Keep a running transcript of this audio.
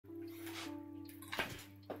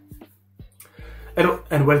Hello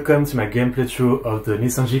and welcome to my game playthrough of the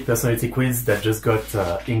Nijisanji personality quiz that just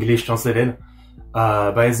got English translated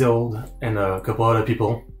by Ezeold and a couple other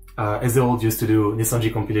people. Ezeold used to do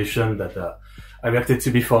Nijisanji compilation that I reacted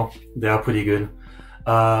to before. They are pretty good.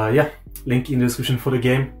 Yeah, link in the description for the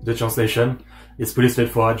game, the translation. It's pretty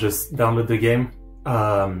straightforward, just download the game,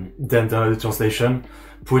 then download the translation,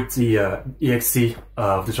 put the exe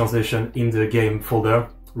of the translation in the game folder,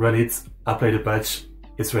 run it, apply the patch,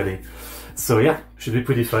 it's ready. So yeah, should be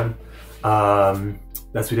pretty fun.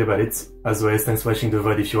 That's really about it. As always, thanks for watching the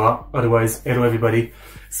VOD if you are. Otherwise, hello everybody.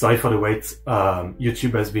 Sorry for the wait.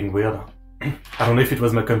 YouTube has been weird. I don't know if it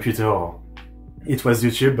was my computer or it was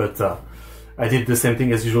YouTube, but I did the same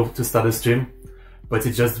thing as usual to start a stream, but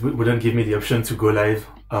it just wouldn't give me the option to go live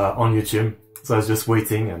on YouTube. So I was just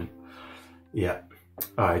waiting and yeah.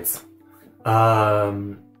 Alright. So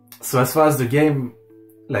as far as the game,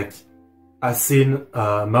 like, I've seen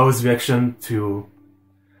Mao's reaction to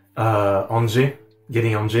Anji,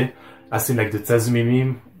 getting Anji. I've seen like the Tazumi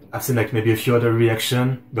meme. I've seen like maybe a few other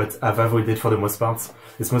reaction, but I've avoided for the most part.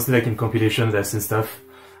 It's mostly like in compilations I've seen stuff.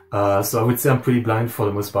 So I would say I'm pretty blind for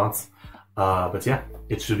the most part. But yeah,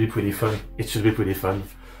 it should be pretty fun. It should be pretty fun.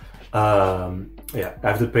 Yeah, I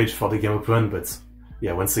have the page for the game open, but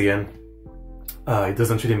yeah, once again, it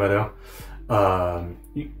doesn't really matter.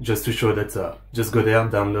 Just to show that just go there,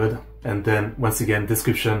 download, and then once again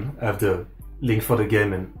description, I have the link for the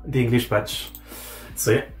game and the English patch.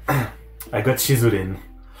 So yeah, I got Shizurin.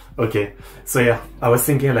 Okay, so yeah, I was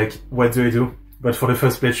thinking like, what do I do? But for the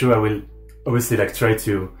first playthrough I will obviously like try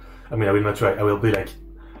to, I mean I will not try, I will be like,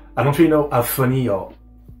 I don't really know how funny or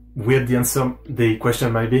weird the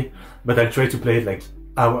question might be, but I'll try to play it like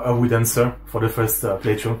how I would answer for the first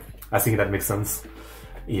playthrough. I think that makes sense.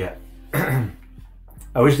 Yeah.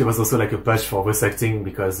 I wish there was also like a patch for voice acting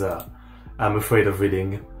because I'm afraid of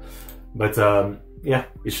reading. But yeah,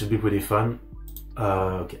 it should be pretty fun.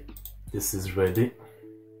 Okay, this is ready.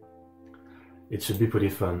 It should be pretty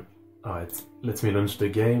fun. Alright, let me launch the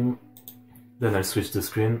game. Then I'll switch the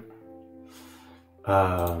screen.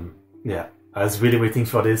 Yeah, I was really waiting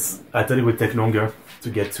for this. I thought it would take longer to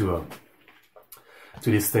get to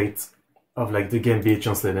this state of like the game being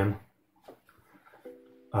translated.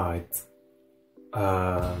 Alright.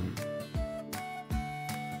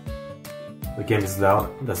 The game is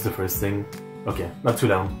loud, that's the first thing. Okay, not too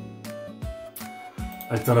loud.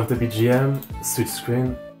 I'll turn off the BGM, switch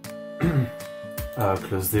screen,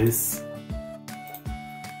 close this.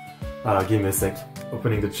 Give me a sec,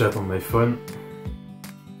 opening the chat on my phone.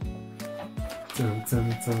 Dun,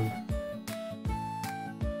 dun, dun.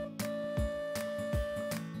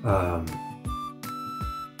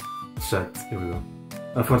 Chat, here we go.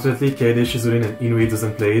 Unfortunately, Kaede, Shizurin and Inui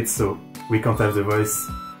doesn't play it, so we can't have the voice.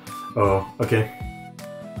 Oh, okay.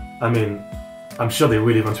 I mean, I'm sure they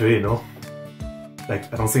will eventually, no?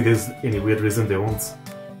 Like, I don't think there's any weird reason they won't.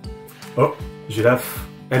 Oh, Giraffe.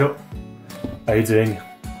 Hello. How are you doing?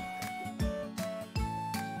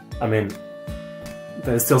 I mean,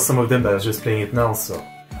 there's still some of them that are just playing it now, so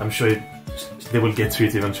I'm sure they will get to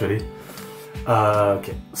it eventually.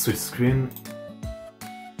 Okay, switch screen.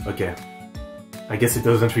 Okay. I guess it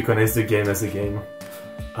doesn't recognize the game as a game.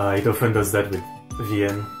 It often does that with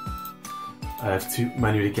VN. I have to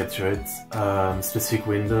manually capture it. Specific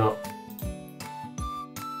window.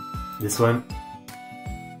 This one.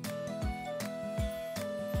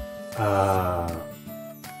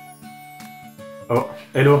 Oh,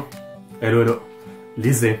 hello. Hello, hello.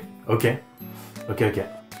 Lise. Okay. Okay, okay.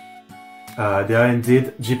 There are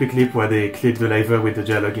indeed GP clip where they clip the liver with the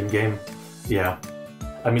dialogue in game. Yeah.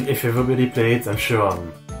 I mean, if everybody play it, I'm sure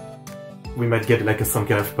we might get like some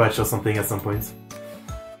kind of patch or something at some point.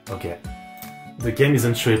 Okay. The game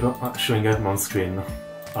isn't showing up on screen.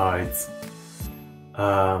 Alright.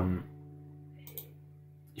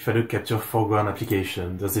 If I do capture foreground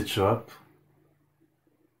application, does it show up?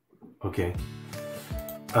 Okay.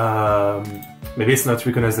 Maybe it's not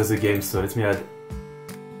recognized as a game, so let me add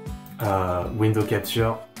window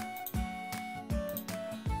capture.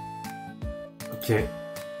 Okay.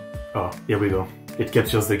 Oh, here we go. It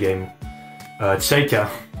captures the game. Chaika.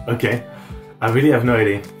 Okay. I really have no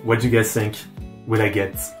idea. What do you guys think will I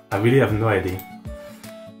get? I really have no idea.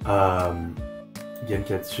 Game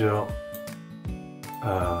capture.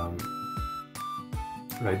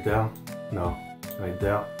 Right there. No. Right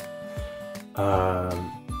there.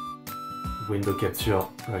 Window capture.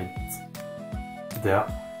 Right there.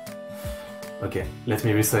 Okay. Let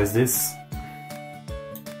me resize this.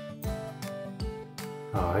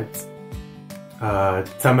 Alright.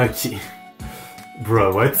 Tamaki.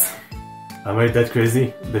 Bro, what? Am I that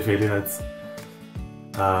crazy? Definitely not.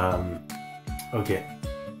 Okay.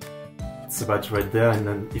 It's about right there, and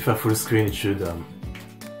then if I full screen, it should...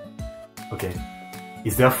 Okay.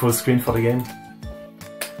 Is there full screen for the game?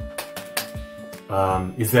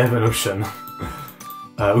 Is there an option?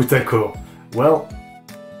 Utako. Well,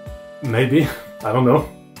 maybe. I don't know.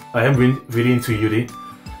 I am really into Yuri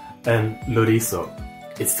and Lodi, so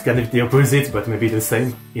it's kind of the opposite, but maybe the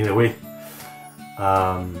same in a way.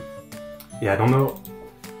 Yeah, I don't know.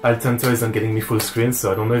 Alt Enter isn't getting me full screen,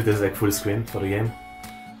 so I don't know if there's like full screen for the game.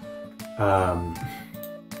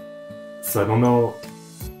 So I don't know.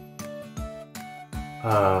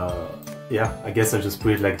 Yeah, I guess I'll just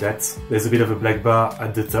put it like that. There's a bit of a black bar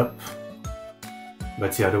at the top,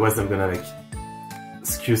 but yeah, otherwise I'm gonna like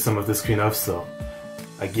skew some of the screen off, so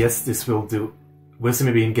I guess this will do. We'll see,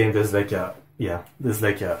 maybe in game there's like a, yeah, there's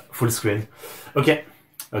like a full screen. Okay,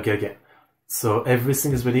 okay. So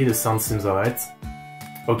everything is ready, the sound seems alright.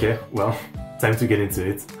 Okay, well, time to get into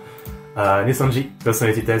it. Nijisanji,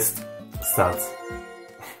 personality test, start.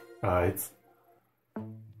 Alright.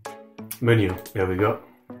 Menu, here we go.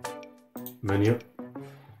 Menu.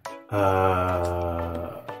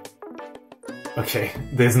 Okay,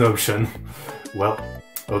 there's no option. Well,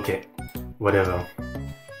 okay, whatever.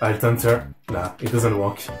 Alt Enter, nah, it doesn't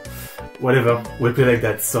work. Whatever, we'll play like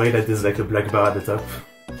that. Sorry that there's like a black bar at the top.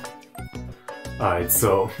 Alright,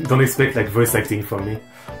 so don't expect like voice acting from me.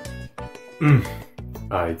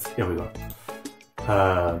 Alright, here we go.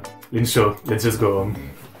 Linsho, let's just go home.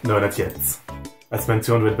 No, not yet. I spent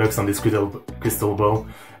 $200 on this crystal ball.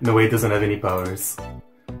 No way, it doesn't have any powers.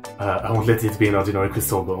 I won't let it be an ordinary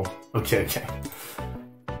crystal ball. Okay.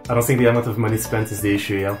 I don't think the amount of money spent is the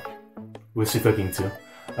issue here. Who's she talking to?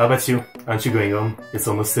 How about you? Aren't you going home? It's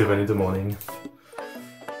almost 7 in the morning.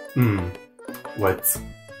 What?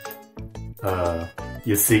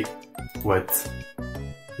 You see, what?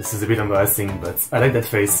 This is a bit embarrassing, but I like that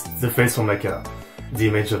face. It's the face from like the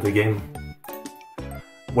image of the game.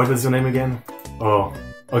 What was your name again? Oh,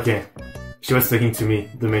 okay. She was talking to me,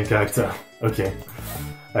 the main character. Okay,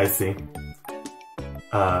 I see.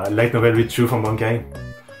 Light novel read through from Bankai.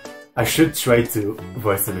 I should try to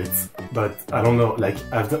voice a bit, but I don't know. Like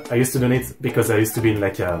I used to do it because I used to be in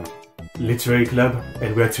like a literary club,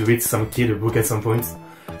 and we had to read some kid a book at some point.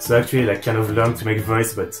 So actually, like kind of learned to make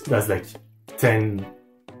voice, but that's like 10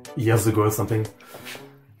 years ago or something.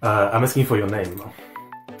 I'm asking for your name.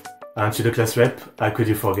 Aren't you the class rep? How could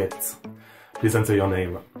you forget? Please enter your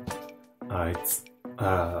name. Alright.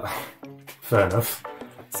 Fair enough.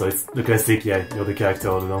 So it's the classic, yeah, you're the character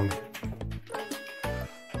all along.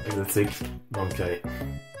 Exotic Bankai.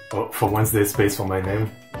 Oh, for once there's space for my name.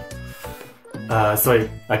 Sorry,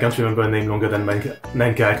 I can't remember a name longer than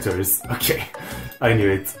 9 characters. Okay, I knew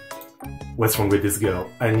it. What's wrong with this girl?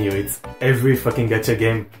 I knew it. Every fucking gacha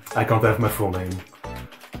game, I can't have my full name.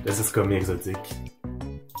 Let's just call me Exotic.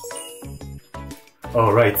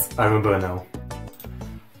 Oh right, I remember now.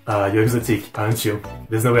 You're Exotic, aren't you?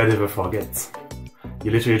 There's no way I'd ever forget.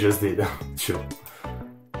 You literally just did. Sure.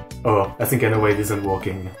 Oh, I think I know why it isn't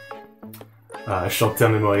working.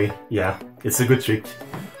 Short-term memory. Yeah, it's a good trick.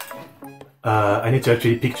 I need to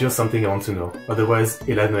actually picture something I want to know, otherwise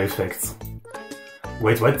it'll have no effect.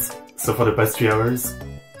 Wait, what? So for the past 3 hours,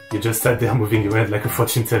 you just sat there moving around like a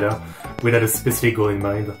fortune teller without a specific goal in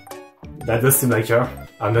mind? That does seem like her.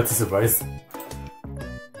 I'm not too surprised.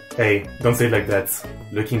 Hey, don't say it like that.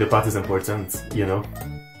 Looking the part is important, you know?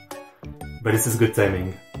 But this is good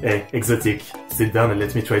timing. Hey, Exotic, sit down and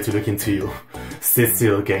let me try to look into you. Stay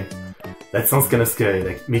still, okay? That sounds kinda scary,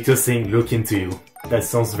 like me just saying look into you. That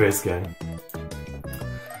sounds very scary.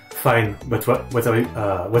 Fine, but what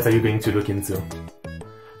are you going to look into?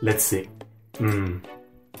 Let's see.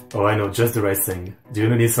 Oh, I know just the right thing. Do you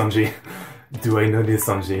know Nijisanji? Do I know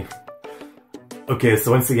Nijisanji? Okay,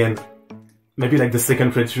 so once again, maybe like the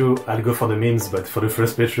second playthrough, I'll go for the memes, but for the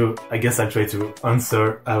first playthrough, I guess I'll try to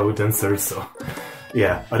answer how I would answer, so...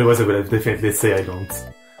 Yeah, otherwise I would have definitely say I don't.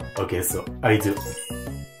 Okay, so, I do.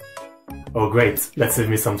 Oh great, that saved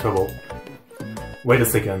me some trouble. Wait a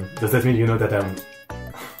second, does that mean you know that I'm...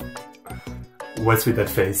 What's with that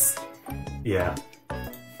face? Yeah.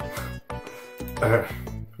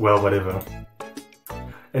 Well, whatever.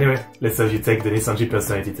 Anyway, let's have you take the Nijisanji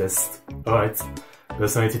personality test. Alright,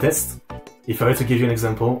 personality test? If I were to give you an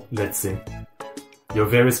example, let's see. You're a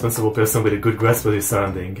very responsible person with a good grasp of your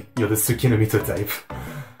surrounding. You're the Tsukinomito type.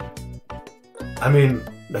 I mean,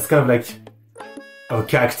 that's kind of like a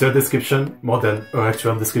character description more than an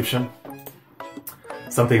actual description.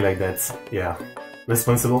 Something like that, yeah.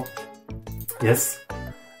 Responsible? Yes.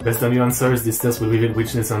 Based on your answers, this test will reveal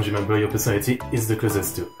which Nijisanji member your personality is the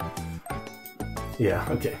closest to. Yeah,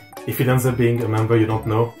 okay. if it ends up being a member you don't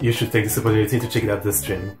know, you should take this opportunity to check out the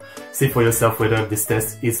stream. See for yourself whether this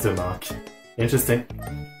test is the mark. Interesting.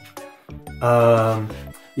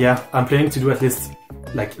 Yeah, I'm planning to do at least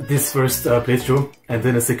like this first playthrough and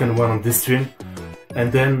then a second one on this stream.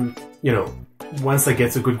 And then, you know, once I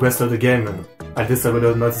get a good grasp of the game and I decide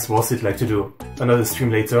whether or not it's worth it, like to do another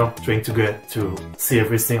stream later, trying to get to see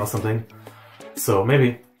everything or something. So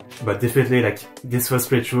maybe, but definitely like this first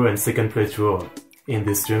playthrough and second playthrough in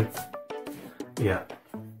this stream. Yeah.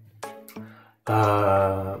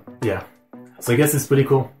 Yeah. So I guess it's pretty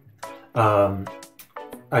cool.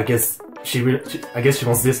 I guess she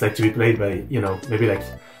wants this like to be played by, you know, maybe like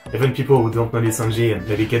even people who don't know Nijisanji and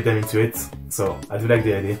maybe get them into it. So I do like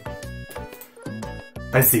the idea.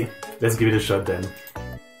 I see. Let's give it a shot then.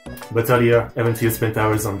 But earlier, haven't you spent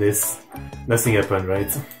hours on this? Nothing happened,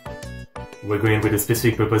 right? We're going with a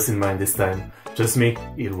specific purpose in mind this time. Trust me,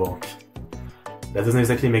 it'll work. That doesn't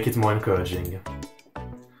exactly make it more encouraging.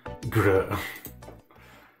 Grr.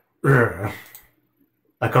 Grr.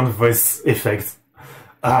 I can't voice effect.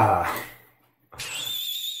 Ah.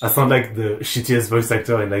 I sound like the shittiest voice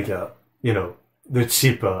actor in like a, you know, the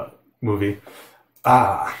cheap movie.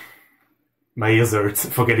 Ah. My ears hurt.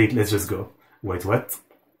 Forget it, let's just go. Wait, what?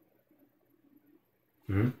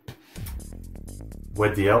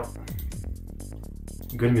 What the hell?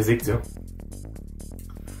 Good music too.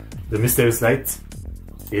 The mysterious light.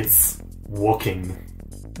 It's walking.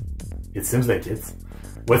 It seems like it.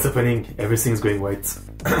 What's happening? Everything's going white.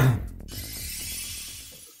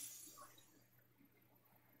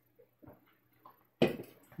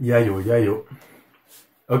 Yayo, yayo.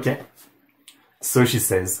 Okay. So she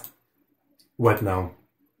says. What now?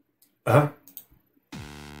 Huh?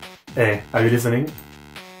 Hey, are you listening?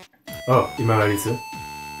 Oh, Imaralisu.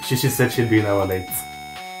 She said she'll be an hour late.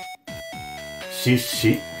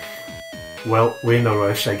 She? Well, we're in a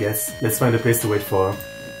rush, I guess. Let's find a place to wait for her.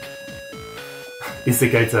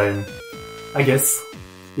 Isekai time. I guess.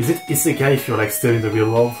 Is it Isekai if you're like still in the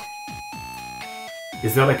real world?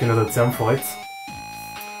 Is there like another term for it?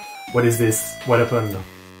 What is this? What happened?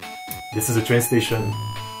 This is a train station.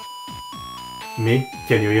 Me?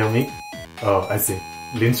 Can you hear me? Oh, I see.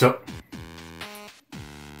 Lincho?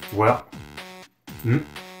 Well?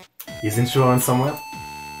 Is insurance somewhere?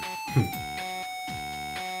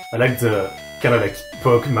 I like the kind of like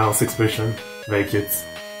poke mouse expression. Very cute.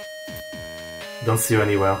 Don't see you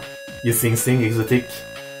anywhere. You sing exotic?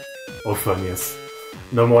 Often, yes.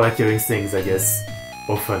 No more like hearing things, I guess.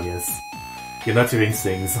 Often, yes. You're not hearing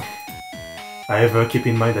things. However, keep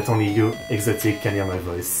in mind that only you, exotic, can hear my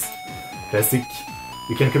voice. Classic.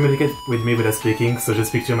 You can communicate with me without speaking, so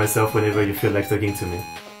just picture myself whenever you feel like talking to me.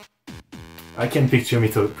 I can picture me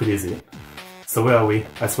too, pretty easy. So where are we?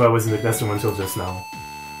 I swear I was in the classroom until just now.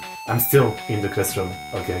 I'm still in the classroom.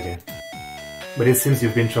 Okay. But it seems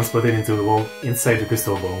you've been transported into the world inside the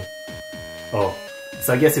crystal ball. Oh,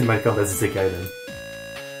 so I guess it might count as Isekai then.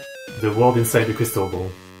 The world inside the crystal ball.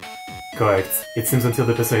 Correct. It seems until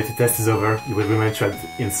the personality test is over, you will remain trapped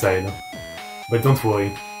inside. But don't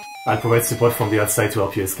worry. I'll provide support from the outside to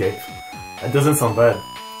help you escape. That doesn't sound bad.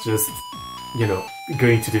 Just, you know,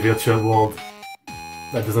 going to the virtual world.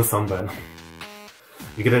 That doesn't sound bad.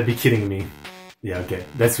 You gotta be kidding me. Yeah, okay.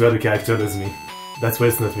 That's where the character does me. That's why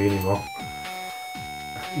it's not me anymore.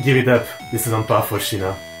 Give it up. This is on par for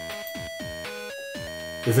Shina.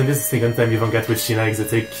 Isn't this the second time you've hung out with Shina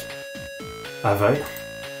Exotic? Have I?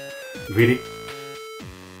 Really?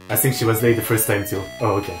 I think she was late the first time too.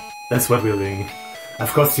 Oh, okay. That's what we're doing.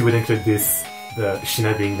 Of course you would include this, the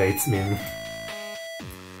Shina being late meme.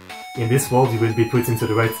 In this world you will be put into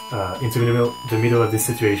the middle of these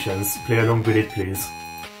situations. Play along with it, please.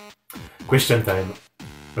 Question time.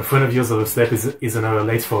 A friend of yours overslept is an hour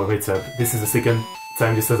late for a meetup. This is the second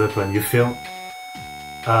time this has happened. You feel?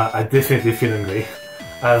 I definitely feel hungry.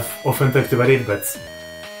 I've often talked about it, but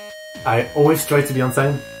I always try to be on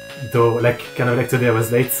time. Though, like, kind of like today I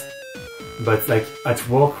was late. But like, at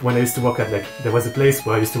work, when I used to work at, like, there was a place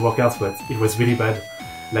where I used to work out, but it was really bad.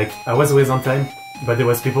 Like, I was always on time, but there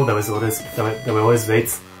was people that were always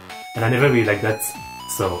late. And I never really liked that.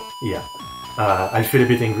 So, yeah. I feel a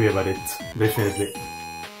bit angry about it. Definitely.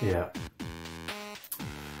 Yeah.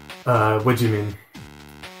 What do you mean?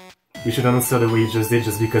 You should answer the way you just did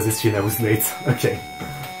just because it's Shina was late. Okay.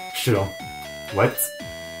 Sure. What?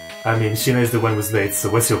 I mean, Shina is the one who's late, so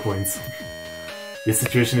what's your point? This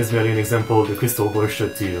situation is merely an example of the crystal ball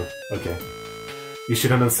showed to you. Okay. You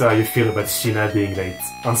shouldn't answer how you feel about Shina being late.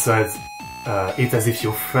 Answer it as if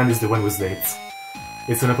your friend is the one who's late.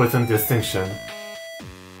 It's an important distinction.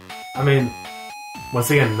 I mean,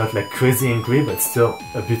 once again, not like crazy angry, but still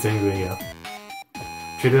a bit angry, yeah.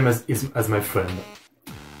 treat them as my friend.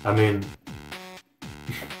 I mean,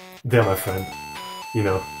 they're my friend. You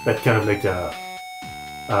know, that kind of like a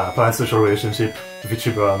parasocial relationship.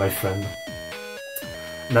 VTuber are my friend.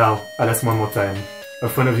 Now, I'll ask one more time. A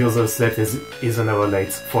friend of yours has slept is an hour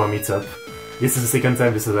late for a meetup. This is the second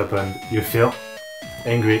time this has happened. You feel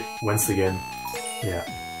angry once again. Yeah.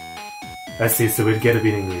 I see, so we'll get a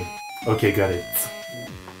bit angry. Okay, got it.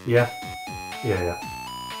 Yeah.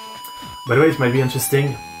 By the way, it might be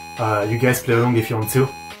interesting. You guys play along if you want to.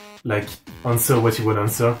 Like, answer what you want to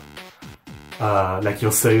answer. Like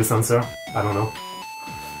your serious answer. I don't know.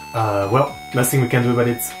 Well, nothing we can do about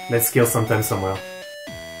it. Let's kill sometime somewhere.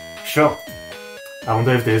 Sure. I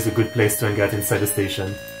wonder if there is a good place to hang out inside the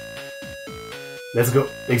station. Let's go.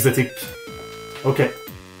 Exotic. Okay.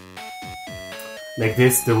 Like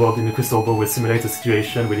this, the world in the crystal ball will simulate a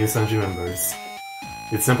situation with Nijisanji members.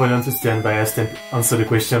 It's important to stay unbiased and answer the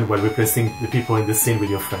question while replacing the people in the scene with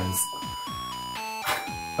your friends.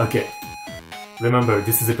 Okay. Remember,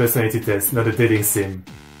 this is a personality test, not a dating sim.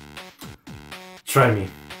 Try me.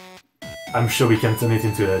 I'm sure we can turn it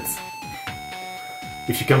into that.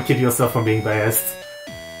 If you can't keep yourself from being biased,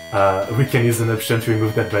 we can use an option to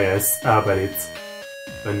remove that bias. How about it?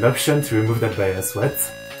 An option to remove that bias, what?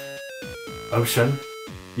 Option?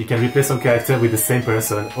 You can replace some character with the same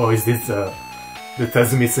person, or is this the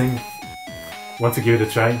Tazumi thing? Want to give it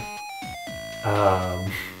a try?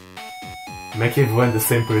 Make everyone the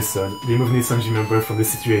same person. Remove Nijisanji member from the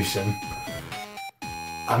situation.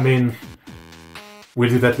 I mean, we'll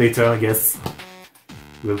do that later, I guess.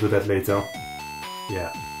 We'll do that later.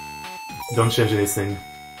 Yeah. Don't change anything.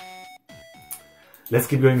 Let's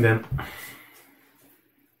keep going then.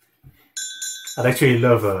 I'd actually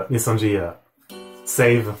love Nijisanji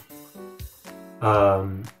save.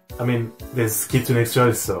 I mean, there's skip to next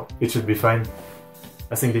choice, so it should be fine.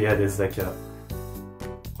 I think that, yeah, there's like a...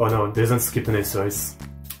 Oh no, there isn't skip to next choice.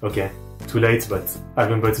 Okay, too late, but I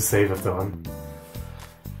remember to save after one.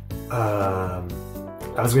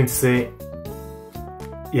 I was going to say...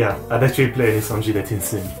 Yeah, I'd actually play Nijisanji that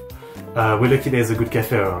insane. We're lucky there's a good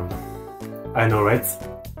cafe around. I know, right?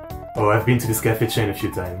 Oh, I've been to this cafe chain a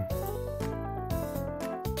few times.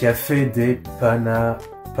 Café de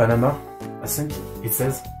Panama, I think it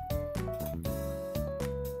says.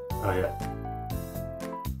 Oh yeah.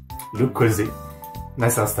 Look cozy.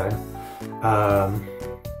 Nice hairstyle.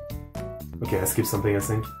 Okay, I skipped something I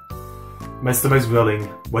think. My stomach's whirling.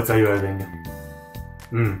 What are you having?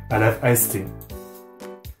 I'll have iced tea.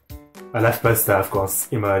 I'll have pasta, of course,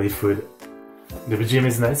 in my early food. The BGM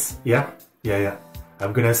is nice? Yeah? Yeah.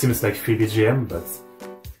 I'm gonna assume it's like free BGM, but...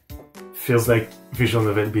 feels like visual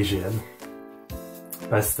novel BGM.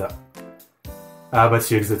 Pasta. How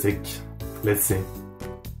about you, Exotic? Let's see.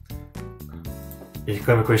 Here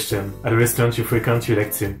come a question. At a restaurant you frequent, you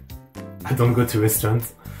like to... I don't go to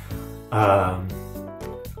restaurants.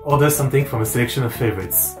 Order something from a selection of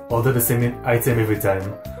favorites. Order the same item every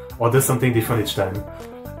time. Order something different each time.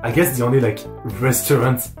 I guess the only like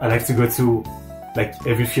restaurant I like to go to like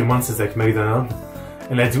every few months is like McDonald's.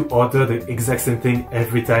 And I do order the exact same thing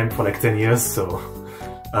every time for like 10 years, so...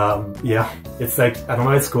 yeah, it's like, I don't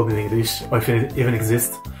know how it's called in English, or if it even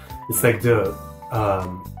exists. It's like the...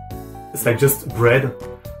 it's like just bread,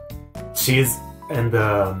 cheese, and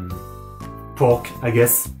pork, I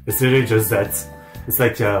guess. It's literally just that. It's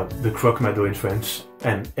like the croque-madon in French.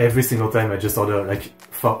 And every single time I just order like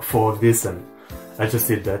four of this and I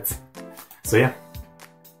just eat that. So yeah,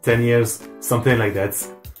 10 years, something like that.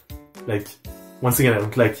 Like, once again, I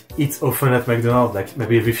don't like eat often at McDonald's, like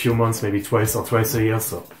maybe every few months, maybe twice a year,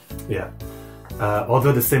 so yeah.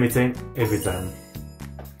 Order the same item every time.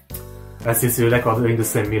 I see, so you like ordering the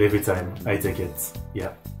same meal every time, I take it,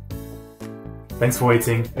 yeah. Thanks for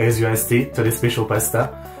waiting. Here's your iced tea, today's special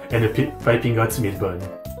pasta, and a piping hot meat bun.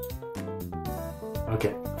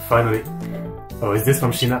 Okay, finally. Oh, is this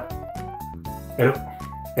from China? Hello?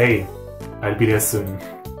 Hey, I'll be there soon.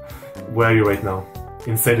 Where are you right now?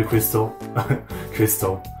 Inside the crystal?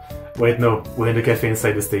 Crystal. Wait, no, we're in the cafe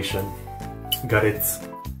inside the station. Got it.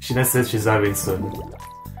 Shina says she's arriving soon.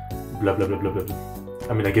 Blah blah blah blah blah.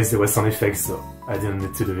 I mean, I guess there was sound effects, so I didn't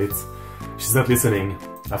need to do it. She's not listening.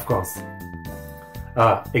 Of course.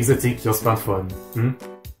 Ah, Exotic, your smartphone.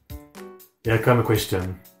 Here come a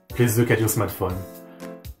question. Please look at your smartphone.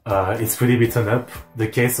 It's pretty beaten up. The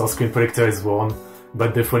case or screen protector is worn,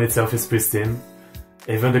 but the phone itself is pristine.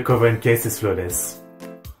 Even the cover and case is flawless.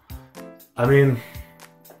 I mean,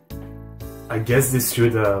 I guess this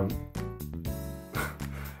should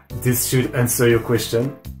this should answer your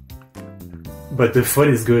question. But the phone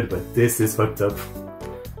is good, but this is fucked up.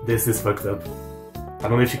 This is fucked up. I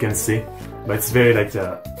don't know if you can see. but it's very like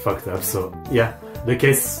fucked up. So yeah, the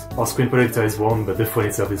case or screen protector is worn, but the phone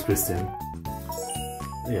itself is pristine.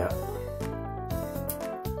 Yeah,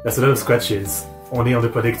 there's a lot of scratches. Only on the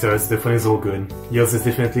protectors, the phone is all good. Yours is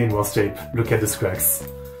definitely in worse shape. Look at the scratches.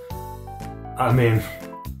 I mean,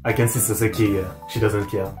 I can see Sasaki here. She doesn't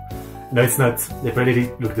care. No, it's not. They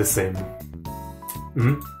probably look the same.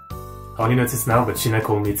 I only noticed now, but Shina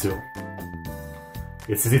called me too.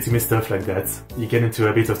 It's easy to miss stuff like that. You get into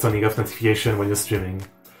a bit of turning off notification when you're streaming.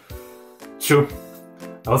 True.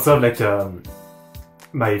 I also have like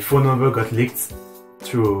my phone number got leaked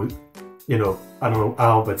through, you know, I don't know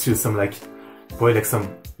how, but through some like, probably like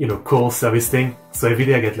some, you know, call service thing. So every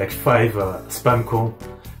day I get like 5 spam calls,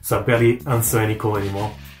 so I barely answer any call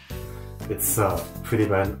anymore. It's pretty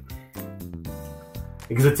bad.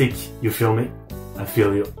 Exotic, you feel me? I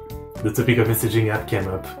feel you. The topic of messaging app came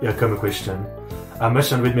up. Here come a question. How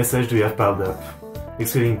much unread message do you have piled up?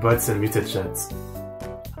 Excluding bots and muted chats.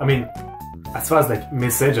 I mean, as far as like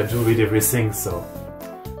message, I do read everything, so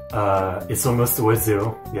it's almost always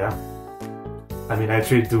 0, yeah. I mean, I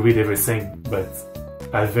actually do read everything, but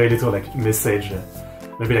I have very little like message.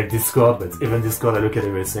 Maybe like Discord, but even Discord I look at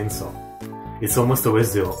everything, so it's almost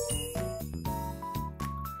always 0.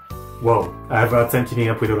 Whoa, I have a hard time keeping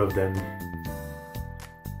up with all of them.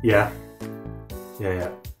 Yeah.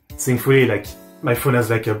 Thankfully, like, my phone has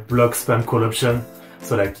like a block spam call option,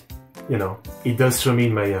 so like, you know, it does show me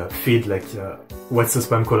in my feed like what's a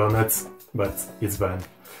spam call or not, but it's bad.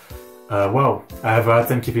 Wow, I have a hard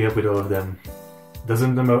time keeping up with all of them.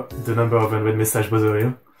 Doesn't the number of unread messages bother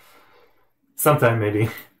you? Sometime maybe,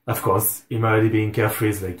 of course. Him already being carefree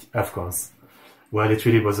is like, of course. Well, it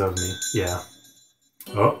really bothers me, yeah.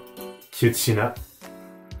 Oh, cute Shina.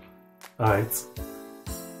 Alright.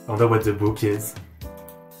 I wonder what the book is.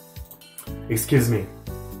 Excuse me.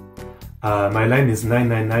 My line is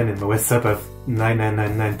 999 and my WhatsApp have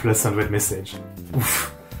 9999 plus 100 message.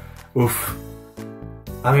 Oof. Oof.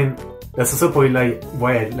 I mean, that's also probably like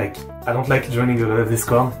why I don't like joining a lot of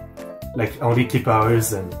Discord. Like, I only keep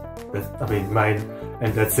ours and mine,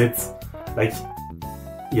 and that's it. Like,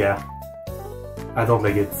 yeah. I don't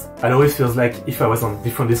like it. It always feels like if I was on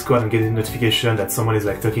different Discord and getting a notification that someone is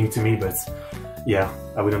like talking to me, but yeah,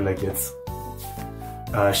 I wouldn't like it.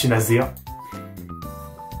 Shina's here.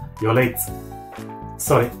 You're late.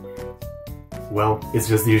 Sorry. Well, it's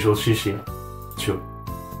just the usual shishi. True.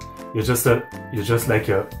 You're just like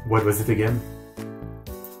what was it again?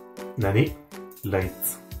 Nani? Late.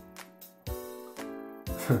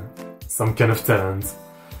 Some kind of talent.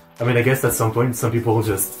 I mean, I guess at some point some people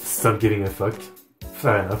just stop giving a fuck.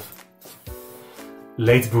 Fair enough.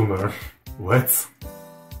 Late boomer. What?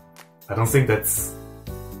 I don't think that's...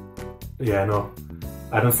 Yeah, no.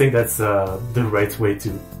 I don't think that's the right way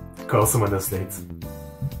to call someone else late.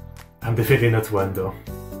 I'm definitely not one though.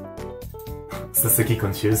 Sasaki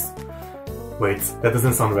confused. Wait, that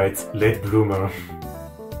doesn't sound right. Late bloomer.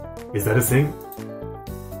 Is that a thing?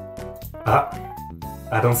 Ah,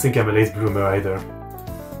 I don't think I'm a late bloomer either.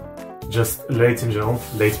 Just late in general,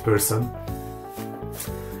 late person.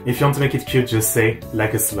 If you want to make it cute, just say,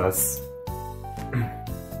 like a sloth.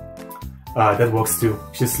 That works too.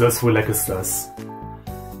 She's slothful like a sloth.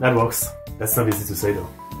 That works. That's not easy to say though.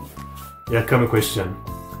 Here come a question.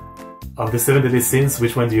 Of the 7 deadly sins,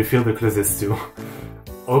 which one do you feel the closest to?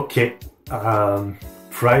 Okay.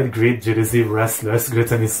 Pride, greed, jealousy, wrath, lust,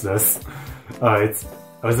 gluttony, sloth. Alright.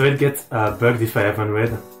 I was already get bugged if I haven't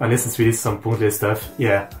read, unless it's really some pointless stuff.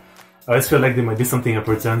 Yeah. I always feel like there might be something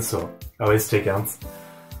important, so I always check out.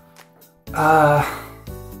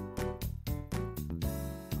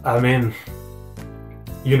 I mean,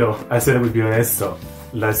 you know, I said I would be honest, so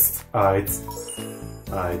lust. Alright.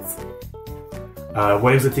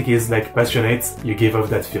 What exotic is like passionate, you give off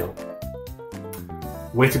that feel.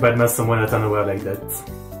 Way to badmouth someone out of nowhere like that.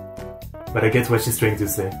 But I get what she's trying to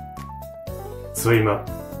say. So Ima,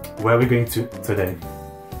 where are we going to today?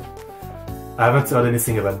 I haven't heard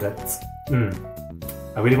anything about that.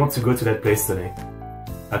 I really want to go to that place today.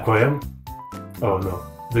 Aquarium? Oh no.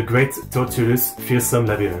 The Great Tortuous Fearsome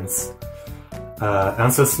Labyrinth.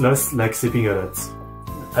 Answer sloth like sleeping a lot.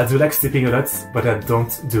 I do like sleeping a lot, but I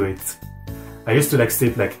don't do it. I used to like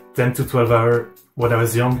sleep like 10 to 12 hours when I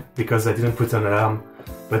was young because I didn't put an alarm.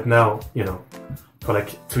 But now, you know, for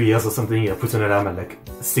like 2 years or something, I put an alarm at like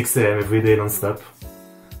 6 AM every day non-stop.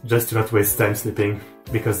 Just to not waste time sleeping,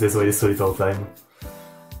 because there's already so little time.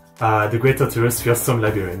 The Great Tortuous Fearsome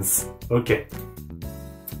Labyrinth. Okay.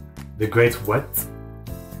 The Great what?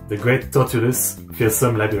 The Great Tortuous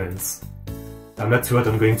Fearsome Labyrinth. I'm not too hot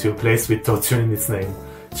on going to a place with torture in its name.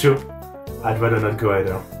 Sure, I'd rather not go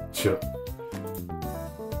either. Sure.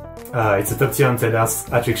 It's a top tier haunted house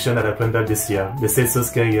attraction that opened up this year. They say it's so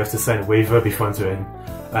scary you have to sign a waiver before entering.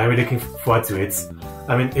 I'm really looking forward to it.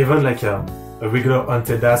 I mean, even like a regular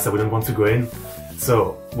haunted house, I wouldn't want to go in.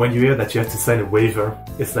 So when you hear that you have to sign a waiver,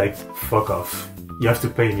 it's like, fuck off. You have to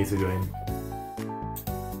pay me to go in.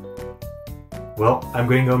 Well, I'm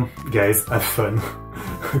going home. Guys, have fun.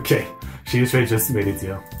 Okay, she literally just made it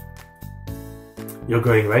here. You're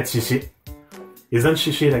going, right, Shishi? Isn't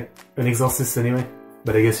Shishi like an exorcist anyway?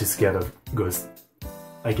 But I guess she's scared of ghosts.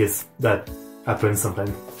 I guess that happens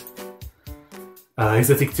sometimes.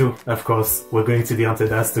 Exotic 2, of course. We're going to the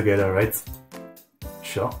haunted house together, right?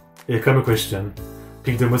 Sure. Here come a question.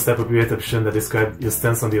 Pick the most appropriate option that describes your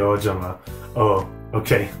stance on the horror genre. Oh,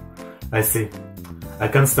 okay. I see. I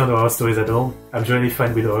can't stand horror stories at all. I'm generally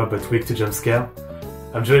fine with horror but weak to jump scare.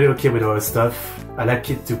 I'm generally okay with horror stuff. I like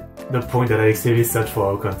it to the point that I actively search for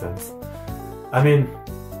horror content. I mean,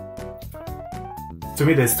 to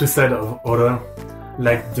me there's two sides of horror.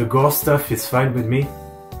 Like the gore stuff is fine with me,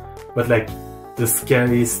 but like the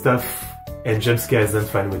scary stuff and jump scare isn't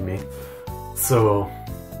fine with me. So,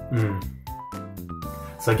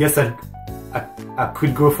 So I guess I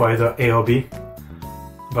could go for either A or B,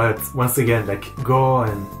 but once again, like gore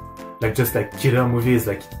and like just like killer movies,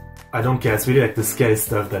 like I don't care. It's really like the scary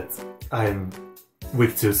stuff that I'm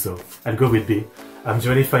weak to, so I'll go with B. I'm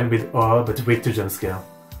generally fine with horror, but weak to jump scare.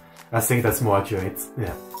 I think that's more accurate,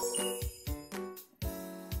 yeah.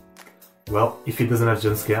 Well, if it doesn't have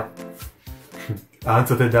jump scare, I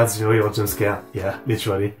thought that's generally or jump scare, yeah,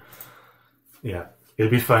 literally. Yeah.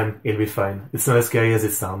 It'll be fine, it'll be fine. It's not as scary as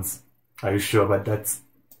it sounds. Are you sure about that?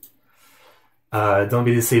 Don't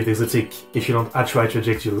be deceived, Exotic. If you don't outright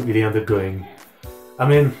reject, you'll really end up going. I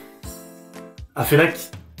mean, I feel like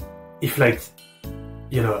if like,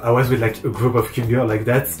 you know, I was with like a group of cute girls like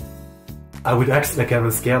that, I would act like I'm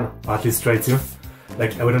not scared, or at least try to.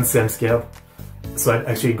 Like, I wouldn't say I'm scared. So I'd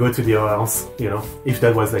actually go to the horror house, you know, if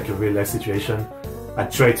that was like a real life situation.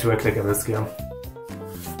 I'd try to act like I'm not scared.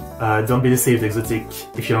 Don't be deceived, Exotic.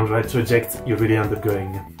 If you don't try to reject, you really end up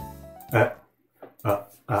going.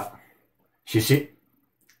 Shishi.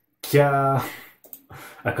 Kya.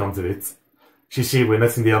 I can't do it. Shishi, we're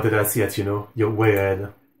not in the haunted house yet, you know. You're way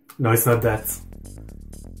ahead. No, it's not that.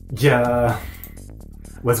 Yeah.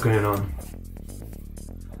 What's going on?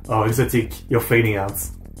 Oh, Exotic, you're fading out.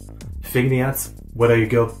 Fading out? What are you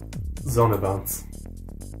girls on about?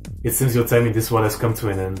 It seems your time in this world has come to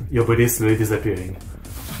an end. Your body is slowly disappearing.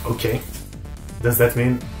 Okay. Does that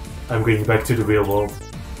mean I'm going back to the real world?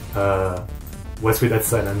 What's with that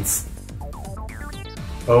silence?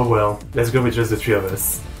 Oh well, let's go with just the three of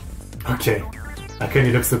us. Okay. I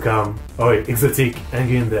kinda look so calm. Oi, Exotic, hang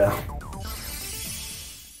in there.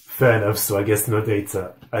 Fair enough, so I guess no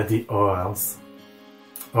data at the horror house.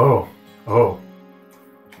 Oh.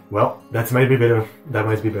 Well, that might be better. That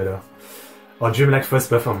might be better. Our dreamlike first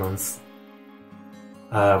performance.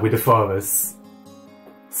 With the four of us.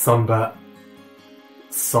 Samba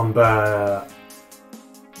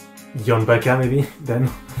Yonbaka maybe, then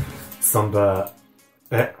Samba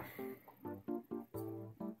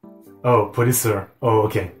Oh, producer. Oh,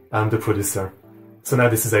 okay, I'm the producer. So now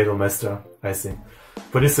this is Idolmaster, I see.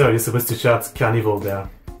 Producer, you're supposed to shout Carnival there.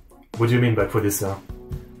 What do you mean by producer?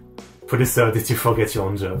 Producer, did you forget your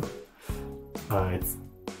own job? Alright.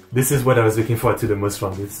 This is what I was looking forward to the most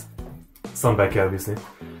from this. Sambaka, obviously.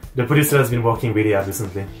 The producer has been working really hard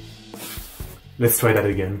recently. Let's try that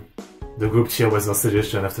again. The group cheer was no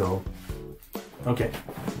suggestion after all. Okay.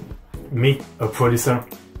 Me, a producer.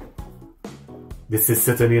 This is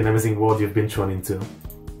certainly an amazing world you've been thrown into.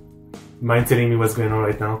 Mind telling me what's going on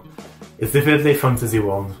right now? It's definitely a fantasy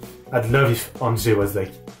world. I'd love if Anjay was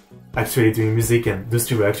like actually doing music and those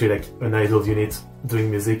two were actually like an idol unit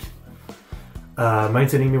doing music. Mind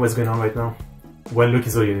telling me what's going on right now? One look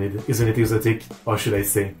is all you need. Isn't it Exotic? Or should I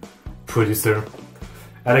say, producer?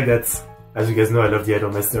 I like that. As you guys know, I love the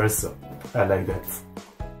Idolmaster, so I like that.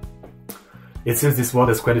 It seems this world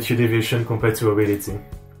has quite a few deviations compared to reality.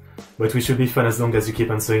 But we should be fun as long as you keep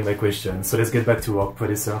answering my questions. So let's get back to work,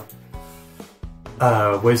 producer.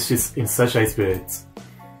 Why is she in such high spirits?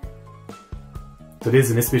 Today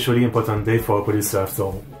is an especially important day for a producer after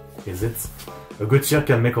all, is it? A good cheer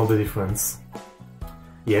can make all the difference.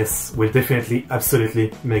 Yes, we'll definitely,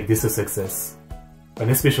 absolutely make this a success.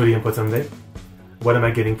 An especially important day? What am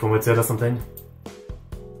I getting promoted or something?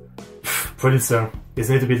 Producer,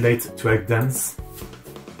 isn't it a bit late to act dance?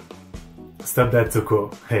 Stop that,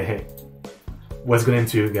 Toko. Hey. What's going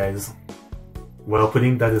into you guys? Well,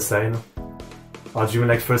 putting that aside, our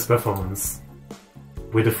dreamlike first performance.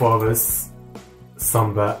 With the four of us,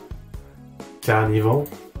 Samba, Carnival.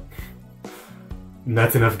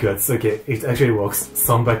 Not enough guts. Okay, it actually works.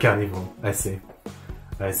 Samba Carnival. I see.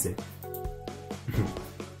 I see.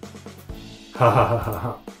 Ha ha ha ha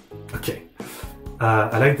ha. Okay.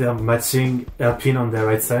 I like their matching hairpin on their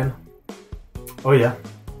right side. Oh yeah.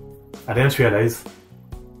 I didn't realize.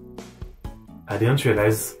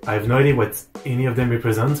 I have no idea what any of them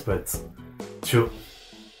represent, but true.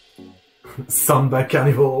 Samba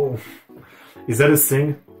Carnival. Is that a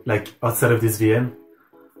thing? Like outside of this VM?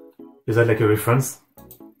 Is that like a reference?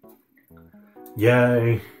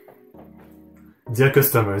 Yay. Dear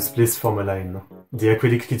customers, please form a line. The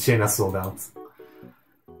acrylic keychain are sold out.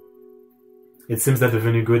 It seems that the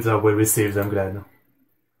venue goods are well received, I'm glad.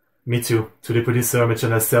 Me too. To the producer,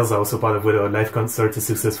 merchandise sales are also part of whether a live concert is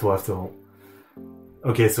successful after all.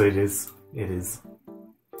 Okay, so it is. It is.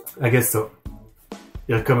 I guess so.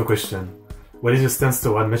 Here come a question. What is your stance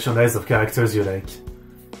toward merchandise of characters you like?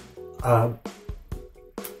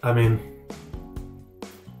 I mean...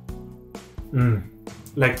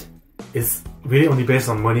 like, it's really only based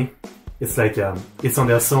on money. It's like, it's on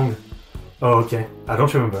their song. Oh, okay. I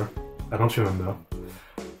don't remember.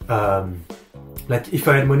 Like, if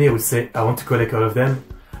I had money, I would say I want to collect all of them.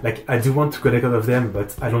 Like, I do want to collect all of them,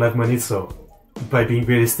 but I don't have money, so by being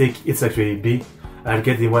realistic, it's actually B. I'll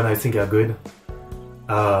get the one I think are good.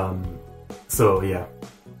 So yeah.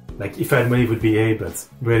 Like, if I had money, it would be A, but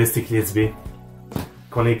realistically, it's B.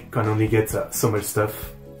 Can only get so much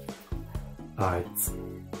stuff. Alright.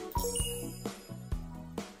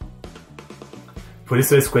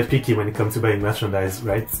 Producer is quite picky when it comes to buying merchandise,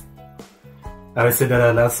 right? I will say that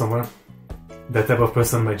out loud somewhere. That type of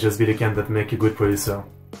person might just be the kind that make a good producer.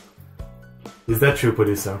 Is that true,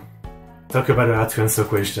 producer? Talk about how to answer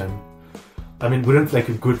question. I mean, wouldn't like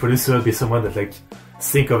a good producer be someone that like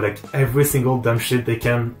think of like every single dumb shit they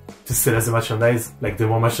can to sell as a merchandise? Like the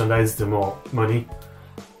more merchandise, the more money.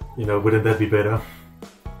 You know, wouldn't that be better?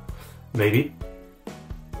 Maybe.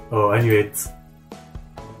 Oh, I knew it.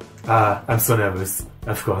 Ah, I'm so nervous.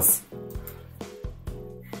 Of course.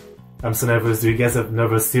 I'm so nervous. Do you guys have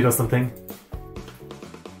nervous teeth or something?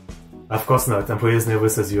 Of course not. I'm probably as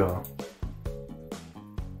nervous as you are.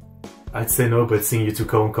 I'd say no, but seeing you two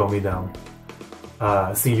calm me down.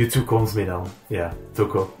 Seeing you two calms me down. Yeah,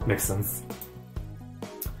 Toko. Makes sense.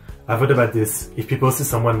 I've heard about this. If people see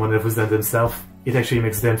someone more nervous than themselves, it actually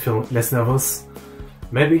makes them feel less nervous.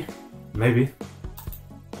 Maybe. Maybe.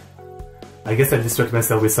 I guess I'll distract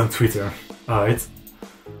myself with some Twitter. Alright.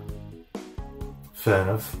 Fair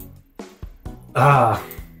enough. Ah!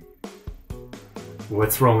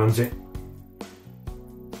 What's wrong, MJ?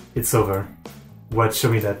 It's over. What?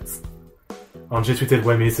 Show me that. Angie tweeted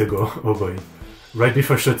 1 minute ago. Oh boy. Right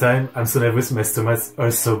before showtime, I'm so nervous my stomach's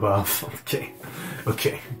are so buff. Okay.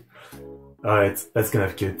 Okay. Alright, that's kind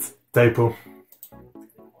of cute. Typo.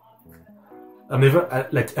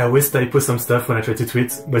 I always typo some stuff when I try to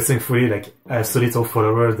tweet, but thankfully, like, I have so little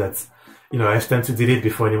followers that, you know, I have time to delete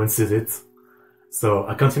before anyone sees it. So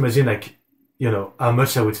I can't imagine, like, you know, how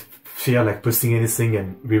much I would fear, like, posting anything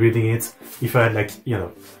and rereading it if I had, like, you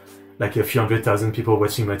know, like a few 100,000 people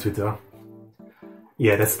watching my Twitter.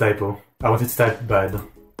 Yeah, that's typo. I wanted to type bad.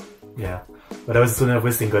 Yeah. But I was so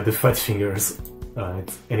nervous and got the fat fingers. Alright.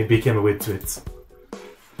 And it became a weird tweet.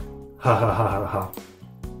 Ha ha ha ha ha.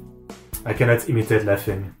 I cannot imitate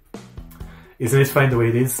laughing. Isn't it fine the way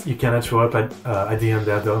it is? You cannot show up at the end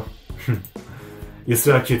there though. You're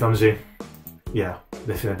so cute, Angie. Yeah,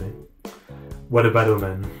 definitely. What a bad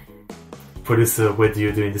omen. Producer, what do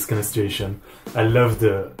you do in this kind of situation? I love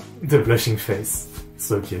the blushing face.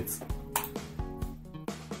 So cute.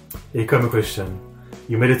 Here comes a question.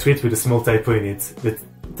 You made a tweet with a small typo in it. The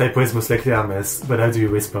typo is most likely harmless, but how do you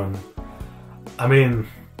respond? I mean,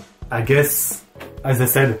 I guess, as I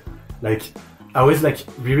said, like, I always like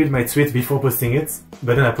reread my tweet before posting it,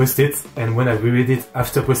 but then I post it, and when I reread it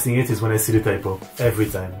after posting it is when I see the typo. Every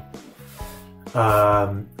time.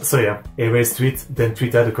 So yeah, erase tweet, then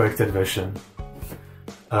tweet out the corrected version.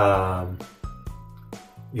 Yeah.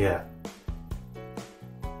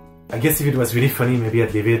 I guess if it was really funny, maybe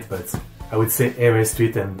I'd leave it, but I would say erase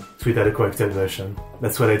tweet and tweet out the corrected version.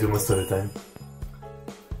 That's what I do most of the time.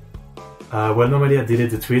 Well, normally I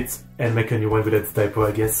delete the tweet and make a new one without the typo,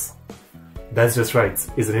 I guess. That's just right,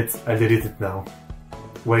 isn't it? I'll delete it now.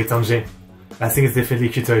 Wait, Angie. I think it's definitely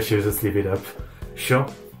cuter if you just leave it up. Sure,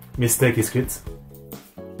 mistake is cute.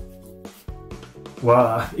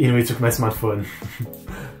 Wow, Inui took my smartphone.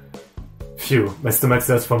 Phew, my stomach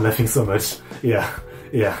hurts from laughing so much. Yeah,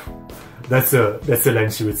 yeah. That's a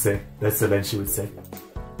line she would say. That's a line she would say.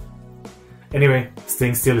 Anyway,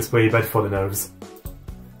 staying still is pretty bad for the nerves.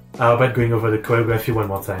 How about going over the choreography one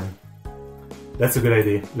more time? That's a good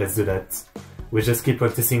idea, let's do that. We just keep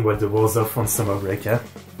practicing what the rules of on summer break, yeah?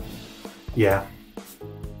 Yeah.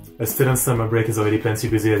 A student's summer break is already plenty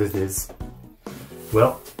busy as it is.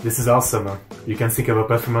 Well, this is our summer. You can think of our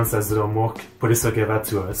performance as the homework producer gave out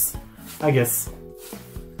to us. I guess.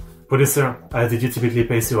 Producer, how did you typically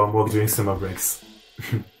pace your homework during summer breaks?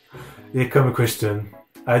 Here come a question.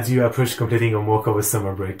 How do you approach completing homework over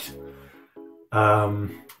summer break?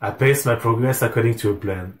 I pace my progress according to a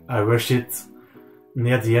plan. I rush it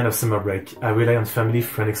near the end of summer break. I rely on family,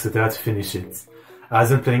 friends, etc. to finish it. I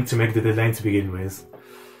wasn't planning to make the deadline to begin with.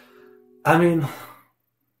 I mean,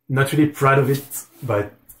 not really proud of it,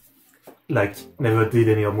 but like never did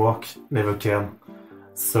any homework, never cared.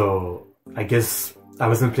 So I guess I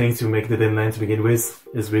wasn't planning to make the deadline to begin with.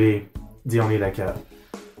 Is really the only like a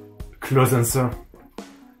close answer.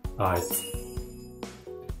 Alright.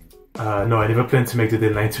 No, I never planned to make the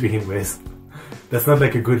deadline to begin with. That's not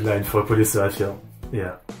like a good line for a producer, I feel.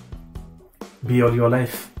 Yeah. Be all your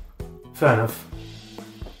life. Fair enough.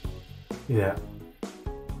 Yeah.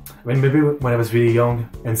 I mean, maybe when I was really young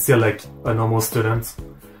and still like a normal student,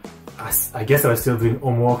 I guess I was still doing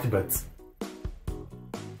homework, but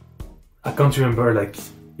I can't remember like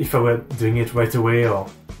if I were doing it right away or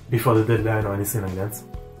before the deadline or anything like that.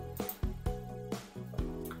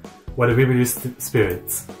 What a rebellious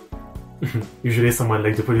spirit. Usually someone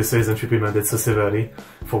like the producer isn't reprimanded so severely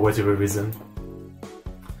for whatever reason.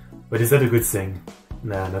 But is that a good thing?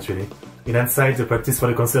 Nah, not really. In hindsight, the practice for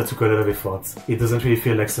the concert took a lot of effort. It doesn't really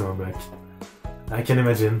feel like summer break. I can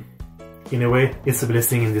imagine. In a way, it's a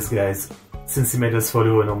blessing in disguise, since he made us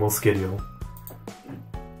follow a normal schedule.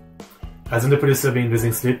 As in the producer being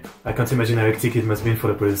losing sleep, I can't imagine how hectic it must have been for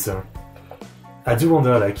the producer. I do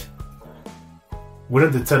wonder, like,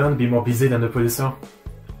 wouldn't the talent be more busy than the producer?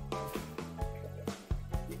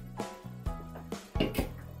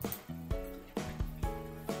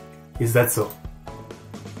 Is that so?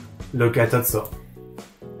 Look, I thought so.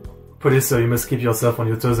 Producer, you must keep yourself on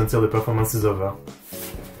your toes until the performance is over.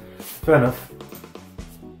 Fair enough.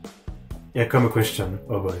 Here come a question.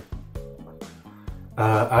 Oh boy.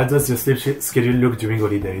 How does your sleep schedule look during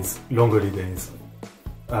holidays? Long holidays?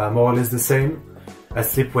 More or less the same. I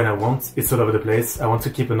sleep when I want. It's all over the place. I want to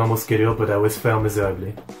keep a normal schedule, but I always fail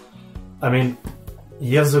miserably. I mean,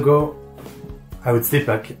 years ago, I would sleep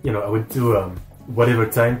like, you know, I would do whatever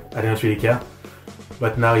time. I didn't really care.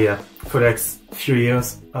 But now, yeah, for the next few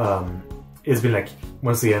years, it's been like,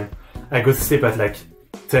 once again, I go to sleep at like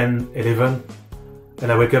 10, 11,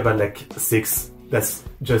 and I wake up at like 6. That's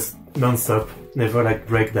just non-stop, never like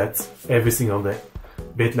break that, every single day.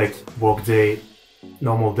 Be it like work day,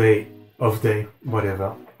 normal day, off day,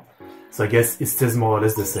 whatever. So I guess it stays more or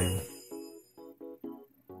less the same.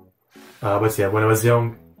 But yeah, when I was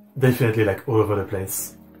young, definitely like all over the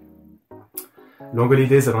place. Long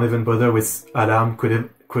holidays, I don't even bother with alarm,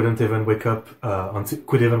 couldn't even wake up on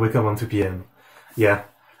 2 p.m. Yeah,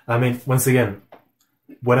 I mean, once again,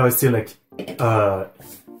 when I was still like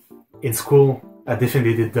in school, I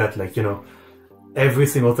definitely did that, like, you know, every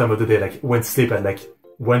single time of the day, like went to sleep at like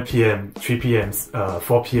 1 p.m, 3 p.m,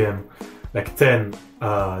 4 p.m, like 10,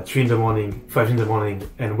 3 in the morning, 5 in the morning,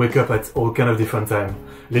 and wake up at all kind of different time.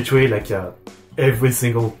 Literally like every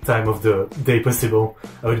single time of the day possible,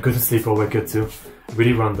 I would go to sleep or wake up too.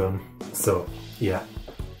 Really random. So yeah,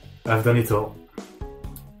 I've done it all.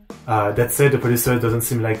 That said, the producer doesn't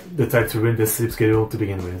seem like the type to ruin the sleep schedule to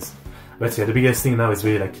begin with. But yeah, the biggest thing now is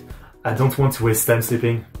really like, I don't want to waste time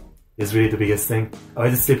sleeping. Is really the biggest thing. I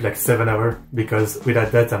already sleep like 7 hours because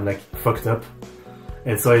without that I'm like fucked up.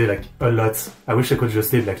 And it's already like a lot. I wish I could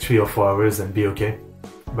just sleep like 3 or 4 hours and be okay.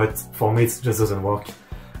 But for me it just doesn't work.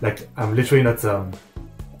 Like I'm literally not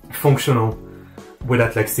functional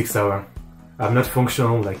without like 6 hours. I'm not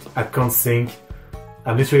functional, like I can't think.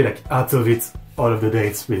 I'm literally like out of it all of the day.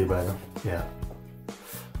 It's really bad. Yeah.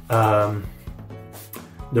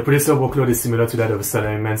 The producer workload is similar to that of a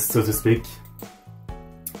salaryman, so to speak.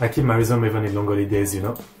 I keep my rhythm even in long holidays, you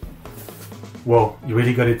know. Whoa, you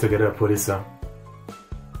really got it together, producer.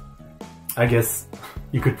 I guess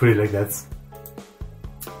you could put it like that.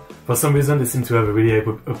 For some reason, they seem to have a really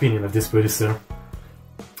high opinion of this producer.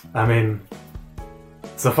 I mean,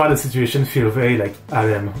 so far the situation feels very like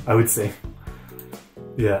RM, I would say.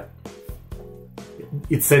 Yeah.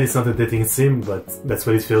 It said it's not a dating sim, but that's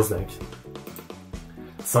what it feels like.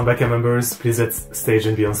 Bankai members, please set stage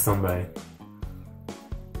and be on standby.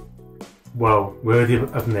 Wow, we're already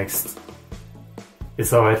up next.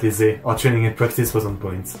 It's alright, Lizzie, our training and practice was on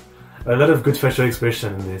point. A lot of good facial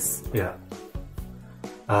expression in this, yeah.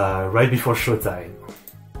 Right before showtime.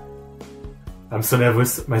 I'm so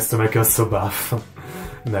nervous, my stomach is so buff.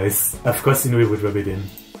 Nice, of course Inui would rub it in.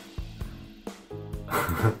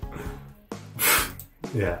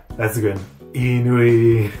 Yeah, that's good.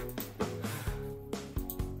 Inui.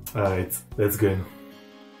 Alright, that's good.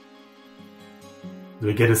 Do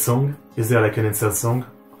we get a song? Is there like an insert song?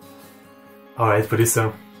 Alright,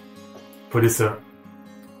 producer. Producer.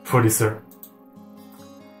 Producer.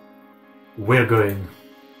 We're going.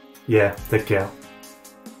 Yeah, take care.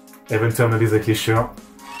 Even though I'm not exactly sure.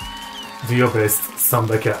 Do your best,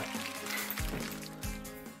 Sambaka.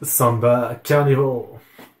 Samba Carnival.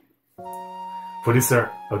 Producer,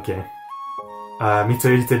 okay. Mito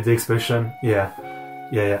edited the expression, yeah.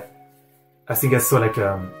 I think I saw like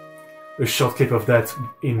a short clip of that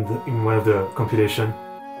in one of the compilation.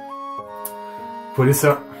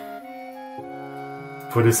 Producer,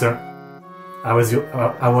 how was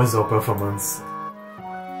your performance?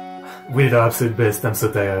 We did our absolute best. I'm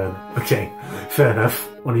so tired. Okay, fair enough.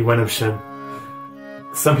 Only one option.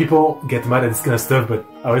 Some people get mad at this kind of stuff, but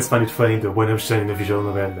I always find it funny, the one option in a visual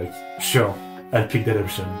novel. Like, sure, I'll pick that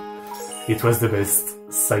option. It was the best.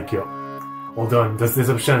 Psycho. Hold on, does this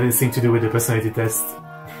option have anything to do with the personality test?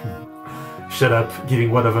 Shut up.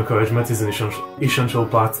 Giving word of encouragement is an essential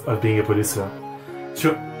part of being a producer.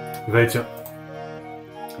 True. Very true.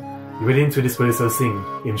 You really into this producer thing,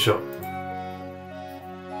 in short.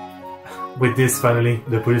 With this, finally,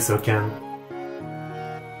 the producer can...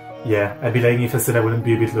 Yeah, I'd be lying if I said I wouldn't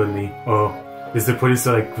be a bit lonely. Or, is the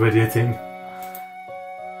producer like radiating?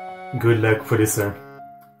 Good luck, producer.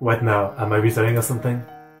 What now? Am I retiring or something?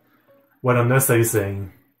 What on earth are you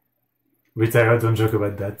saying? Retire, don't joke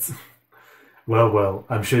about that. Well,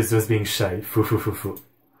 I'm sure it's just being shy. Fu.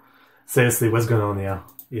 Seriously, what's going on here?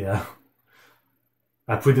 Yeah.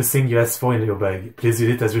 I put the thing you asked for in your bag. Please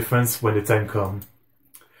use it as reference when the time comes.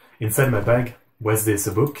 Inside my bag, what's this,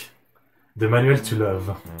 a book? The Manual to Love.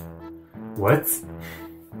 What?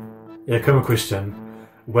 Here comes a question.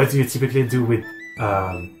 What do you typically do with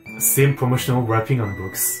same promotional wrapping on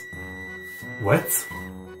books? What?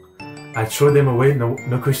 I throw them away, no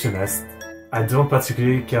question asked. I don't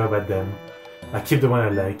particularly care about them. I keep the one I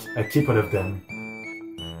like. I keep all of them.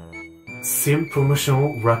 Same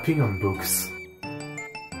promotional wrapping on books.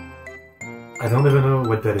 I don't even know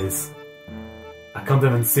what that is. I can't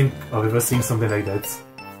even think of ever seeing something like that.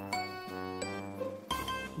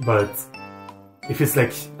 But if it's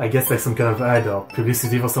like, I guess like some kind of ad or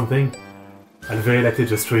publicity or something, I'll very likely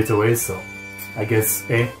just throw it away, so I guess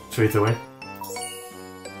A, throw it away.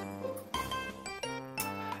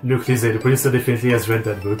 Look, Lizzie, the producer definitely has read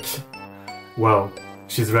that book. Wow,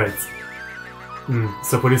 she's right.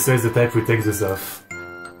 So producer is the type who takes this off.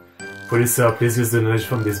 Producer, please use the knowledge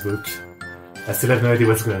from this book. I still have no idea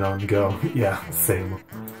what's going on, girl. Yeah, same.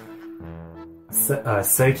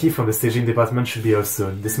 Saiki from the staging department should be off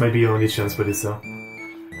soon. This might be your only chance, producer.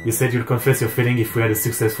 You said you'll confess your feeling if we had a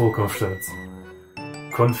successful confront.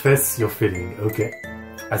 Confess your feeling, okay.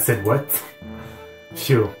 I said what?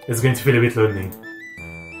 Phew, it's going to feel a bit lonely.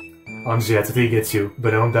 Angie, I totally get you,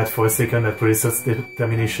 but I want that for a second that producer's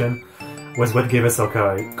determination was what gave us our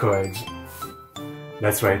courage.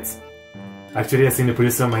 That's right. Actually, I think the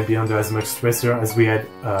producer might be under as much pressure as we had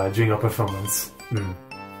during our performance.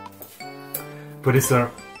 Producer,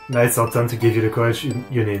 now it's our turn to give you the courage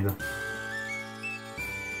you need.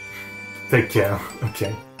 Take care,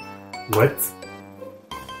 okay. What?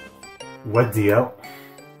 What the hell?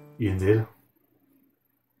 Indeed.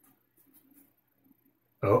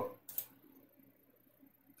 Oh.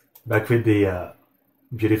 Back with the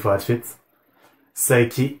beautiful outfit.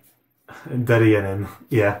 Saiki Darianen.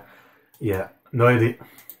 Yeah, no idea.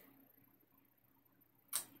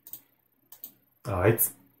 Alright.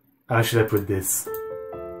 How should I put this?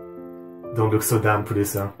 Don't look so damn,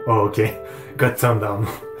 producer. Oh, okay. Got turned down.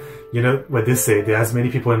 You know what they say, there are as many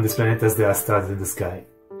people on this planet as there are stars in the sky.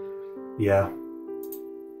 Yeah.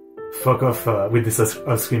 Fuck off with this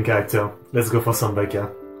off-screen character. Let's go for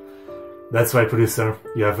Sambaka. That's right, producer.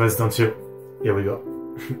 You have us, don't you? Here we go.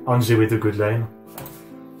 Angie with a good line.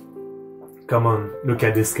 Come on, look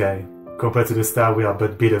at this guy. Compared to the star, we are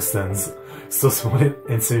but bit of suns. So small and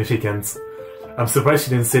insignificant. I'm surprised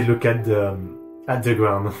she didn't say look at the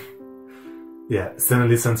ground. Yeah,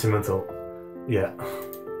 suddenly sentimental. Yeah.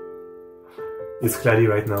 It's cloudy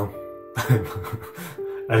right now.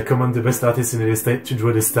 I'll command the best artist in the estate to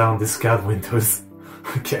draw the star on these card windows.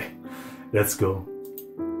 Okay, let's go.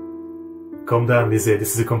 Calm down, Lizzie,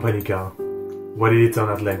 this is a company car. Why did it turn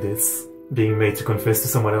out like this? Being made to confess to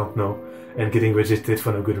someone else, no, and getting rejected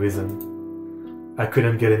for no good reason. It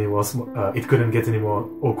couldn't get any more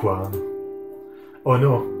awkward. Oh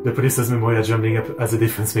no, the producer's memory are jumbling up as a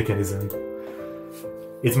defense mechanism.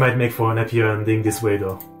 It might make for an happier ending this way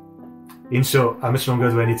though. In short, how much longer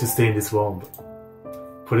do I need to stay in this world?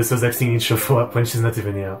 Producer's acting in show for up when she's not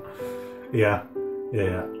even here. Yeah.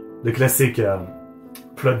 The classic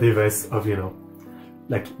plot device of, you know,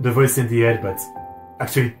 like the voice in the head, but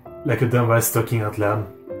actually like a dumb voice talking out loud.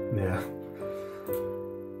 Yeah.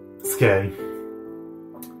 Scary.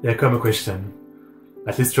 Yeah, come a question.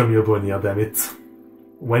 At least throw me a bone here, damn it.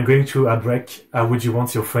 When going through heartbreak, how would you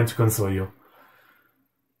want your friend to console you?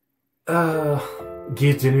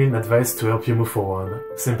 Give genuine advice to help you move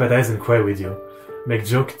forward. Sympathize and cry with you. Make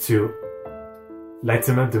joke to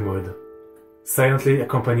lighten up the mood. Silently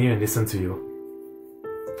accompany you and listen to you.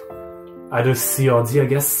 Either C or D, I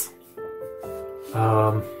guess.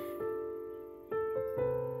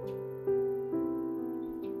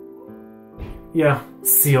 Yeah,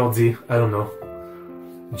 C or D, I don't know.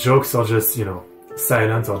 Jokes or just, you know,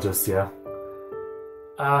 silent or just, yeah.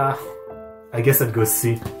 I guess I'd go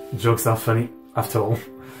C. Jokes are funny, after all,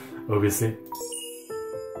 obviously.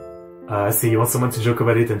 See, you want someone to joke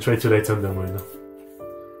about it and try to lighten the mood.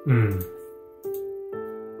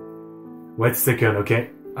 Wait a second, okay?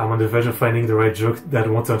 I'm on the verge of finding the right joke that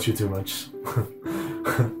won't hurt you too much.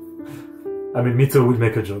 I mean, Mito would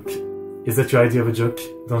make a joke. Is that your idea of a joke?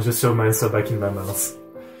 Don't just shove my answer back in my mouth.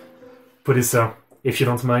 Producer, if you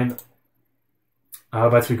don't mind, how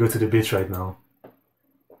about we go to the beach right now?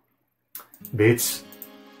 Beach?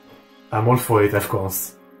 I'm all for it, of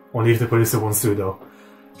course. Only if the producer wants to, though.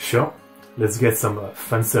 Sure, let's get some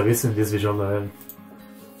fan service in this visual novel.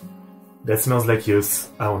 That smells like use.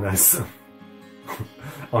 How nice.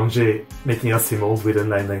 Anjay making us seem old with a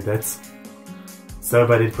line like that. So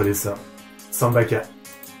about it, producer. Sambaka.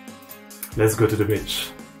 Let's go to the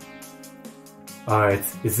beach. Alright,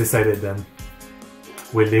 it's decided then.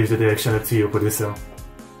 We'll leave the direction up to you, producer.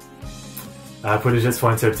 I apologize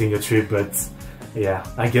for interrupting your trip, but yeah,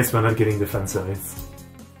 I guess we're not getting the fan service.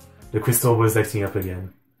 The crystal was acting up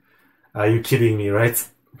again. Are you kidding me, right?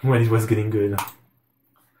 When it was getting good.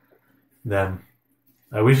 Damn.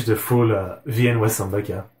 I wish the full VN was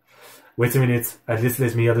Sambaka. Wait a minute, at least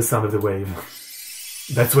let me hear the sound of the wave.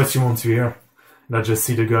 That's what you want to hear, not just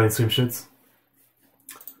see the girl in swimsuits.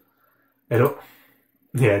 Hello?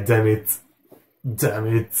 Yeah, damn it. Damn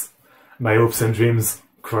it. My hopes and dreams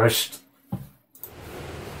crushed.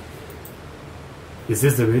 Is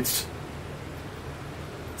this the beach?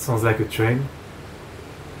 Sounds like a train.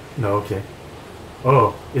 No, okay.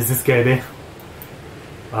 Oh, is this Kaede?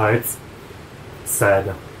 Alright.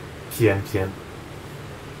 Sad. PM.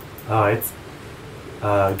 Alright.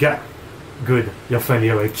 Good. You're finally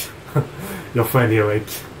awake. You're finally awake.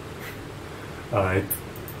 Alright.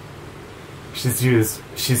 She's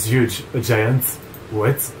huge. A giant.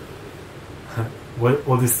 What?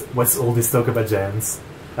 What's all this talk about giants?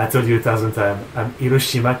 I told you 1,000 times. I'm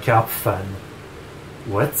Hiroshima Carp fan.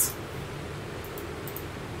 What?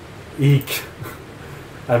 Eek.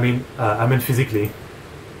 I mean physically.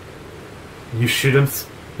 You shouldn't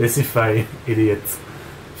specify, idiot.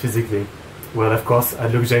 Physically. Well, of course,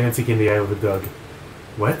 I'd look gigantic in the eye of a dog.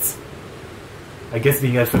 What? I guess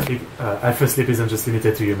being alpha sleep isn't just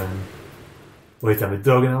limited to human. Wait, I'm a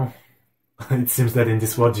dog now? It seems that in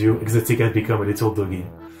this world you, exotic, has become a little doggy.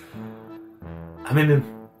 I mean,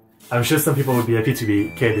 I'm sure some people would be happy to be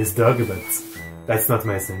Kaede's dog, but that's not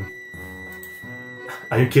my thing.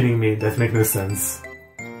 Are you kidding me? That makes no sense.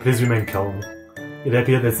 Please remain calm. It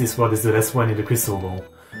appears that this world is the last one in the crystal ball.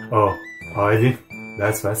 Oh, already?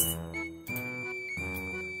 That's fast.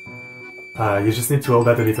 You just need to hold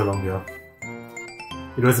that a little longer.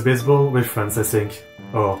 It was a baseball reference, I think.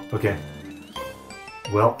 Oh, okay.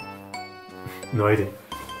 Well, no idea.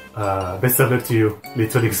 Best of luck to you,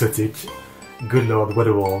 little exotic. Good lord, what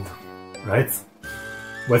a world. Right?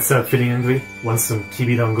 What's up, feeling hungry? Want some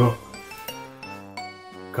kibidango?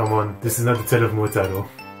 Come on, this is not the tale of Motaro.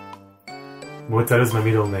 Motaro's my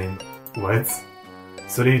middle name. What?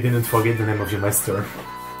 Sorry you didn't forget the name of your master.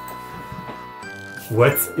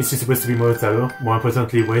 What? Is she supposed to be Motaro? More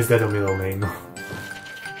importantly, why is that her middle name?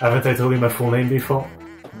 Haven't I told you my full name before?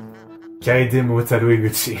 Kaede Motaro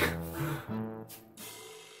Iguchi.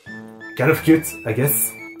 Kind of cute, I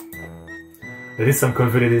guess. There is some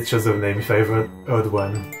convoluted choice of name if I ever heard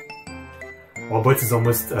one. Our boat is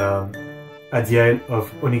almost at the Isle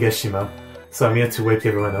of Onigashima, so I'm here to wake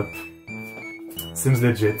everyone up. Seems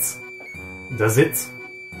legit. Does it?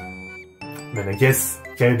 Man, I guess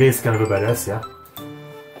Kaede is kind of a badass, yeah?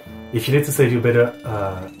 If you need to save you better,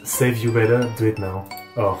 do it now.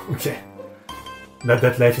 Oh, okay. Not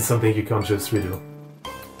that life is something you can't just redo.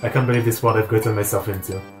 I can't believe this world I've gotten myself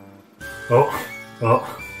into. Oh.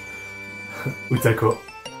 Utako.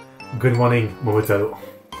 Good morning, Momotaro.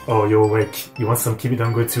 Oh, you're awake. You want some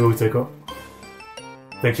kibidango too, Utako?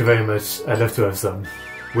 Thank you very much. I'd love to have some.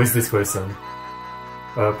 Who is this person?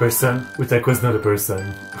 A person? Utako is not a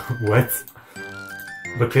person. What?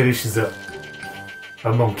 But clearly she's a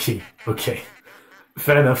monkey. Okay.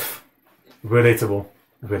 Fair enough. Relatable.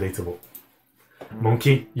 Relatable.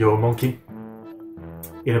 Monkey? You're a monkey?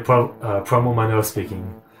 In a promo manner of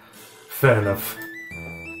speaking. Fair enough.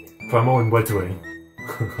 Promo in what way?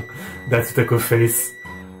 That Utako face.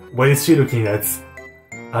 What is she looking at?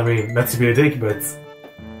 I mean, not to be a dick, but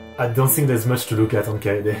I don't think there's much to look at on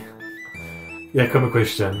Kaede. Yeah, come a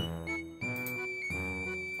question.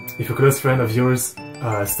 If a close friend of yours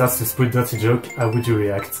starts to spit dirty joke, how would you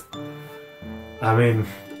react? I mean,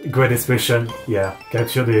 great expression, yeah,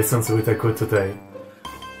 capture the essence of Utako totally.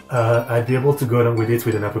 I'd be able to go along with it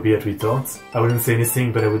with an appropriate retort. I wouldn't say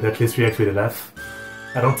anything, but I would at least react with a laugh.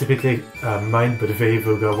 I don't typically mind, but a very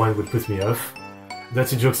vulgar one would put me off.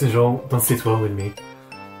 Dirty jokes in general don't sit well with me.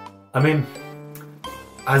 I mean,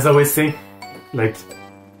 as I always say, like,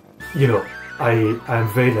 you know, I'm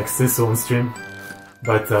very like so on stream,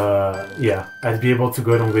 but yeah, I'd be able to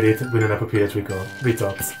go along with it with an appropriate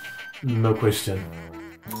retort. No question.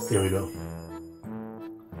 Here we go.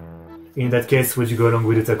 In that case, would you go along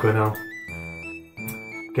with Utako now?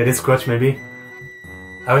 Get a scratch maybe?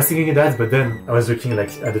 I was thinking that, but then I was looking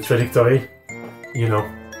like at the trajectory. You know,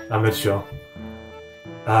 I'm not sure.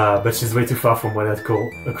 But she's way too far from what I'd call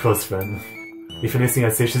a close friend. If anything,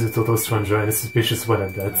 I'd say she's a total stranger and a suspicious one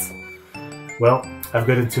at that. Well, I've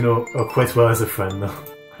gotten to know her quite well as a friend now.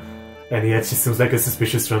 And yet she seems like a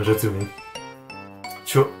suspicious stranger to me.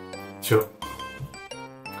 Sure.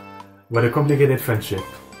 What a complicated friendship.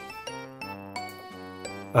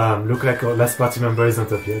 Look like our last party member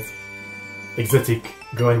isn't up yet. Exotic,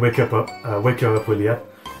 go and wake her up, Julia.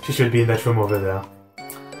 She should be in that room over there.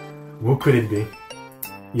 Who could it be?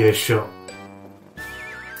 Yeah, sure.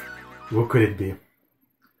 Who could it be?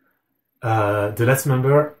 The last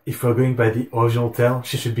member, if we're going by the original tale,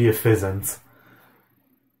 she should be a pheasant.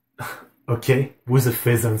 Okay, who's a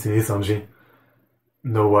pheasant in Nijisanji?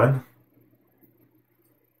 No one?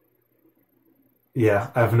 Yeah,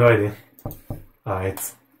 I have no idea.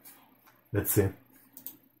 Alright. Let's see.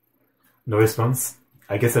 No response.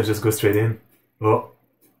 I guess I'll just go straight in. Oh.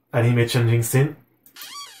 Anime changing scene?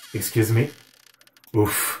 Excuse me.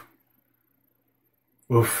 Oof.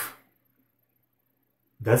 Oof.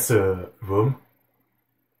 That's a room.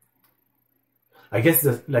 I guess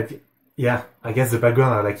the, like, yeah, I guess the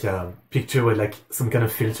background are like a picture with like some kind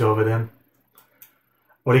of filter over them.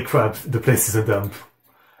 Holy crap, the place is a dump.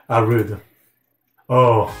 How rude.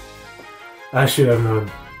 Oh. I should have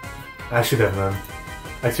known.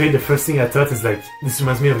 Actually, the first thing I thought is like, this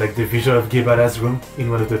reminds me of like the visual of Gibara's room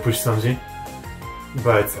in one of the Push Sanji.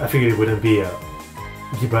 But I figured it wouldn't be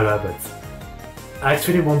Gibara, but I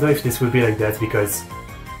actually wonder if this would be like that because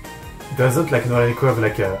doesn't like Noraniko have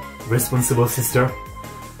like a responsible sister?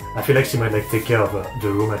 I feel like she might like take care of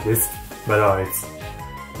the room at least, but alright.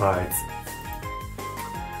 I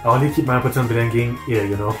only keep my important belonging here,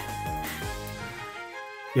 you know.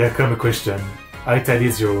 Yeah, come a question. How tidy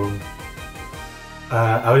is your room?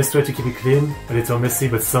 I always try to keep it clean, a little messy,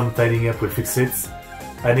 but some tidying up will fix it.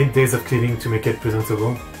 I need days of cleaning to make it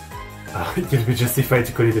presentable. It will be justified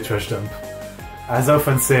to call it a trash dump. As I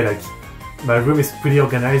often say, like, my room is pretty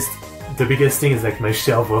organized. The biggest thing is like my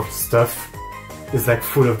shelf of stuff is like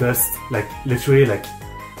full of dust, like literally like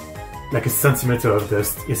a centimeter of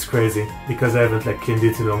dust. It's crazy because I haven't like cleaned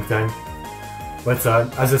it in a long time. But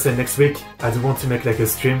as I said, next week I do want to make like a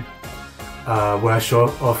stream where I show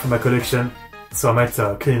off my collection, so I might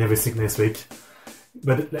clean everything next week.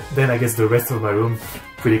 But then I guess the rest of my room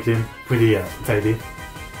pretty clean, pretty tidy.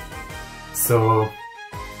 So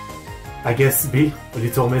I guess be a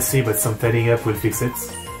little messy, but some tidying up will fix it.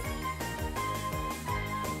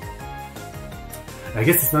 I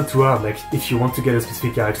guess it's not too hard, like if you want to get a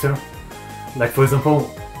specific character. Like for example,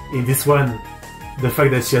 in this one, the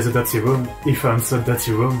fact that she has a dirty room, if I'm so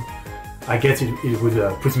dirty room, I guess it would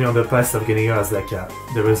put me on the path of getting her as like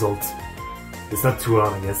the result. It's not too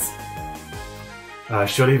hard, I guess.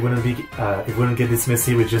 Surely it wouldn't get this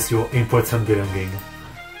messy with just your important belonging.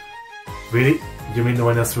 Really? You mean no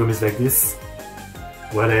one else's room is like this?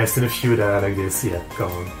 Well, I have seen a few that are like this, yeah,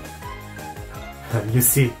 come on. You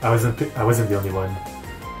see, I wasn't the only one.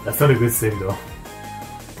 That's not a good thing though.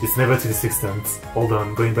 It's never to this extent. Hold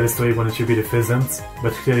on, going by the story, why don't you be the pheasant?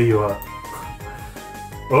 But clearly you are.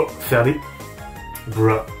 Oh, fairly.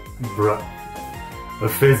 Bruh. A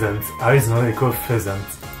pheasant. How is not called pheasant?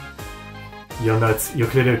 You're not. You're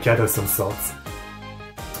clearly a cat of some sort.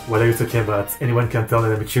 What are you talking about? Anyone can tell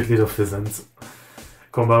that I'm a cute little pheasant.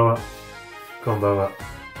 Konbanwa.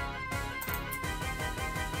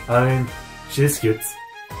 I mean, she's cute.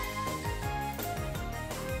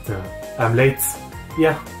 I'm late.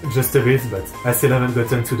 Yeah, just a bit, but I still haven't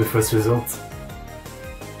gotten to the first result.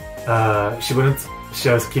 She wouldn't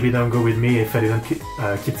share Skibidango with me if I didn't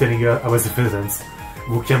keep telling her I was a pheasant.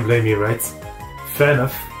 Who can blame me, right? Fair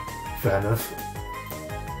enough. Fair enough.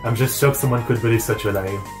 I'm just shocked someone could believe such a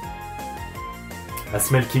lie. I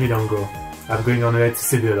smell Kimidango. I'm going on ahead to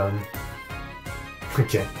see the alarm.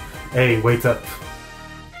 Okay. Hey, wait up.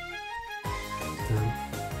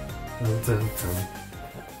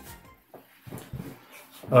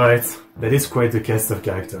 Alright, that is quite the cast of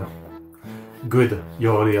character. Good,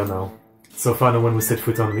 you're all here now. So far no one who set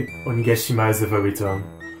foot on Onigashima has ever returned.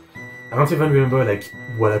 I don't even remember like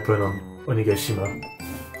what happened on Onigashima.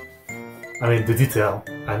 I mean the detail,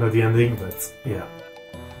 I know the ending, but yeah.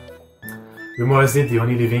 Rumor has it the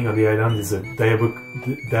only living on the island is a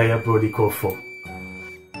diabolical foe.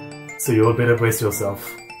 So you all better brace yourself.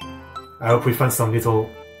 I hope we find some little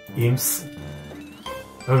imps.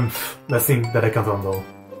 Nothing that I can't handle.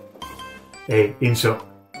 Hey, Incho.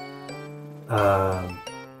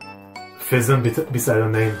 Pheasant beside her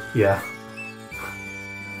name, yeah.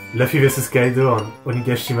 Luffy vs Kaido on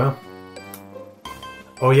Onigashima.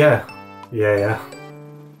 Oh yeah. Yeah.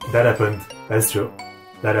 That happened. That's true.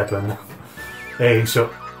 That happened. Hey, Incho.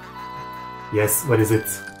 Yes, what is it?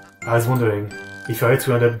 I was wondering, if I were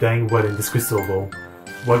to end up dying well in this crystal ball,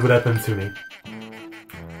 what would happen to me?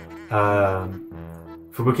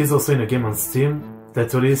 Fubuki is also in a game on Steam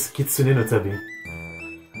that is Kitsune no Tabi.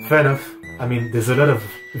 Fair enough. I mean, there's a lot of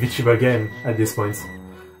VTuber game at this point.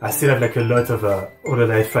 I still have like a lot of older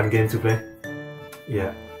life fan game to play.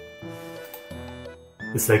 Yeah.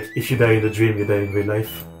 It's like, if you die in a dream, you die in real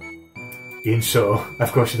life. Incho.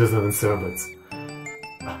 Of course she doesn't answer, but...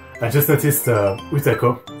 I just noticed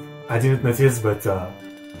Utako. I didn't notice, but I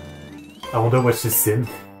wonder what she's seen.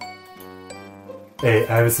 Hey,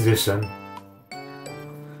 I have a suggestion.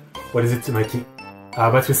 What is it, Mikey? How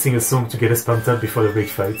about we sing a song to get us pumped up before the big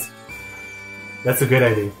fight? That's a good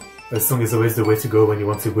idea. A song is always the way to go when you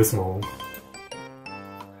want to boost morale.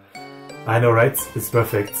 I know, right? It's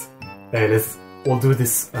perfect. Hey, let's all do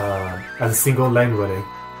this as a single line running.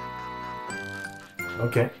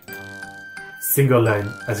 Okay. Single line,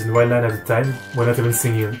 as in one line at a time, we're not even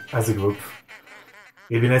singing as a group.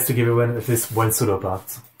 It'd be nice to give everyone at least one solo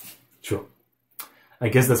part. True. I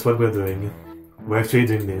guess that's what we're doing. We're actually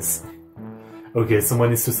doing this. Okay, someone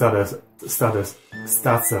needs to start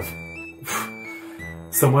us off.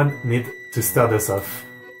 Someone need to start us off.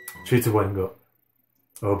 3, 2, 1, go.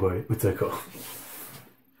 Oh boy, Utako.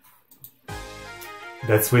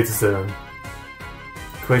 That's way too sudden.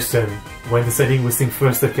 Question. When deciding who sing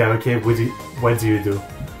first at karaoke, what do you do?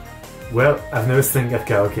 Well, I've never sang at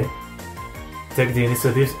karaoke. Take the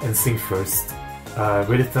initiative and sing first.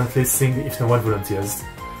 Reluctantly sing if no one volunteers.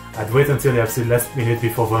 I'd wait until the absolute last minute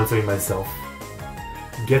before volunteering myself.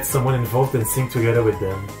 Get someone involved and sing together with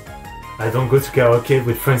them. I don't go to karaoke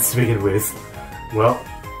with friends to begin with. Well,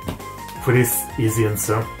 pretty easy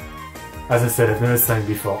answer. As I said, I've never sang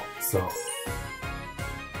before, so...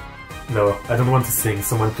 No, I don't want to sing,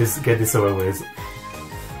 someone please get this over with.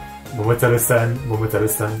 Momotaro-san,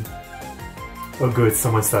 Momotaro-san. Oh good,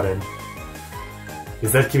 someone started.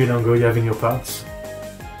 Is that Kimidango you have in your pouch?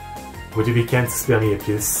 Would you be kind to spare me a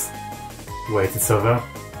kiss? Wait, it's over?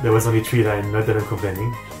 There was only 3 lines, not that I'm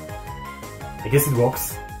complaining. I guess it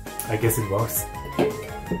works.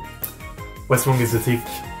 What's wrong is the tick?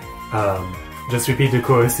 Just repeat the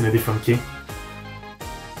chorus in a different key.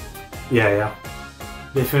 Yeah.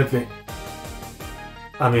 Definitely.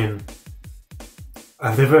 I mean,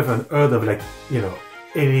 I've never even heard of like, you know,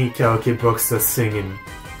 any karaoke boxer sing in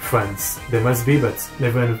France. There must be, but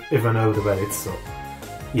never even heard about it, so...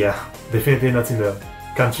 Yeah, definitely not in the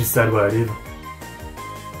countryside where I live.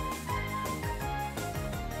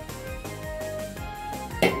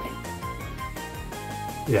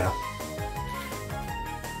 Yeah.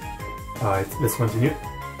 Alright, let's continue.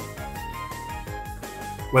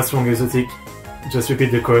 What's wrong, Exotic? Just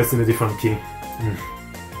repeat the chorus in a different key.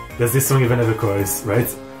 Does this song even have a chorus, right?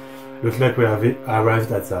 Looks like we have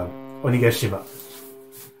arrived at Onigashima.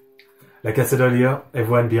 Like I said earlier,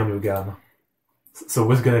 everyone be on your guard. So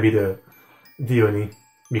what's gonna be the Oni?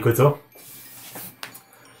 Mikoto?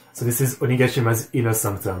 So this is Onigashima's inner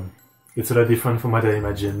sanctum. It's a lot different from what I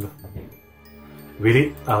imagined.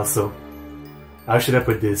 Really? Also, how should I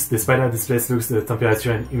put this? Despite how this place looks, the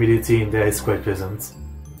temperature and humidity in there is quite pleasant.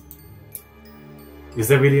 Is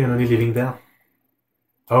there really an Oni living there?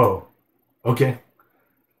 Oh, okay.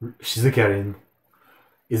 Shizukarin.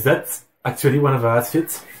 Is that actually one of her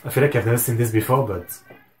outfits? I feel like I've never seen this before, but...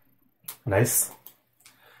 Nice.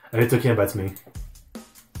 Are you talking about me?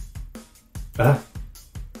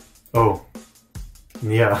 Oh.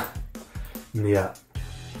 Nia. Nia.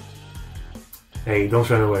 Hey, don't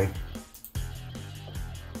run away.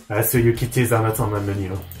 I assure you kitties are not on my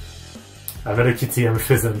menu. I'm not a kitty, I'm a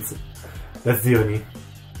pheasant. That's the only.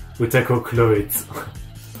 Utako claw it.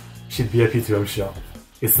 She'd be happy to, I'm sure.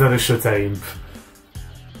 It's not a Shota imp.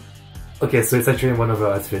 Okay, so it's actually one of her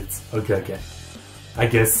outfits. Okay. I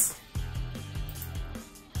guess.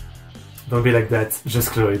 Don't be like that,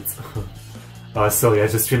 just claw it. Oh, sorry, I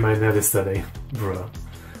just streamed my nerd yesterday. Bruh.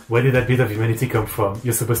 Where did that bit of humanity come from?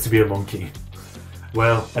 You're supposed to be a monkey.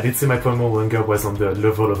 Well, I did say my promo longer was on the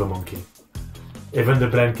level of a monkey. Even the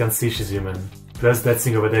blind can see she's human. Plus that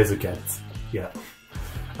thing over there is a cat. Yeah.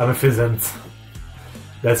 I'm a pheasant.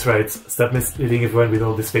 That's right, stop misleading everyone with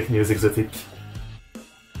all this fake news, Exotic.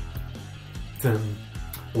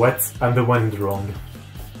 What? I'm the one in the wrong.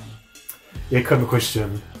 Here comes a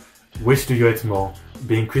question. Which do you hate more?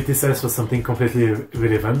 Being criticized for something completely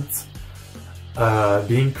irrelevant?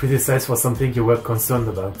 Being criticized for something you were concerned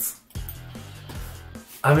about?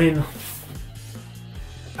 I mean,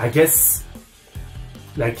 I guess,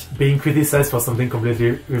 like, being criticized for something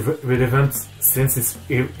completely irrelevant, since it's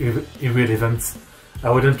irrelevant,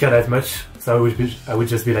 I wouldn't care that much, so I would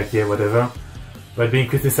just be like, yeah, whatever. But being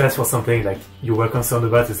criticized for something, like, you were concerned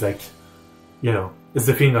about is like, you know, it's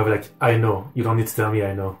the feeling of like, I know, you don't need to tell me,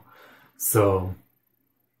 I know. So,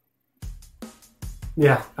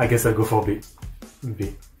 yeah, I guess I'll go for B.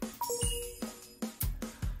 B.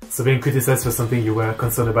 So being criticized for something you were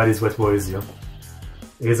concerned about is what worries you.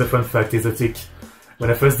 Here's a fun fact, Exotic.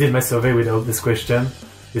 When I first did my survey with all this question,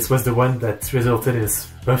 this was the one that resulted in a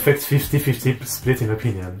perfect 50-50 split in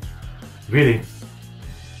opinion. Really?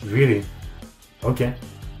 Really? Okay.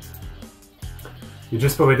 You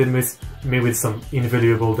just provided me with some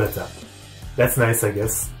invaluable data. That's nice, I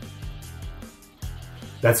guess.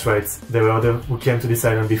 That's right, there were others who came to this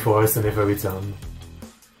island before us and never returned.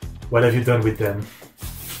 What have you done with them?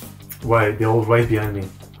 Why, they're all right behind me.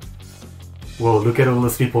 Whoa, look at all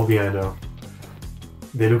those people behind her.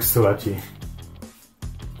 They look so happy.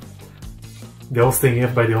 They're all staying here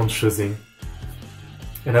by their own choosing.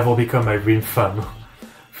 And have all become my real fam.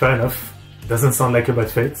 Fair enough. Doesn't sound like a bad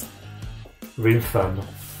fate. Real fam.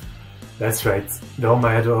 That's right, they're all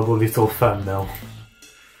my adorable little fam now.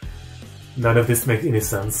 None of this makes any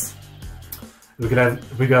sense.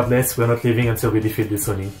 Regardless, we're not leaving until we defeat this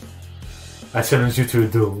Oni. I challenge you to a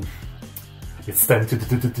duel. It's time to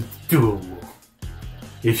duel.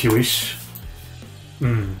 If you wish.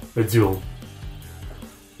 A duel.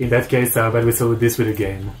 In that case, how about we settle this with a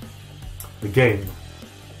game? A game.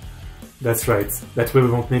 That's right, that way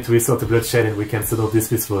we won't need to resort to bloodshed and we can settle this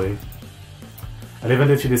peacefully. I'll even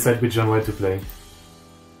let you decide which genre to play.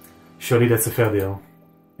 Surely that's a fair deal.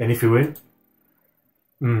 And if you win?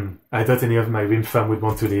 I thought any of my Rim fam would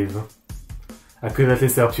want to leave. I could at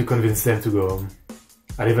least help you convince them to go home.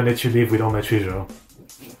 I'll even let you leave with all my treasure.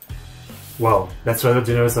 Wow, that's rather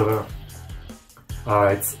generous of her.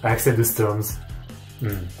 Alright, I accept those terms.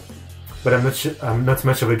 But I'm not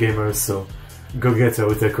much of a gamer, so go get her,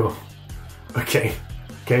 Uteko. Okay,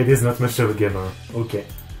 it is not much of a gamer. Okay.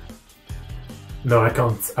 No, I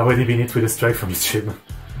can't. I've already been hit with a strike from his stream.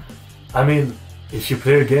 I mean, if you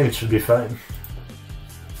play a game, it should be fine.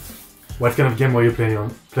 What kind of game were you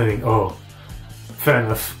playing? Oh, fair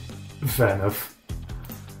enough. Fair enough.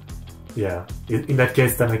 Yeah, in that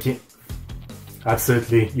case, Tanaki,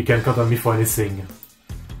 absolutely, you can count on me for anything.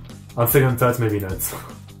 On second thought, maybe not.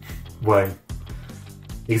 Why?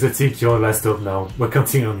 Exotic, you're last hope now. We're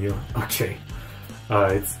counting on you. Okay.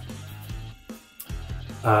 Alright.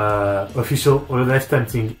 Official or lifetime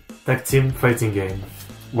tag team fighting game.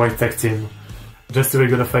 Why tag team? Just a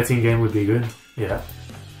regular fighting game would be good. Yeah.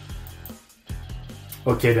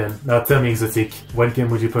 Okay then, now tell me, Exotic, what game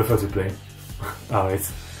would you prefer to play? Alright.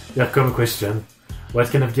 Here comes a question. What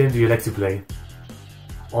kind of game do you like to play?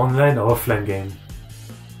 Online or offline game?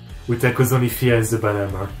 Utako's only fear is the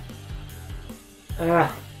banana.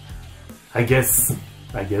 I guess.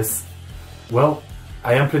 Well,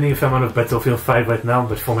 I am playing a fair amount of Battlefield 5 right now,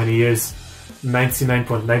 but for many years,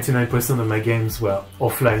 99.99% of my games were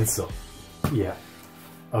offline, so yeah,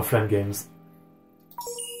 offline games.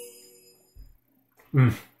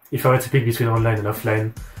 If I were to pick between online and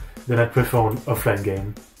offline, then I'd prefer an offline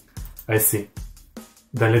game. I see.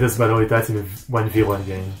 Then let us battle it out in a 1v1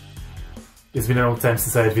 game. It's been a long time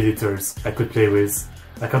since I had visitors I could play with.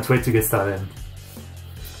 I can't wait to get started.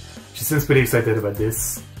 She seems pretty excited about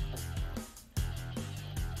this.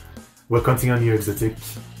 We're counting on you, Exotic.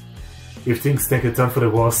 If things take a turn for the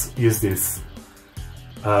worse, use this.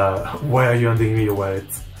 Why are you handing me your wallet?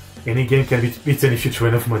 Any game can be beaten if you throw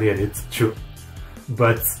enough money at it. True.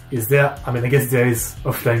 But is there, I mean, I guess there is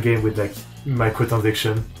offline game with like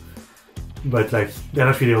microtransaction, but like they're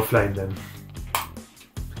not really offline then.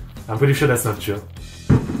 I'm pretty sure that's not true.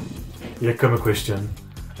 Here come a question.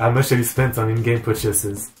 How much have you spent on in-game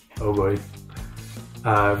purchases? Oh boy.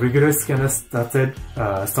 Regular scanner standard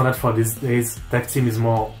for these days. Tag team is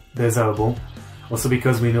more desirable. Also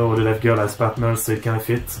because we know the left girl as partners, so it can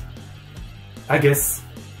fit. I guess,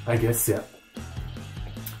 yeah.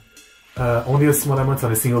 Only a small amount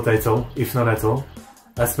on a single title, if not at all.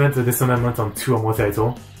 I spent a decent amount on 2 or more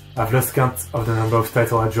titles. I've lost count of the number of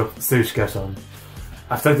titles I dropped serious cash on.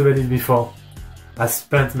 I've talked about it before. I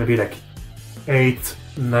spent maybe like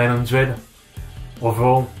 800-900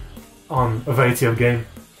 overall on a variety of games.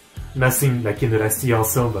 Nothing like in the last year or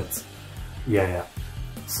so, but yeah.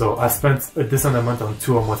 So I spent a decent amount on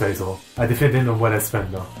 2 or more titles. I definitely know what I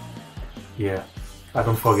spent though. Yeah, I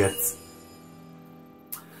don't forget.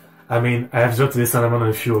 I mean, I have dropped a decent amount on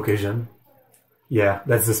a few occasions. Yeah,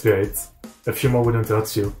 that's the spirit. A few more wouldn't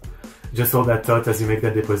hurt you. Just hold that thought as you make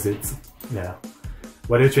that deposit. Yeah.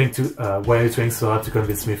 Why are you trying so hard to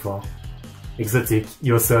convince me for? Exotic,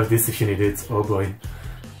 you'll serve this if you need it. Oh boy.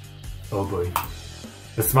 Oh boy.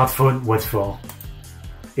 A smartphone, what for?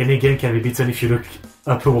 Any game can be beaten if you look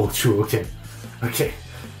up a wall. True, okay. Okay.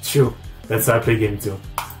 True. That's how I play game too.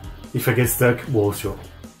 If I get stuck, wall, sure.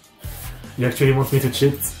 You actually want me to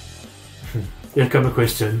cheat? Here come a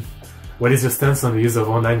question. What is your stance on the use of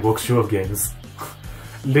online walkthrough of games?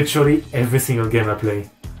 Literally every single game I play.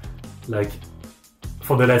 Like,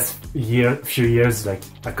 for the last few years, like,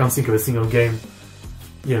 I can't think of a single game,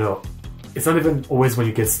 you know, it's not even always when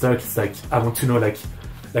you get stuck, it's like, I want to know, like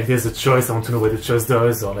there's a choice, I want to know what the choice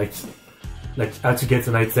does, or like how to get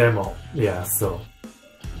an item, or, yeah, so,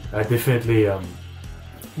 I definitely,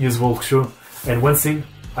 use walkthrough. And one thing,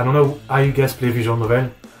 I don't know how you guys play visual novel,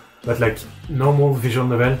 but like, normal visual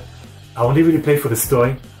novel, I only really play for the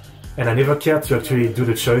story, and I never care to actually do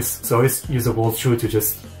the choice, so I always use a walkthrough to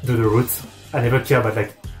just do the route. I never care about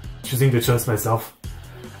like choosing the choice myself.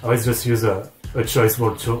 I always just use a choice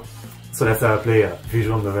walkthrough, so that's how I play a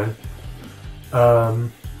visual novel.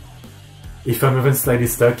 If I'm even slightly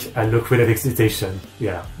stuck, I look with excitation.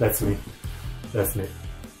 Yeah, that's me. That's me.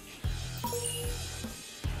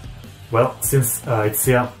 Well, since it's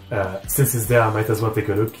here, since it's there, I might as well take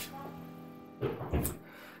a look.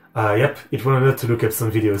 Yep, it wanted to look up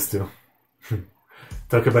some videos too.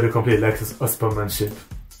 Talk about a complete lack of sportsmanship.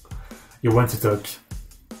 You want to talk.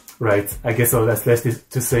 Right, I guess all that's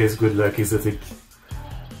left to say is good luck, Exotic.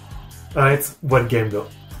 Alright, what game though?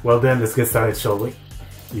 Well then, let's get started, shall we?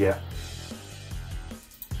 Yeah.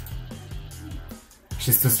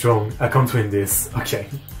 She's too strong, I can't win this. Okay.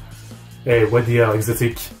 Hey, what the hell,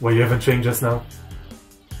 Exotic? Were you even trained just now?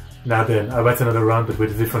 Now then, I'll bet another round but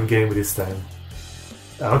with a different game this time.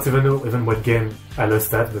 I don't even know what game I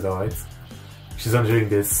lost at, but alright. She's enjoying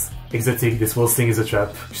this. Exotic, this whole thing is a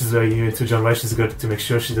trap. She's very new into genre, she's got to make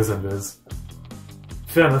sure she doesn't lose.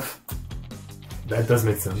 Fair enough. That does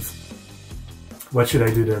make sense. What should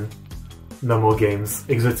I do then? No more games.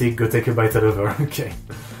 Exotic, go take a bite out of her. Okay.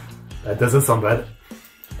 That doesn't sound bad.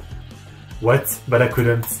 What? But I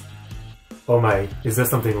couldn't. Oh my, is there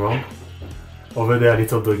something wrong? Over there,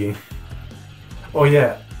 little doggy. Oh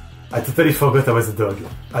yeah, I totally forgot I was a dog.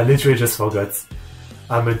 I literally just forgot.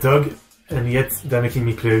 I'm a dog, and yet they're making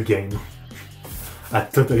me play a game. I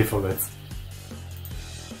totally forgot.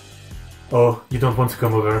 Oh, you don't want to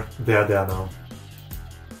come over? There now.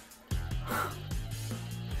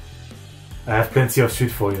 I have plenty of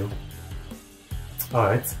treat for you.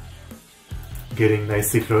 Alright. Getting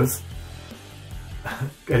nicely close. I'll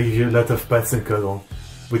give you a lot of pats and cuddle.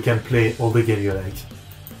 We can play all the game you like.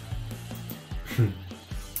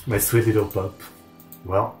 My sweet little pup.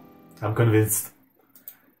 Well, I'm convinced.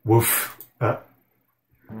 Woof.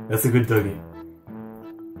 That's a good doggy.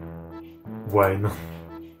 Whine.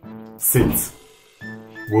 Sit.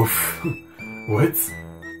 Woof. What?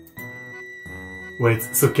 Wait,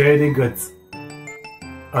 so Kaede got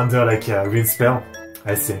under like a wind spell?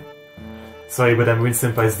 I see. Sorry, but I'm Wind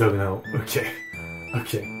Senpai's dog now. Okay.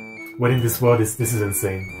 Okay. What in this world is this is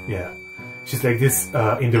insane. Yeah. She's like this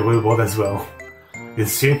in the real world as well.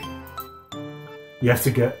 Is she? You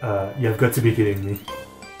have got to be kidding me.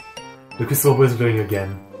 The crystal ball is glowing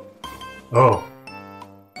again. Oh.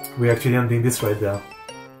 We're actually ending this right there.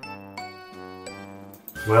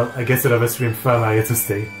 Well, I guess all of us dream far higher to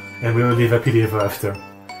stay, and we will live happily ever after.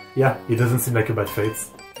 Yeah, it doesn't seem like a bad fate.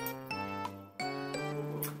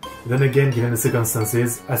 Then again, given the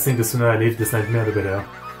circumstances, I think the sooner I leave this nightmare the better.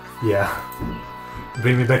 Yeah.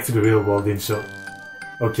 Bring me back to the real world, Insho.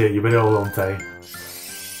 Okay, you better hold on tight.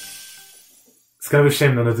 kind of a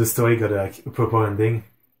shame none of the story got like a proper ending.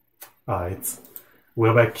 Alright,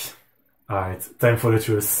 we're back. Alright, time for the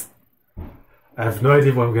truth. I have no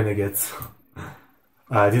idea what I'm gonna get.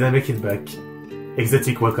 Did I make it back?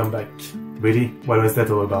 Exotic, welcome back. Really? What was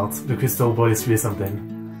that all about? The crystal ball is really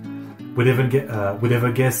something. Would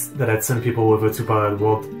ever guess that I'd send people over to parallel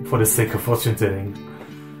world for the sake of fortune telling?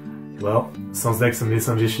 Well, sounds like some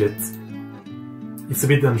Nijisanji shit. It's a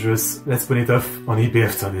bit dangerous. Let's put it off on eBay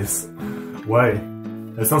after this. Why?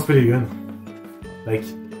 That sounds pretty good. Like,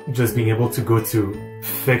 just being able to go to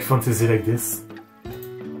fake fantasy like this.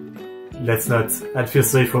 Let's not. I'd feel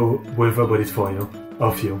sorry for whoever bought it for you.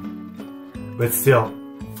 Of you. But still,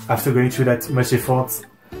 after going through that much effort,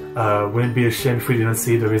 wouldn't it be a shame if we didn't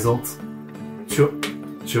see the result? Sure.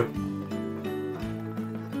 Sure.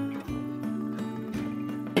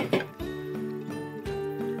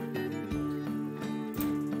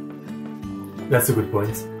 That's a good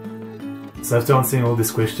point. So after answering all this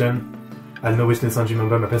question, I'll know which Nijisanji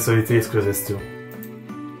member my personality is closest to.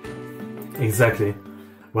 Exactly.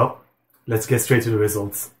 Well, let's get straight to the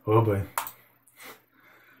results. Oh boy.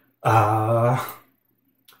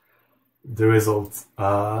 The results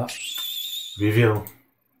are... reveal.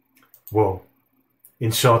 Whoa.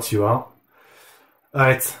 In short, you are...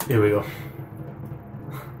 Alright, here we go.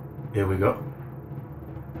 Here we go.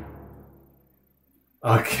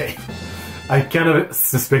 Okay. I kind of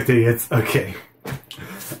suspected it. Okay.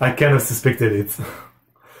 I kind of suspected it.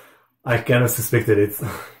 I kind of suspected it.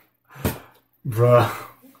 Bruh.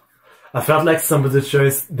 I felt like some of the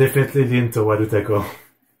choice definitely leaned toward Utako.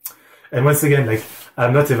 And once again, like,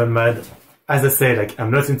 I'm not even mad. As I say, like,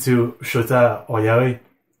 I'm not into Shota or Yaoi,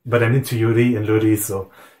 but I'm into Yuri and Lori,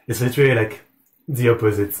 so it's literally like the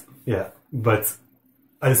opposite. Yeah. But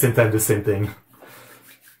at the same time, the same thing.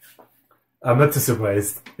 I'm not too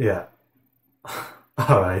surprised. Yeah.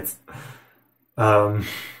 Alright.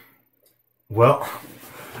 Well,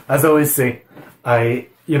 as I always say, I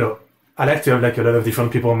like to have like a lot of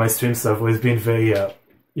different people on my streams, so I've always been very,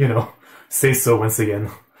 say so once again.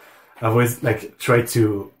 I've always like tried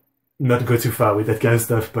to not go too far with that kind of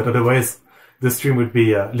stuff, but otherwise the stream would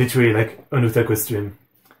be literally like an Utako stream.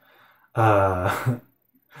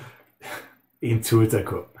 Into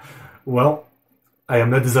Utako. Well, I am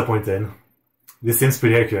not disappointed. This seems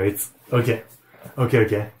pretty accurate. Okay.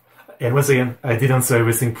 And once again, I did answer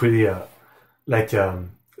everything pretty,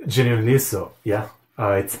 genuinely, so yeah.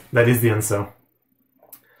 Alright, that is the answer.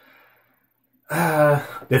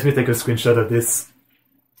 Let me take a screenshot of this.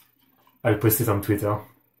 I'll post it on Twitter.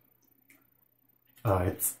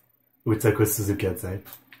 Alright. Utako Suzuka type.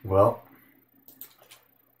 Well.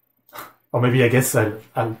 Or maybe I guess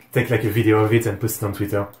I'll take like a video of it and post it on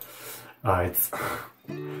Twitter. Alright.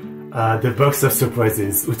 The box of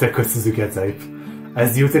surprises, Utako Suzuka type.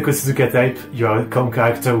 As the Utako Suzuka type, you are a calm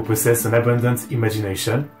character who possesses an abundant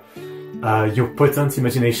imagination. Your potent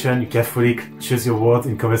imagination, you carefully choose your word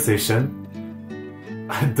in conversation.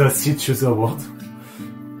 Does she choose her word?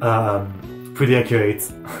 Pretty accurate.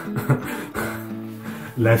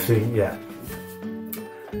 Laughing, yeah.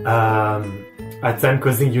 At times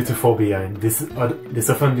causing you to fall behind. This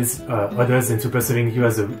often leads others into perceiving you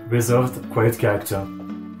as a reserved, quiet character.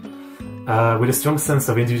 With a strong sense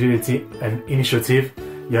of individuality and initiative,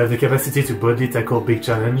 you have the capacity to boldly tackle big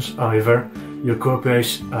challenges. However, your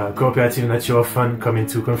cooperative nature often come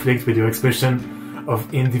into conflict with your expression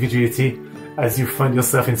of individuality as you find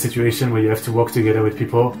yourself in situations where you have to work together with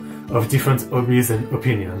people of different hobbies and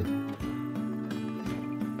opinions.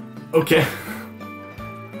 Okay.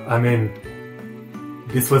 I mean,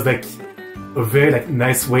 this was like a very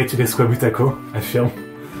nice way to describe Utako, I feel.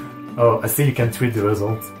 Oh, I see you can tweet the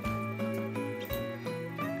result.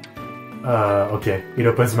 Okay, it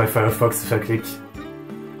opens my Firefox if I click.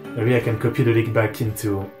 Maybe I can copy the link back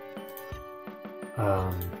into...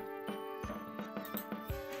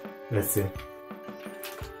 let's see.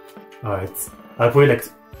 Alright. I'll probably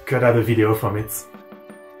cut out a video from it.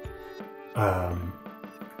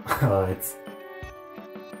 Alright.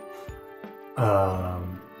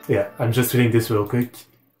 Yeah, I'm just reading this real quick.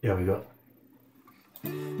 Here we go.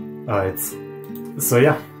 Alright. So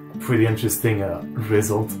yeah, pretty interesting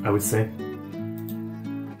result, I would say.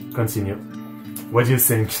 Continue. What do you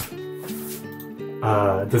think?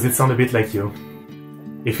 Does it sound a bit like you?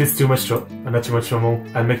 If it's too much, not too much normal,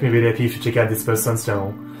 and make me really happy if you check out this person's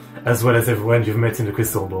channel, as well as everyone you've met in the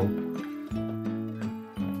Crystal Ball.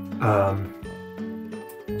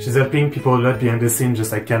 She's helping people a lot behind the scene,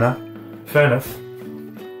 just like Kana. Fair enough.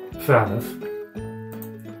 Fair enough.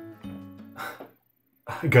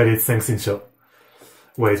 Got it, thanks Incho.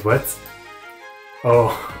 Wait, what?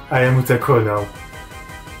 Oh, I am Utako now.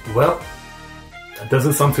 Well, That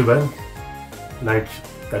doesn't sound too bad. Like,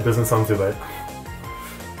 that doesn't sound too bad.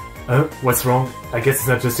 What's wrong? I guess it's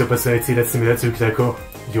not just your personality that's similar to Utako.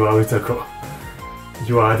 You are Utako.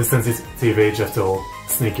 You are at a sensitive age after all,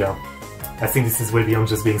 Sneaker. I think this is way beyond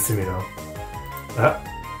just being similar.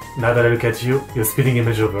 Now that I look at you, you're spitting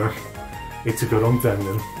image over. It took a long time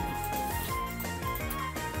then.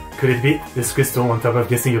 Could it be this crystal, on top of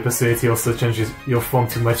guessing your personality, also changes your form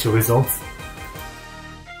to match your results?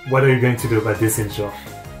 What are you going to do about this, Injo?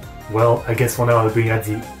 Well, I guess for now I'll bring out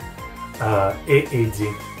the AAD.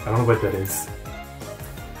 I don't know what that is.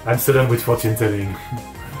 I'm so done with fortune telling.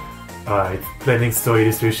 Alright, planning, story,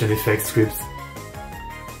 illustration, effects, script,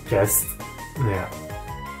 cast. Yeah.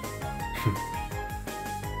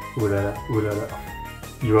 Oulala, oulala.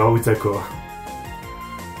 You are Utako.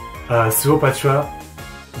 Suopatra,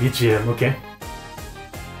 BGM, okay.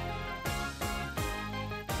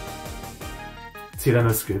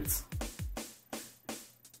 Tirano script.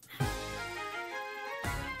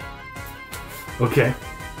 Okay.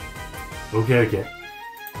 Okay.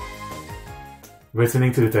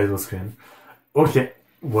 Returning to the title screen. Okay,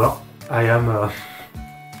 well, I am who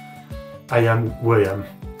I am.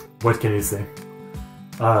 What can you say?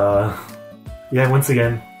 Yeah, once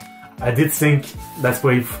again, I did think that's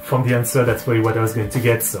probably from the answer, that's probably what I was going to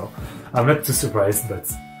get, so I'm not too surprised, but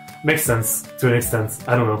makes sense to an extent.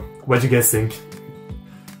 I don't know. What do you guys think?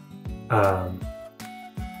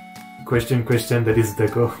 Question, that is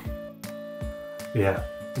Utako. Yeah,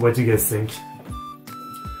 what do you guys think?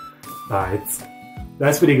 Alright,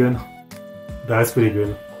 that's pretty good. That's pretty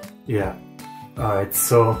good. Yeah. Alright,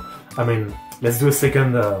 so, I mean, let's do a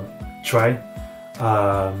second try.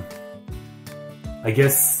 I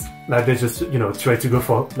guess, like, let's just, you know, try to go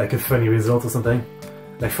for, like, a funny result or something.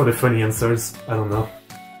 Like, for the funny answers. I don't know.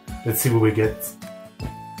 Let's see what we get.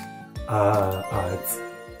 Alright.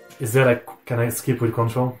 Is there, like, can I skip with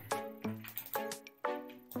control?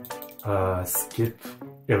 Skip.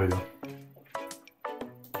 Here we go.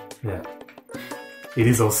 Yeah. It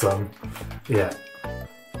is awesome. Yeah.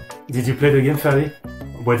 Did you play the game fairly?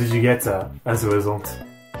 What did you get as a result?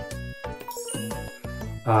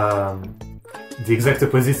 The exact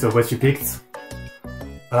opposite of what you picked.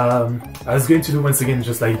 I was going to do once again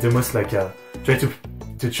just like the most like try to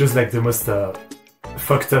choose like the most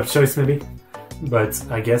fucked up choice maybe, but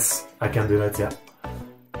I guess I can do that. Yeah.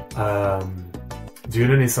 Do you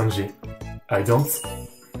know Nijisanji? I don't.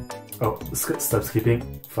 Oh, stop skipping.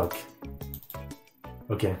 Fuck.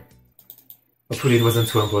 Okay. Hopefully it wasn't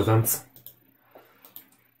too important.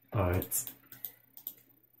 Alright.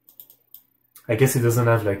 I guess it doesn't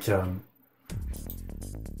have like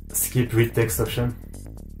skip read text option.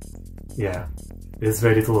 Yeah, there's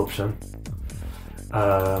very little option.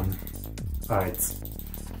 Alright.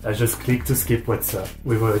 I just click to skip what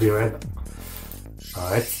we've already read.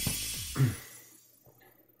 Alright.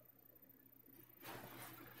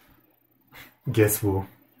 Guess who?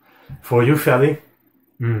 For you, fairly?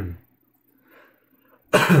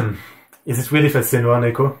 Is it weird if I say no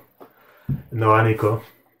Aneko? No Aneko.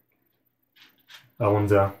 I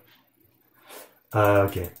wonder.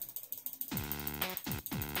 Okay.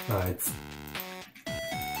 Alright.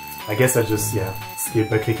 I guess I just, yeah,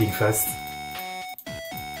 skip by clicking fast.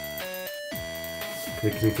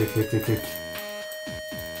 Click.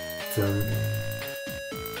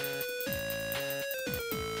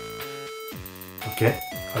 Okay,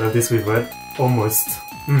 all of this we've read. Almost.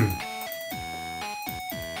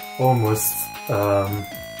 Almost.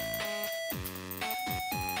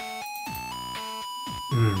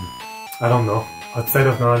 I don't know. Outside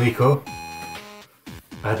of Naraniko,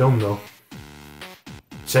 I don't know.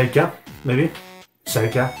 Shaika, maybe?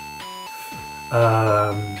 Shaika.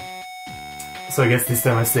 So I guess this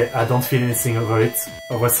time I say I don't feel anything over it,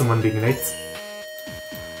 over someone being late.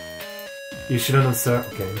 You shouldn't answer.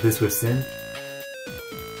 Okay, this we've seen.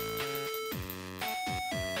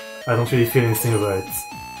 I don't really feel anything over it.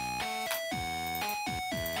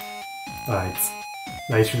 Alright.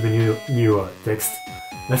 Now it should be new text.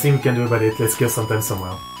 Nothing we can do about it, let's go sometime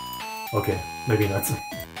somewhere. Okay, maybe not.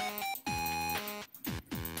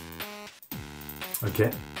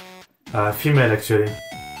 Okay. Female actually.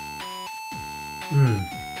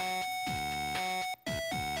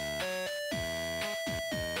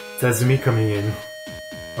 Tazumi coming in.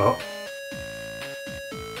 Oh.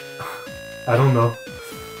 I don't know.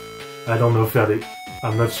 I don't know, fairly.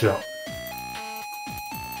 I'm not sure.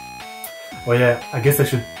 Oh yeah, I guess I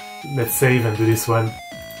should let's save and do this one.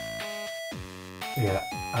 Yeah,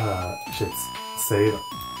 shit. Save.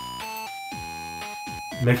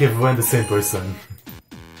 Make everyone the same person.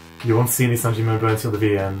 You won't see any Nijisanji member until the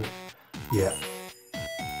very end. Yeah.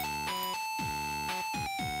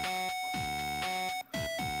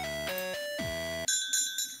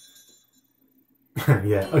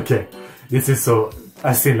 Yeah, okay. This is so...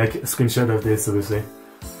 I've seen like a screenshot of this, obviously.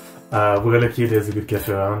 We're lucky there's a good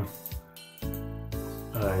cafe around.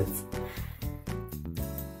 Alright.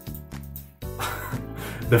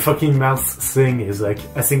 The fucking mouse thing is like,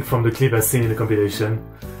 I think from the clip I've seen in the compilation,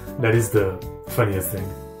 that is the funniest thing.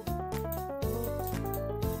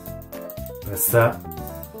 That's that.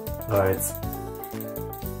 Alright.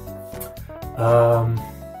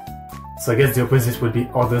 So I guess the opposite would be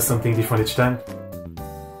order something different each time.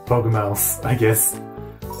 Pog mouse, I guess.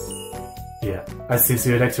 Yeah, I see.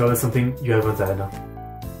 So you'd like to order something you haven't had.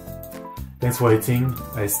 Thanks for waiting.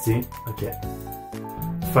 Iced tea. Okay.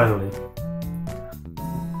 Finally.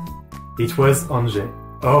 It was Angers.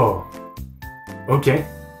 Oh. Okay.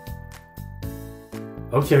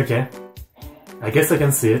 Okay. I guess I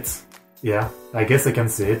can see it. Yeah, I guess I can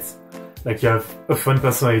see it. Like you have a fun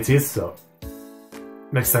personality, so...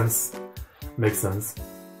 Makes sense. Makes sense.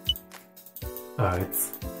 Alright.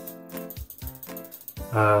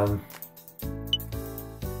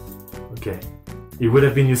 Okay. It would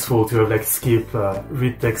have been useful to have like skip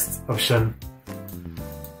read text option.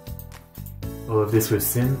 All of this we've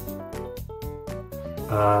seen.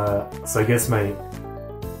 So I guess my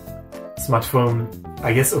smartphone,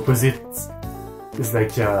 I guess opposite is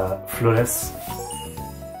like flawless.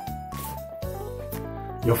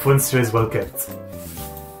 Your phone still is well kept.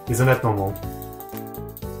 Isn't that normal?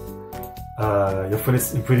 Your phone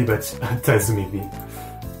is in pretty bad taste maybe.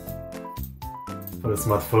 For the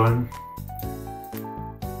smartphone.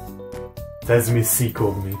 Tazmi C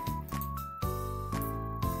called me.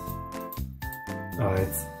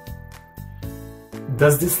 Alright.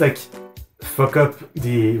 Does this like fuck up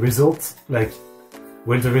the result? Like,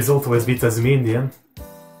 will the result always be Tazmi in the end?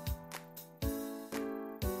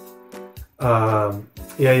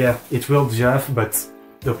 Yeah, it will giraffe, but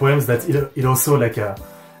the problem is that it also like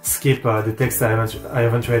skip the text I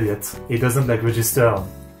haven't read yet. It doesn't like register,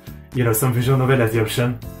 you know, some visual novel has the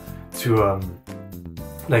option to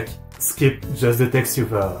like skip just the text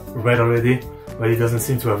you've read already, but it doesn't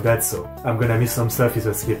seem to have that, so I'm gonna miss some stuff if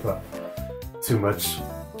I skip too much.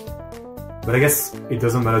 But I guess it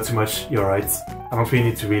doesn't matter too much, you're right. I don't really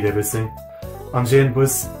need to read everything. Angers and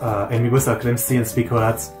me both are clumsy and speak a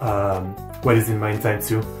lot. What is in mind time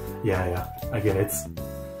too? Yeah, I get it.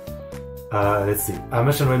 Let's see. How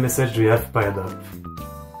much unread message do you have piled up?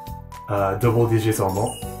 Double digits or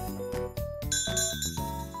more.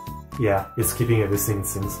 Yeah, it's keeping everything it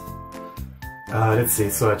seems. Let's see,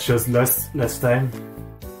 so I chose last time.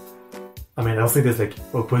 I mean, I don't think there's like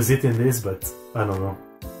opposite in this, but I don't know.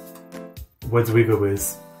 What do we go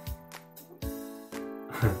with?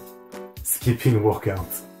 Skipping workout.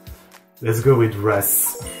 Let's go with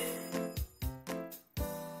RAS.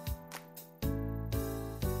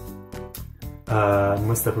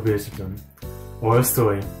 Most appropriate film. Horror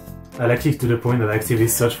story. I like it to the point that I actively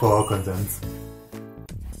search for horror content.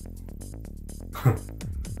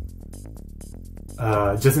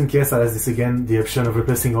 Just in case I ask this again, the option of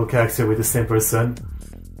replacing all character with the same person.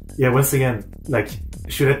 Yeah, once again, like,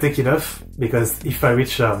 should I take it off? Because if I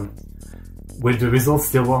reach, will the result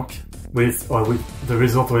still work? Will the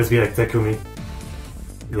result always be like Takumi?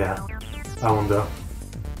 Yeah, I wonder.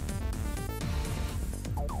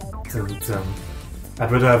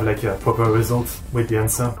 I'd rather have like a proper result with the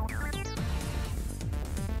answer.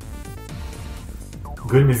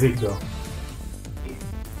 Good music though.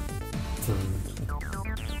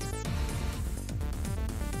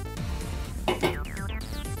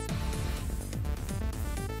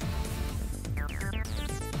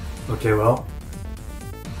 Okay, well,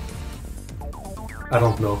 I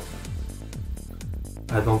don't know.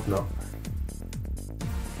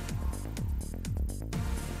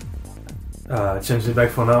 Change it back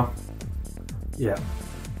for now. Yeah,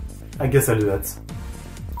 I guess I'll do that.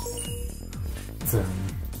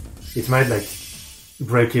 It might like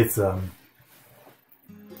break it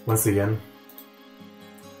once again.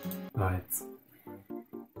 Alright.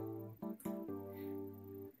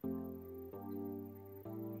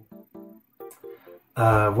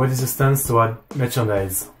 What is the stance toward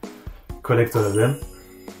merchandise? Collect all of them.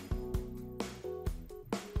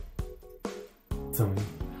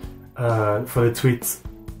 For the tweet,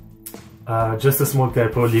 just a small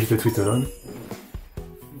typo, leave the tweet alone.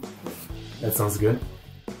 That sounds good.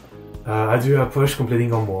 How do you approach completing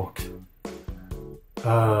homework?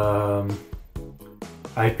 I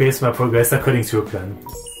pace my progress according to a plan.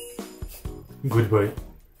 Good boy.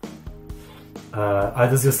 How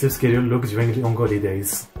does your sleep schedule look during long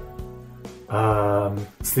holidays?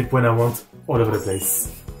 Sleep when I want, all over the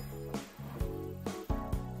place.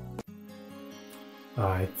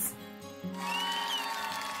 Alright.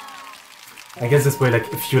 I guess there's probably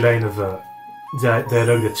like a few lines of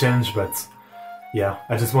dialogue that change, but yeah,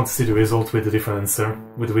 I just want to see the result with the different answer.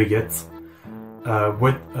 What do we get?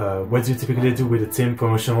 What do you typically do with a team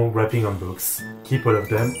promotional wrapping on books? Keep all of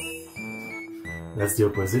them. That's the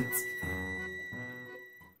opposite.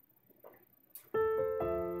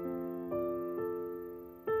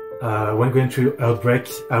 When going through outbreak,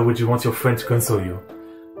 how would you want your friend to console you?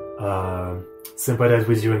 Sympathize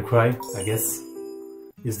with you and cry, I guess,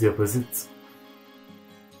 is the opposite.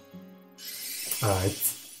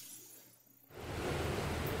 Alright.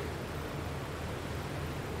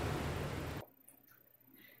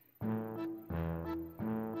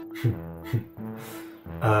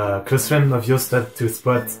 Close friend of yours start to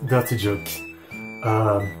spot dirty joke.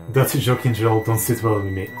 Dirty joke in general don't sit well with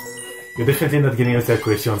me. You're definitely not getting a tech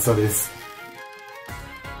if you answer this.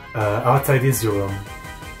 How tidy is your room?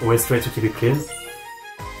 Always try to keep it clean.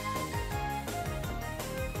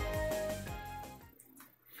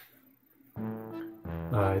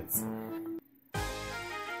 Alright.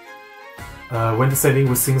 When deciding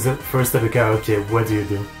who sings first at the karaoke, what do you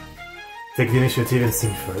do? Take the initiative and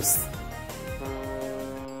sing first.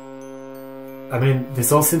 I mean,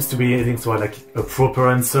 this all seems to be heading toward like a proper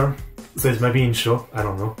answer, so it might be in show, I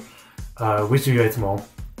don't know. Which do you hate more?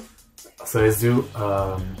 So let's do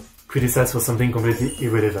criticize for something completely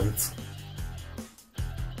irrelevant.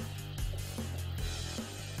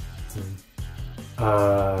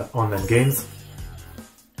 Online games.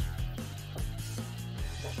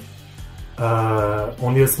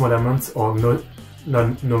 Only a small amount or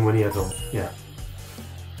no money at all. Yeah.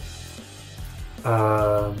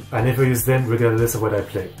 I never use them regardless of what I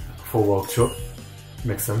play. For work, sure.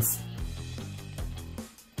 Makes sense.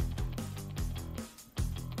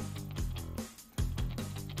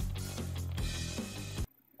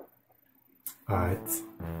 Alright.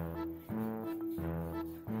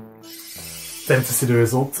 Time to see the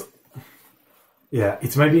result. Yeah,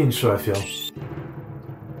 it might be in show, I feel.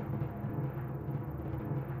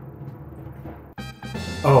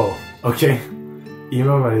 Oh, okay.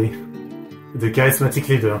 Imamari, the charismatic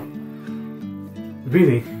leader.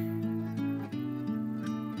 Really?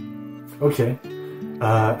 Okay.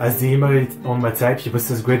 As the Imamari on my type, you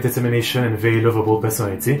possess great determination and very lovable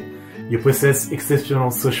personality. You possess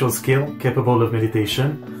exceptional social skill, capable of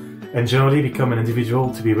meditation, and generally become an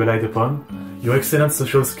individual to be relied upon. Your excellent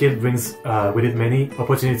social skill brings with it many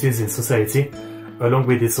opportunities in society, along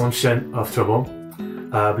with its own share of trouble.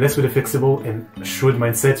 Blessed with a flexible and shrewd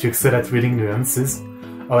mindset, you excel at reading nuances.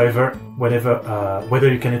 However,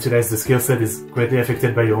 whether you can utilize the skill set is greatly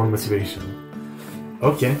affected by your own motivation.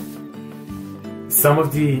 Okay. Some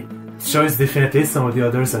of the choice definitely, some of the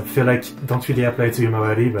others I feel like don't really apply to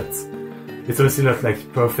Imawari, but it's obviously not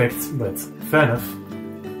like perfect, but fair enough.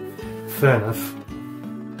 Fair enough.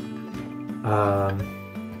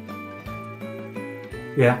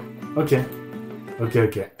 Yeah, okay.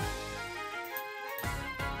 Okay.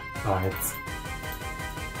 Alright.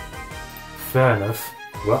 Fair enough.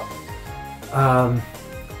 Well, I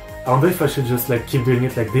wonder if I should just like keep doing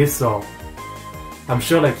it like this, or I'm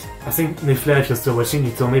sure like, I think Nefla, if you're still watching,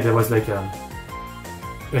 you told me there was like an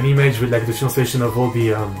image with like the translation of all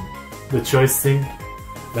the choice thing.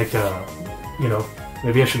 Like, you know,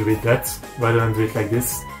 maybe I should read that rather than do it like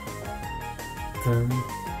this.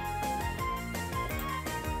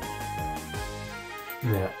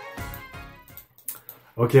 Yeah.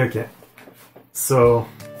 Okay. So,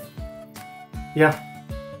 yeah,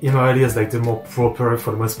 Imawari is like the more proper,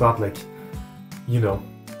 for the most part, like, you know,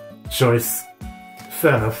 choice.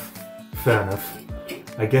 Fair enough.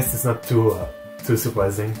 I guess it's not too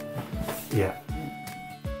surprising. Yeah,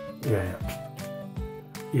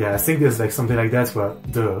 I think there's like something like that where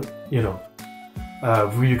the, you know,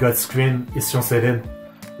 who you got screen is translated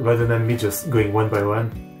rather than me just going one by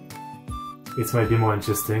one. It might be more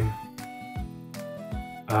interesting.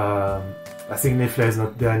 I think Nefla is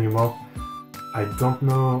not there anymore. I don't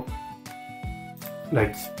know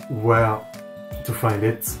like where to find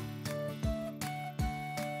it.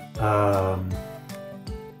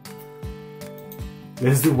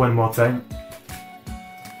 Let's do one more time.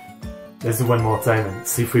 And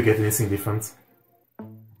see if we get anything different.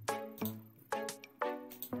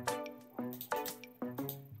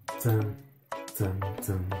 Dun.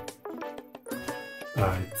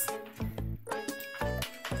 Alright.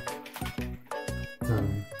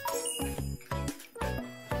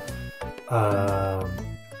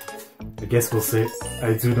 I guess we'll say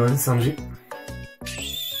I do know Nijisanji.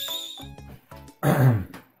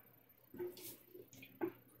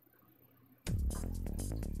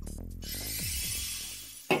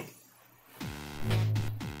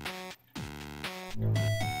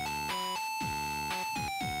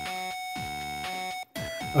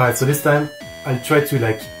 Alright, so this time I'll try to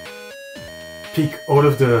like pick all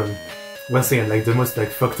of the once again like the most like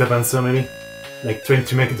fucked up answer maybe. Like trying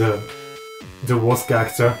to make the worst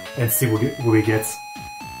character and see who we get.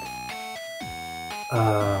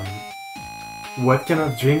 What kind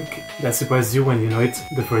of drink that surprised you when you know it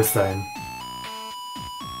the first time?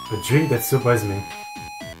 A drink that surprised me.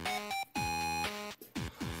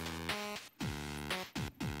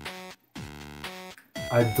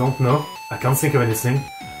 I don't know. I can't think of anything.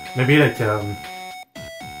 Maybe like I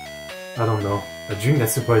don't know. A drink that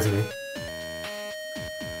surprised me.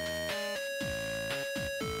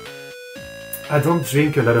 I don't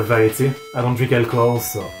drink a lot of variety. I don't drink alcohol,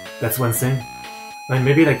 so that's one thing. And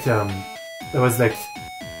maybe like there was like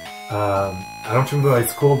I don't remember what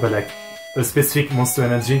it's called, but like a specific Monster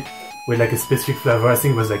Energy with like a specific flavor. I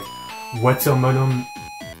think it was like watermelon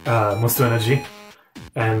Monster Energy,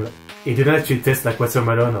 and it didn't actually taste like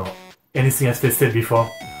watermelon or anything I've tasted before.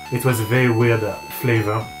 It was a very weird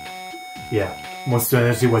flavor. Yeah, Monster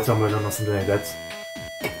Energy watermelon or something like that.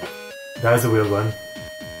 That was a weird one.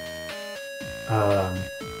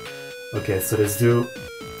 Okay, so let's do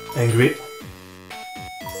angry.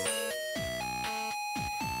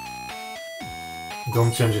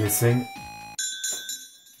 Don't change anything.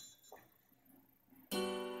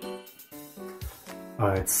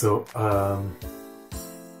 Alright, so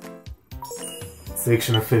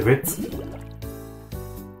selection of favorite.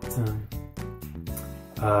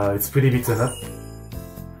 It's pretty beaten up.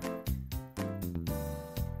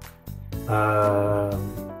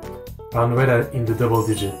 Unread in the double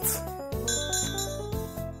digits.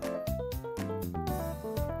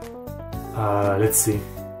 Let's see.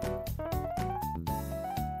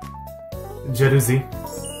 Jealousy.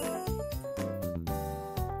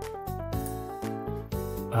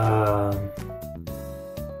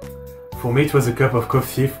 For me it was a cup of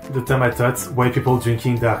coffee, the time I thought, why people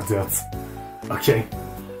drinking dark dirt? Okay,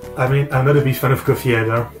 I mean, I'm not a big fan of coffee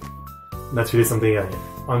either. Not really something I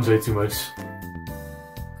enjoy too much.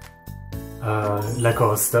 Like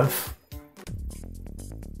our stuff.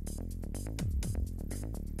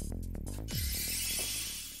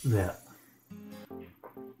 Yeah.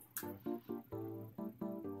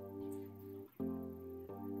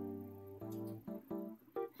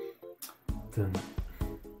 Then,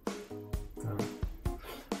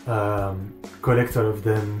 collect all of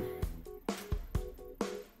them.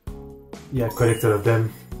 Yeah, collect all of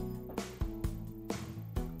them.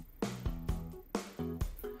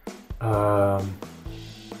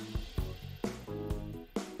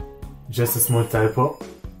 Just a small typo.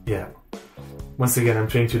 Yeah. Once again, I'm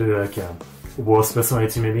trying to do like a worst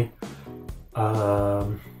personality maybe.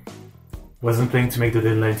 Wasn't planning to make the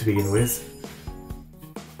deadline to begin with.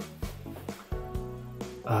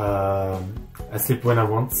 I sleep when I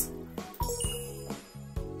want.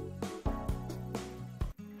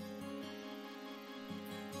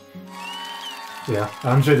 Yeah,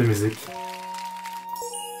 I enjoy the music.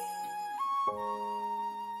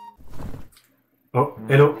 Oh,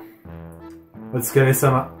 hello!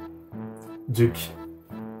 Otsukare-sama. Duke.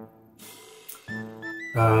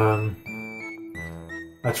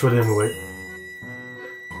 I threw them away.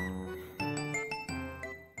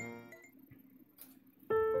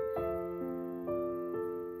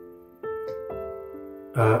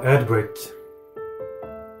 Heartbreak.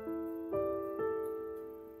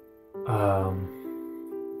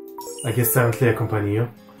 I guess silently accompany you.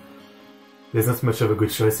 There's not much of a good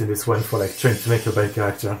choice in this one for like trying to make a bad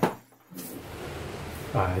character.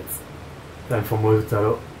 Alright, time for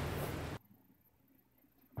Morutaro.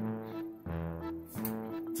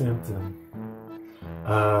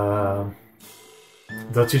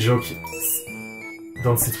 Dirty joke.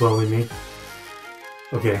 Don't sit well with me.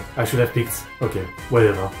 Okay, I should have picked. Okay,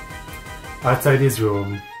 whatever. Outside his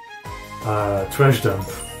room. Trash dump.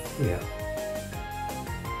 Yeah.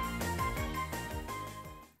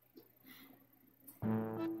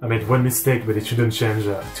 I made one mistake, but it shouldn't change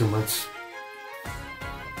too much.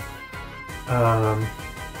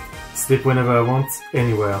 Sleep whenever I want,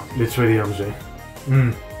 anywhere, literally MJ.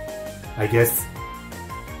 I guess.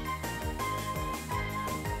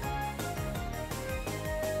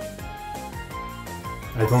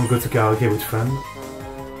 I don't go to karaoke with friends.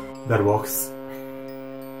 That works.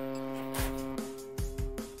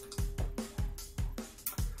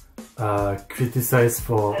 Criticize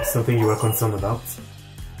for something you are concerned about.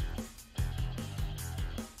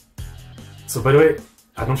 So by the way,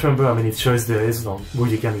 I don't remember how many choices there is on who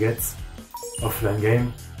you can get offline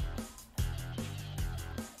game.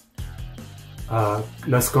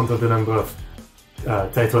 Lost count of the number of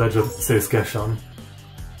title I just says cash on.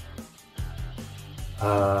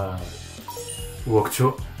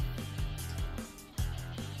 walkthrough.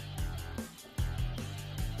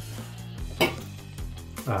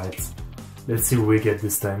 Alright, let's see what we get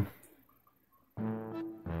this time.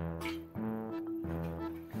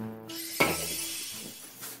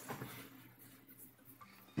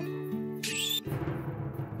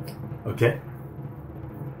 Okay.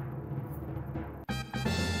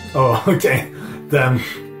 Oh, okay. Damn.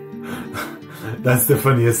 That's the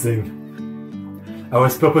funniest thing. I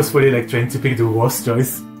was purposefully like trying to pick the worst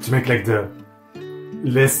choice to make like the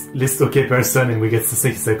least okay person, and we get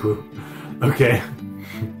Sasekisaku. Okay.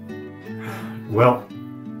 Well,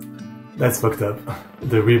 that's fucked up.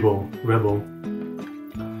 The rebel.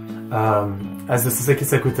 As the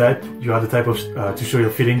Sasekisaku type, you are the type of to show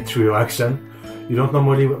your feeling through your action. You don't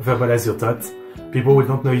normally verbalize your thoughts. People who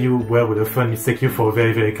don't know you well would often mistake you for a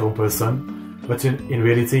very, very calm person, but in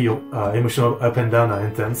reality, your emotional up and down are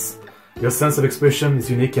intense. Your sense of expression is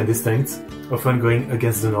unique and distinct, often going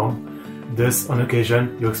against the norm. Thus, on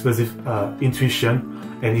occasion, your explosive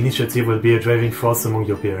intuition and initiative will be a driving force among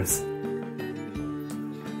your peers.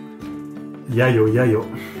 Yayo.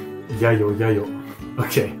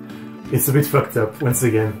 Okay, it's a bit fucked up. Once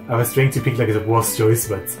again, I was trying to pick like the worst choice,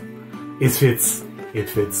 but it fits.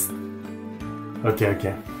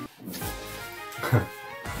 Okay.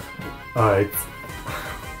 Alright.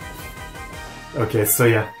 Okay, so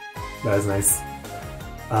yeah, that was nice.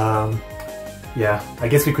 Yeah, I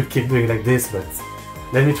guess we could keep doing like this, but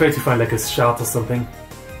let me try to find like a chart or something.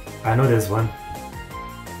 I know there's one.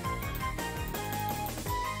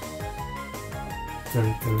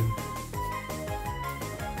 Dun, dun.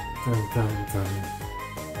 Dun, dun, dun.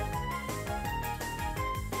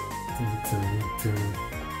 Dun, dun, dun.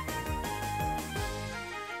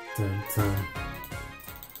 Dun, dun.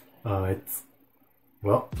 Alright.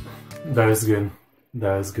 Well, that was good.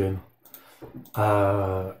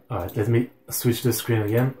 Alright, let me switch the screen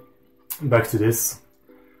again. Back to this.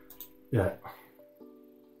 Yeah.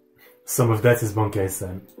 Some of that is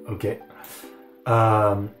Bankai-san. Okay.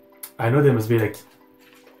 I know there must be like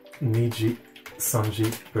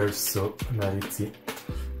Nijisanji personality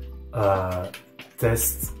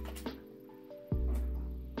test.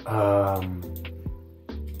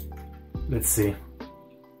 Let's see.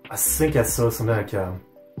 I think I saw something like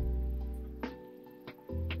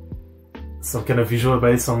some kind of visual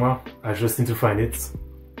about it somewhere. I just need to find it.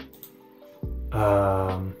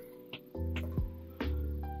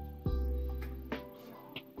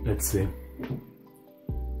 Let's see.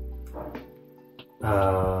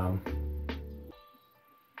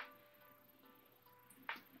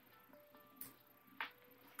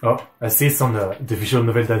 Oh, I see it's on the visual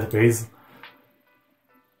novel database.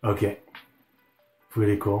 Okay.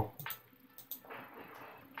 Pretty cool.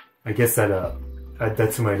 I guess I'll add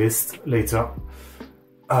that to my list later.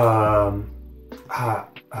 I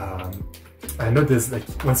know there's like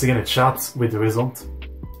once again a chart with the result.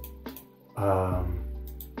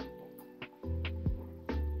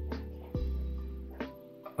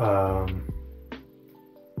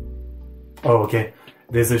 Oh, okay.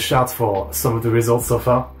 There's a chart for some of the results so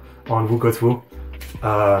far on Who Got Who.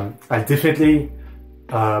 I'll definitely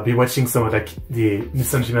be watching some of like the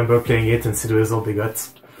Nijisanji member playing it and see the result they got.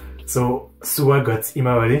 So Suwa got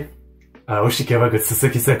Imawari, Oshikawa got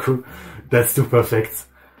Sasekisaku. That's too perfect.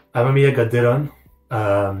 Amamiya got Deron,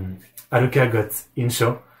 Aruka got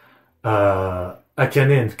Insho,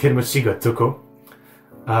 Akane and Kenmochi got Toko,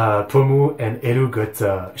 Pomu and Eru got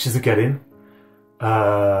Shizuka-rin,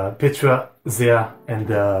 Petra, Zea and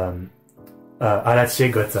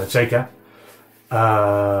Arache got Chaika,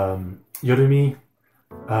 Yorumi,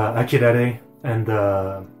 Akirare and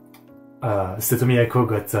Setomiyako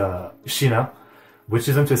got Shina, which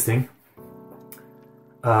is interesting.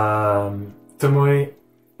 Tomoe,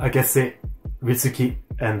 Akase, Ritsuki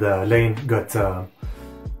and Lane got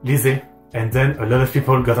Lise, and then a lot of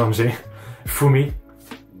people got Anje. Fumi,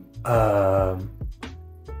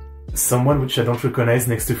 someone which I don't recognize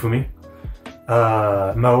next to Fumi,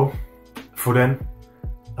 Mao, Furen,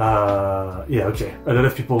 yeah, okay, a lot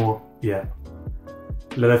of people, yeah,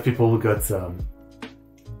 a lot of people got a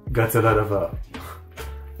lot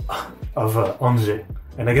of Anje,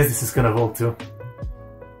 and I guess this is kind of old too.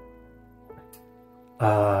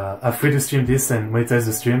 I've free to stream this and monetize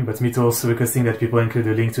the stream, but Mito also requesting that people include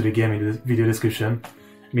a link to the game in the video description.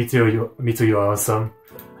 Mito, you are awesome.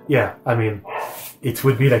 Yeah, I mean, it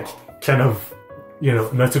would be like kind of, you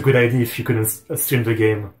know, not a good idea if you couldn't stream the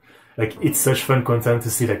game. Like, it's such fun content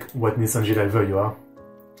to see like what Nijisanji level you are.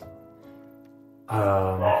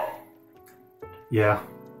 Yeah,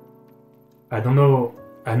 I don't know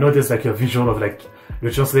I know there's like a visual of like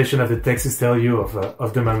the translation of the text is tell you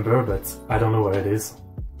of the member, but I don't know where it is.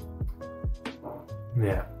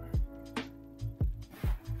 Yeah.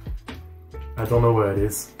 I don't know where it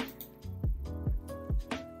is.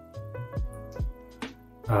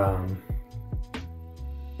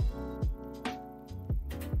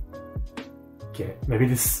 Okay, maybe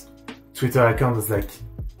this Twitter account is like,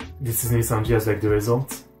 this is Nijisanji as like the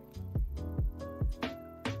result.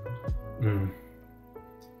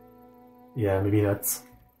 Yeah, maybe not.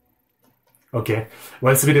 Okay,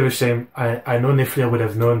 well, it's a bit of a shame. I know Neflir would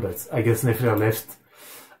have known, but I guess Neflir left.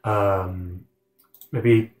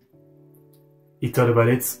 Maybe he thought about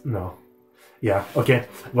it? No. Yeah, okay,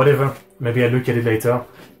 whatever. Maybe I'll look at it later.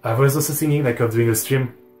 I was also thinking like of doing a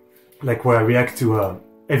stream, like where I react to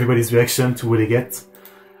everybody's reaction to what they get.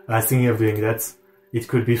 I was thinking of doing that. It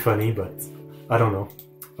could be funny, but I don't know.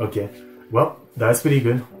 Okay, well, that's pretty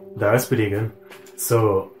good. That's pretty good.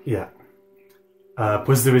 So, yeah.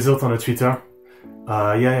 Post the result on a Twitter.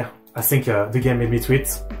 Yeah, I think the game made me tweet.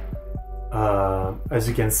 As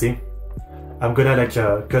you can see. I'm gonna like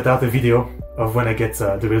cut out a video of when I get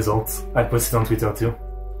the results. I'll post it on Twitter too.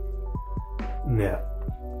 Yeah.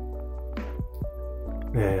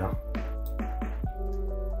 Yeah.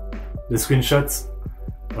 The screenshots?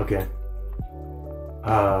 Okay.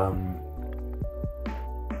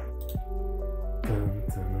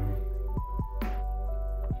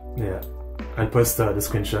 Yeah. I'll post the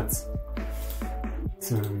screenshots.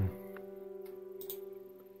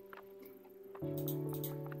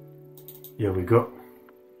 Here we go.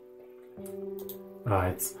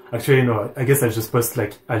 Alright. Actually, no, I guess I'll just post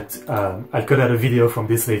like, I'll cut out a video from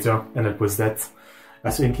this later and I'll post that. I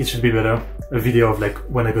think it should be better. A video of like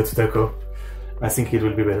when I go to Taco. I think it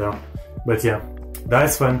will be better. But yeah, that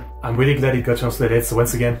is fun. I'm really glad it got translated. So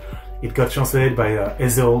once again, it got translated by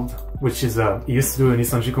Ezeold, which is, he used to do a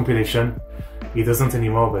Nijisanji compilation. He doesn't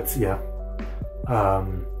anymore, but yeah.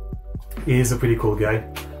 He is a pretty cool guy.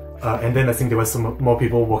 And then I think there was some more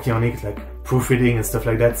people working on it, like proofreading and stuff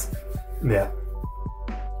like that. Yeah.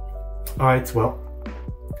 Alright, well,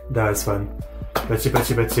 that was fun.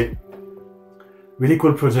 Bachi. Really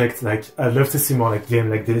cool project. Like, I'd love to see more like game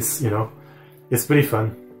like this, you know. It's pretty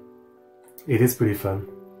fun. It is pretty fun.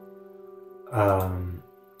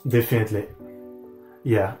 Definitely.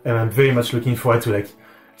 Yeah, and I'm very much looking forward to like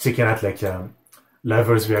checking out like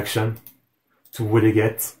Laver's reaction to what they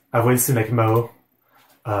get. I've already seen like Mao.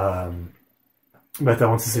 But I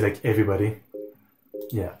want to see like everybody.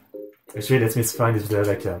 Yeah. Actually, let me find if there's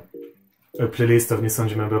like a playlist of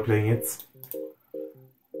Nijisanji member playing it.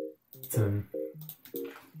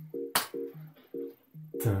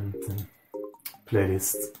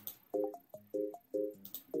 Playlist.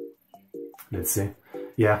 Let's see.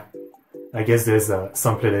 Yeah. I guess there's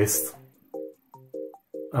some playlist.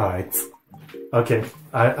 Alright. Okay.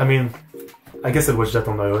 I mean, I guess I'll watch that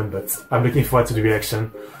on my own, but I'm looking forward to the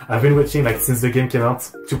reaction. I've been watching like since the game came out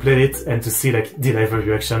to play it and to see like the live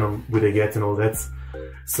reaction on what they get and all that.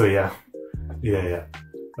 So yeah. Yeah.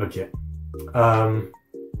 Okay.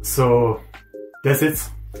 So that's it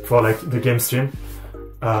for like the game stream.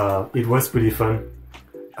 It was pretty fun.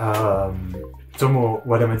 Tomorrow,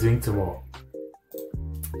 what am I doing tomorrow?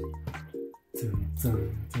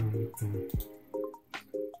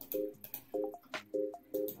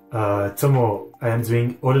 Tomorrow I am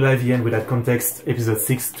doing All Alive Yen Without Context episode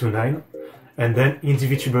 6 to 9 and then in the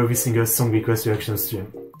VTuber every single song request reaction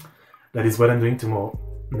stream. That is what I'm doing tomorrow.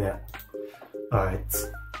 Yeah. Alright.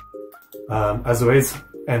 As always,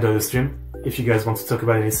 end of the stream. If you guys want to talk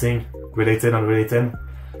about anything related, unrelated,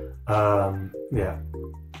 yeah.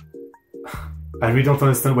 I really don't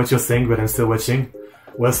understand what you're saying, but I'm still watching.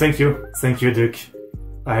 Well, thank you, Duke.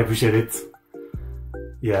 I appreciate it.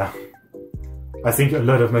 Yeah. I think a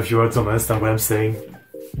lot of my viewers don't understand what I'm saying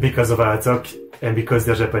because of how I talk and because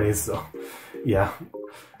they're Japanese, so yeah.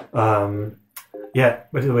 Yeah,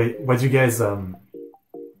 by the way, what do you guys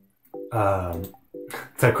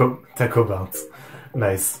taco bounce.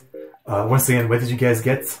 Nice. Once again, what did you guys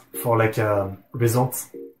get for like results?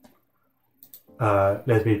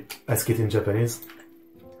 Let me ask it in Japanese.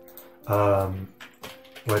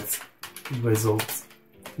 What results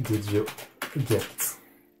did you get?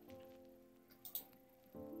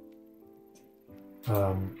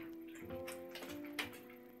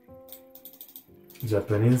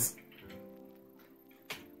 Japanese.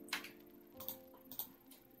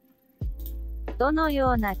 どの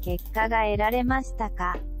ような結果が得られました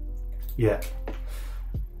か? Yeah.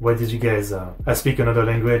 What did you guys, I speak another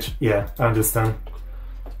language. Yeah, I understand.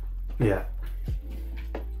 Yeah.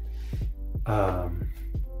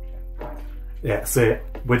 Yeah, so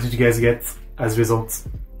what did you guys get? as results.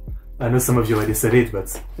 I know some of you already said it,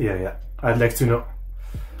 but yeah, I'd like to know.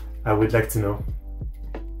 I would like to know.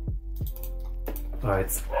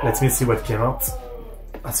 Alright, let me see what came out.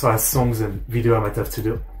 As far as songs and video I might have to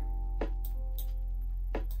do.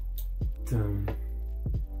 Dun,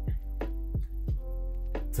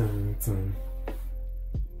 dun, dun.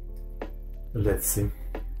 Let's see.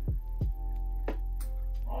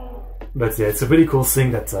 But yeah, it's a pretty cool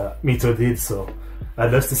thing that Mito did, so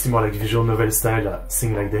I'd love to see more like visual novel style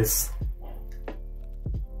thing like this.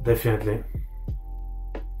 Definitely.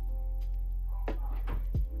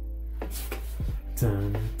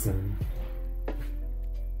 Dun, dun.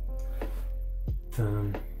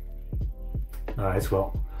 Dun. Alright,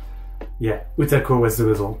 well, yeah, Utako was the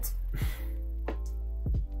result.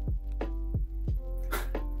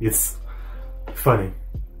 It's funny.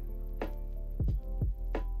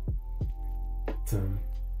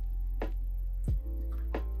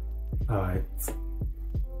 Alright.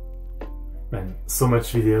 Man, so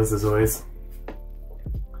much videos as always.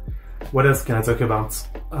 What else can I talk about?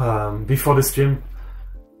 Before the stream,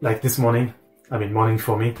 like this morning, I mean morning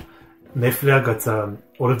for me, Nefler got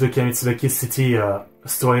all of the Kamitsubaki City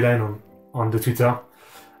storyline on the Twitter.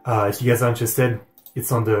 If you guys are interested,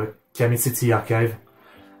 it's on the Kami City archive,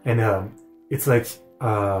 and it's like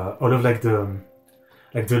all of like the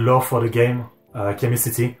lore for the game, Kami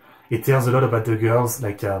City. It tells a lot about the girls,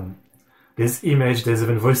 like there's image, there's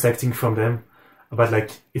even voice acting from them, about like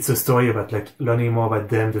it's a story about like learning more about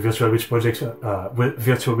them, the Virtual Witch project,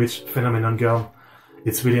 Virtual Witch phenomenon girl.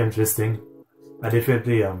 It's really interesting. I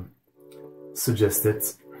definitely suggest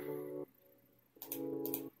it.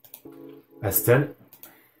 Estelle.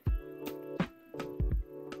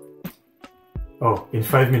 Oh, in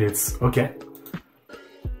 5 minutes. Okay.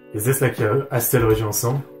 Is this like Estelle original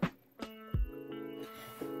song?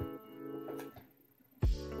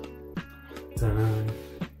 Dun,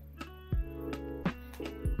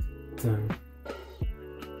 dun.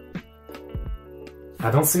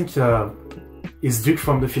 I don't think is Duke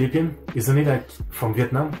from the Philippines. Isn't he like from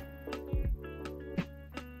Vietnam?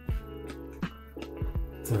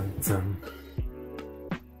 Dun, dun.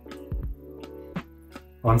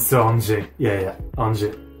 Answer Angers. Yeah,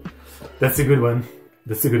 Angers. That's a good one.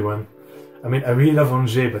 That's a good one. I mean, I really love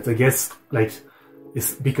Angers, but I guess like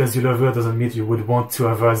it's because you love her doesn't mean you would want to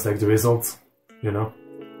have her as like the result. You know?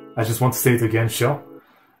 I just want to say it again, sure.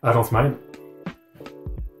 I don't mind.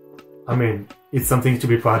 I mean, it's something to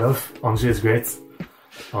be proud of. Angers is great.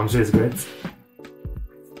 Angers is great.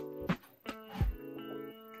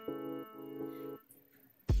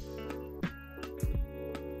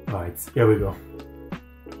 Alright, here we go.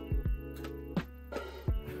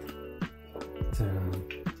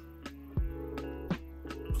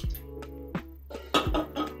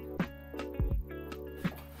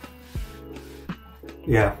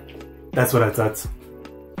 Yeah, that's what I thought.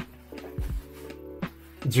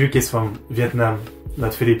 Duke is from Vietnam,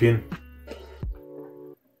 not Philippines.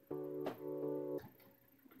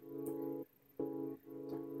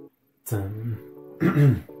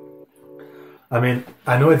 I mean,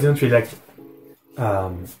 I know I didn't really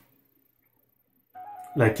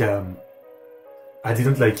I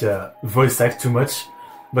didn't voice act too much,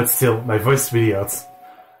 but still, my voice really hurts.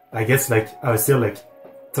 I guess like I was still like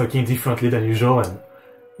talking differently than usual, and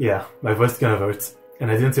yeah, my voice kind of hurts. And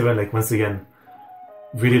I didn't even like once again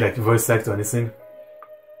really like voice act or anything.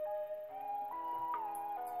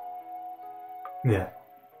 Yeah.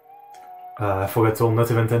 I forgot all, not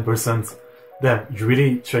even 10%. Damn, you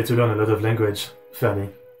really try to learn a lot of language, Fanny.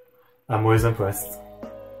 I'm always impressed.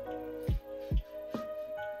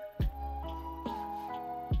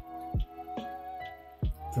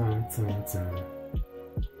 Dun, dun, dun.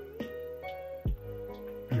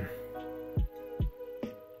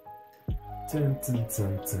 Dun, dun,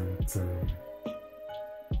 dun, dun, dun.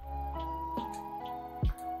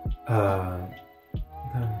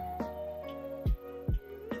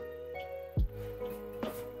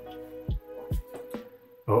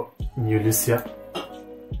 Oh, new Lucia.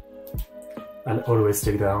 I'll always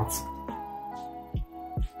check that out.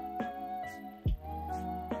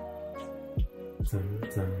 Dun,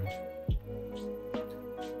 dun.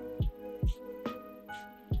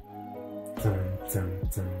 Dun, dun,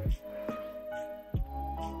 dun.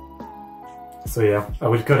 So yeah, I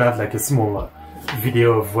will cut out like a small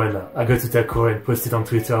video of when I go to Utako and post it on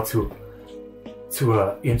Twitter to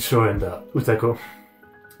intro and Utako.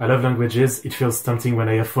 I love languages, it feels tempting when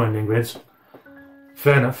I hear foreign language.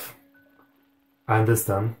 Fair enough. I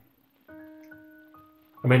understand.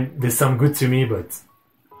 I mean, they sound good to me, but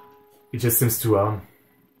it just seems too hard.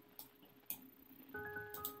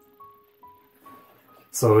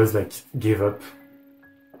 So I always like give up.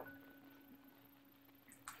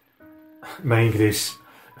 My English,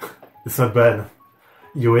 it's not bad.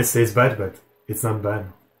 You always say it's bad, but it's not bad.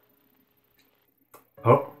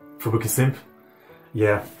 Oh, Fubuki Simp?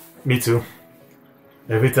 Yeah, me too.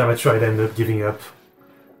 Every time I tried, I end up giving up.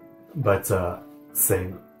 But,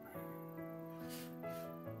 same.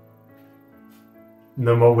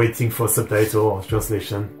 No more waiting for subtitle or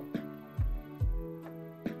translation.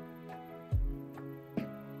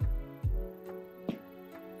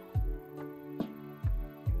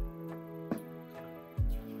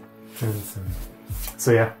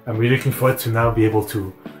 So yeah, I'm really looking forward to now be able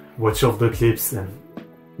to watch all the clips and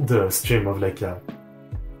the stream of like the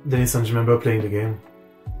Nijisanji member playing the game.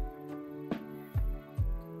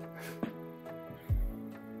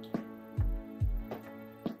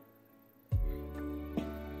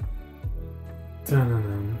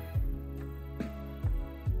 Dun-dun-dun.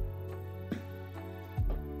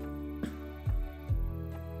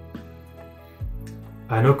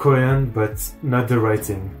 I know Korean, but not the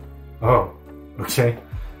writing. Oh, okay.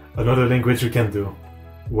 Another language you can do.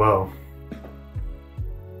 Wow.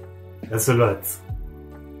 That's a lot.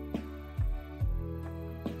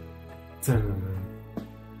 Dun-dun-dun.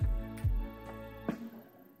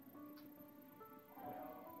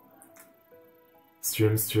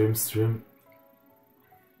 Stream.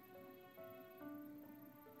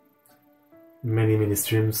 Many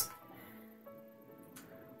streams.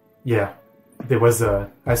 Yeah, there was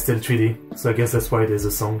a Astel 3D, so I guess that's why there's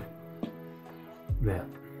a song. Yeah.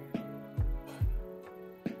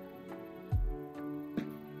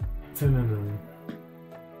 Dun-dun-dun.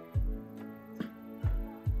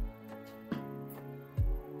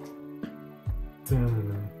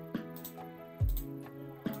 Dun-dun-dun.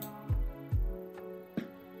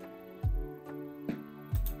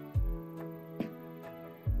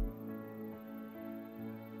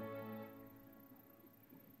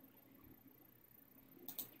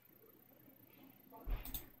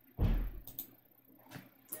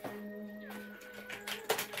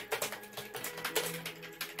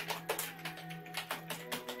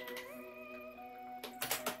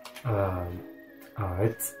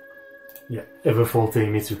 Alright. Yeah, ever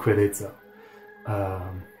faulting me to credit.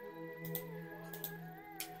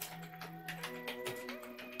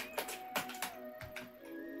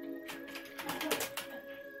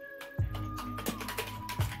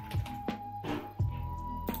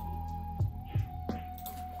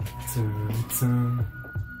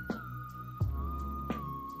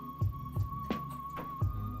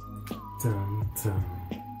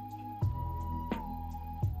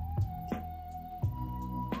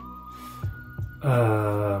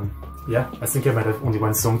 Yeah, I think I might have only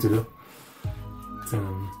one song to do.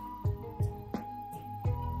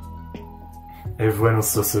 Everyone was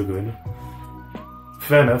so good.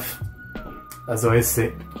 Fair enough. As I always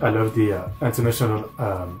say, I love the international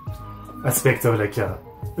aspect of like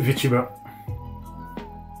VTuber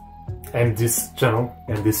and this channel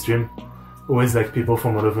and this stream. Always like people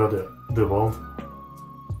from all over the world.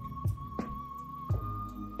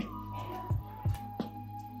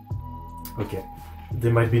 Okay,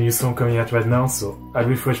 there might be a new song coming out right now, so I'll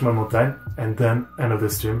refresh one more time and then another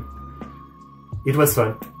stream. It was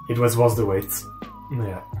fun. It was worth the wait.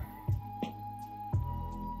 Yeah.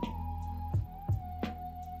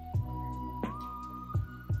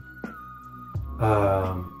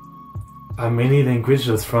 How many languages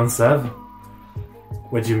does France have?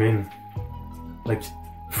 What do you mean? Like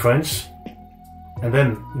French? And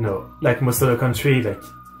then, you know, like most other country, like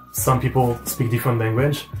some people speak different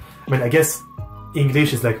language. I mean, I guess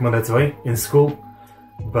English is like mandatory in school,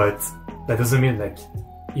 but that doesn't mean like,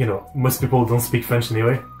 you know, most people don't speak French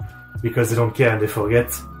anyway, because they don't care and they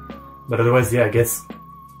forget. But otherwise, yeah, I guess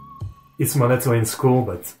it's mandatory in school,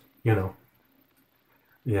 but, you know,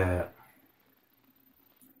 yeah.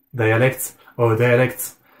 Dialect. Oh,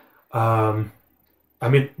 dialect. I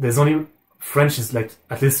mean, there's only French is like,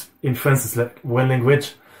 at least in France, it's like one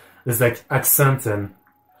language. There's like accent and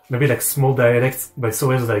maybe like small dialects, but it's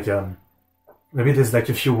always like, maybe there's like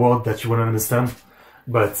a few words that you won't understand,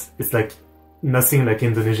 but it's like nothing like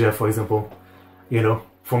Indonesia, for example. You know,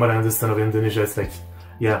 from what I understand of Indonesia, it's like,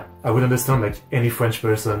 yeah, I would understand like any French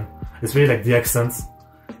person. It's really like the accent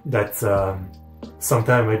that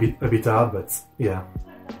sometimes may be a bit hard, but yeah.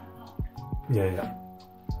 Yeah.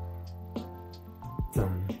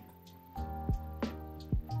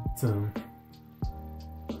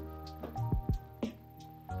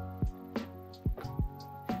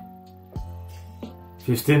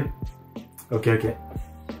 15? Okay.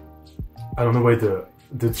 I don't know why the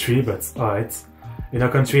tree, but alright. In our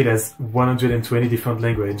country, there's 120 different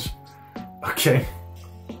languages. Okay.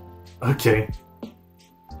 Okay.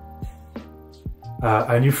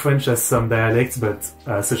 I knew French has some dialects, but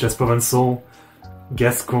such as Provençal,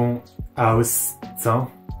 Gascon, Austin.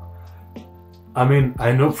 I mean,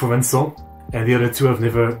 I know Provençal, and the other two I've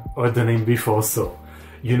never heard the name before, so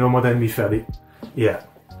you know more than me, fairly. Yeah.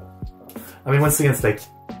 I mean, once again, it's like,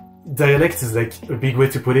 dialect is like a big way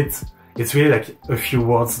to put it. It's really like a few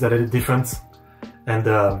words that are different, and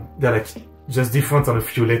they're like just different on a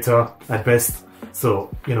few letters at best. So,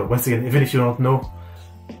 you know, once again, even if you don't know,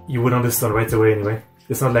 you would understand right away anyway.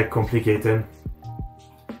 It's not like complicated.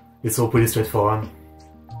 It's all pretty straightforward.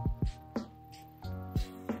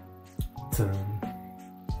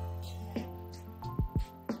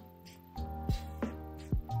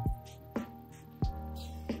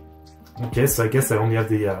 Okay, so I guess I only have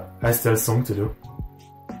the Astel song to do.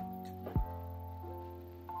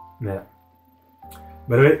 Yeah.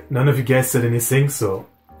 By the way, none of you guys said anything, so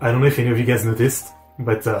I don't know if any of you guys noticed,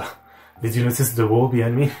 but did you notice the wall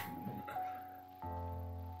behind me?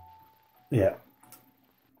 Yeah.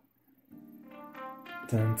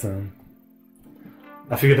 Dun, dun.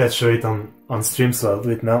 I figured I'd show it on stream, so I'll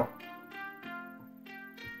do it now.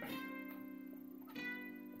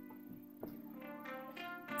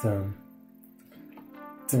 Dun.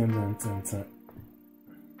 Dun, dun, dun, dun.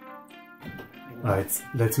 Alright,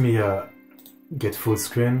 let me get full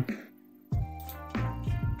screen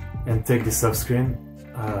and take this off screen.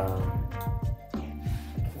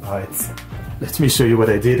 Alright, let me show you what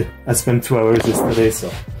I did. I spent 2 hours yesterday, so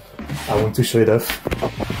I want to show it off.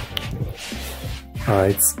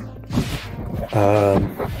 Alright.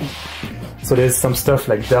 So there's some stuff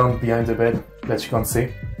like down behind the bed that you can't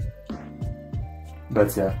see.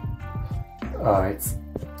 But yeah. Alright.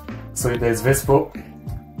 So there's Vespo,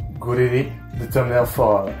 Guriri, the thumbnail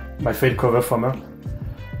for my favorite cover from her.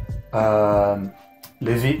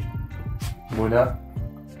 Levi, Muna.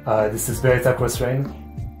 This is Beretta Crossrain.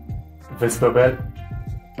 Vespabel.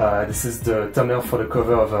 This is the thumbnail for the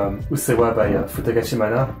cover of Usewa by Futagashi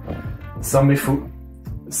Mana. Sambifu,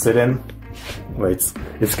 Selen. Wait,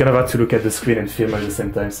 it's kind of hard to look at the screen and film at the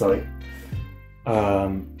same time, sorry.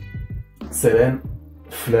 Selen,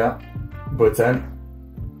 Fleur, Botan,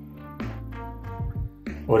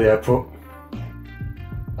 Oleapo,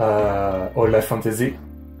 All Life Fantasy.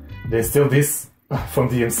 There's still this from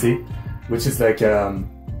DMC, which is like,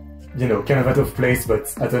 you know, kind of out of place, but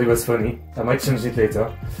I thought it was funny. I might change it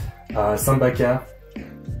later. Sambaka,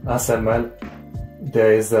 Asalmal.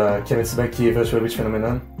 There is Kametsubaki Virtual Witch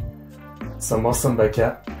Phenomenon. Some more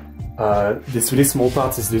Sambaka. This really small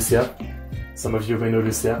part is Lucia. Some of you may know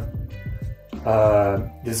Lucia.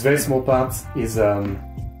 This very small part is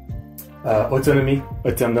Autonomy,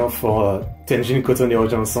 a thumbnail for Tenjin Koto Nero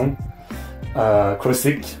Johnson.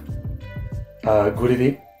 Crossic,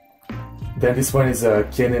 Guriri. Then this one is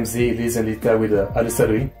KNMZ, Liz and Lita with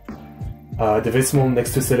Alusalui. The very small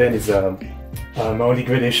next to Selen is my only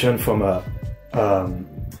gradation from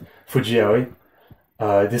Fuji Aoi.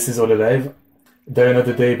 This is All Alive. Die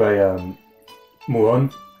Another Day by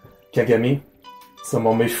Muon, Kagami, some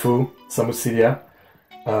more Meifu, some Usilia.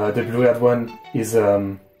 The blue-haired one is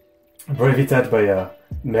Brevitat by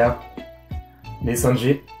Mer,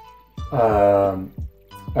 Nijisanji.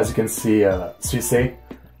 As you can see, Suisei.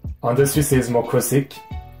 Under Suisei is more Crossic.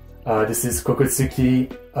 This is Kokotsuki,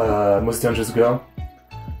 Most Dangerous Girl.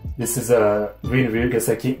 This is Rin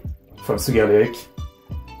Ryugasaki from Sugar Lyric.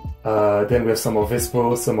 Then we have some more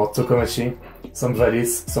Vespo, some more Tokomachi, some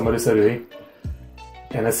Valis, some Alusalui.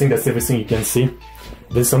 And I think that's everything you can see.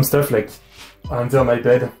 There's some stuff like under my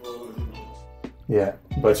bed. Yeah,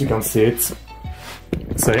 but you can't see it.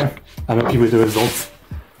 So yeah, I'm happy with the result.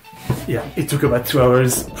 Yeah, it took about 2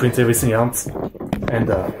 hours, print everything out, and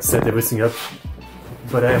set everything up.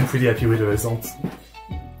 But I am pretty happy with the result.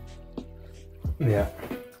 Yeah.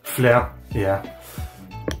 Flare, yeah.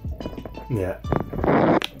 Yeah.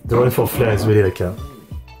 The one for Flare is really like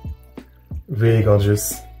really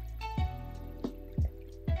gorgeous.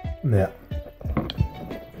 Yeah.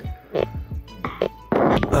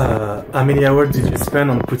 How many hours did you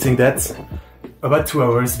spend on putting that? About 2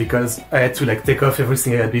 hours, because I had to like take off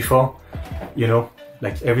everything I had before. You know,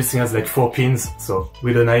 like everything has like 4 pins, so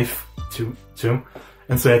with a knife, two.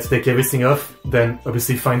 And so I had to take everything off, then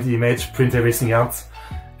obviously find the image, print everything out,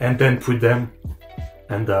 and then put them.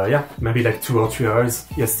 And yeah, maybe like 2 or 3 hours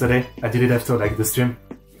yesterday. I did it after like the stream.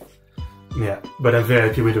 Yeah, but I'm very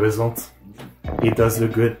happy with the result. It does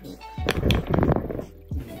look good.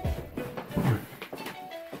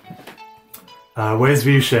 Where's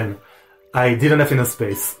Ryushen? I didn't have enough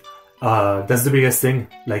space. That's the biggest thing.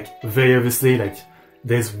 Like, very obviously, like,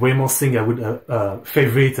 there's way more things I would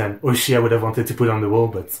favorite and Oshi I would have wanted to put on the wall,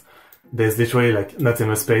 but there's literally like not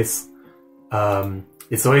enough space.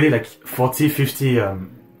 It's already like 40, 50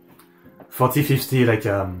 like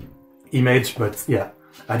image, but yeah,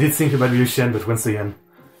 I did think about revision, but once again,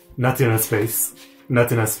 not enough space,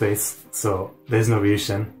 so there's no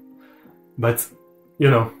revision. But you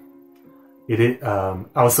know, I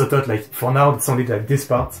also thought like for now it's only like this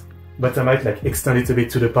part, but I might like extend it a bit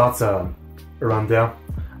to the parts around there,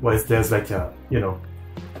 where there's like you know,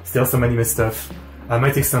 still some anime stuff. I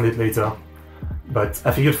might extend it later, but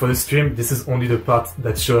I figured for the stream this is only the part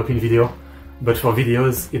that show up in video, but for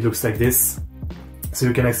videos it looks like this, so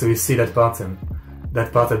you can actually see that part and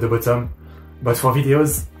that part at the bottom. But for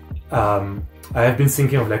videos, I have been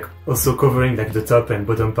thinking of like also covering like the top and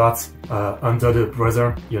bottom parts under the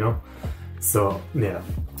browser, you know. So yeah,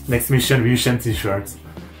 next mission, revision t-shirt.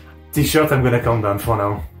 T-shirt I'm gonna count down for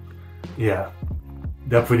now. Yeah,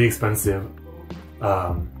 they're pretty expensive.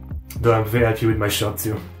 Though I'm very happy with my shirt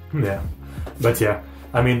too. Yeah, but yeah,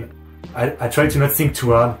 I mean, I try to not think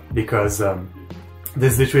too hard because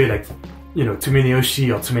there's literally like, you know, too many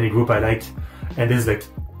Oshi or too many group I like, and there's like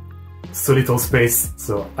so little space,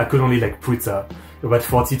 so I could only like put about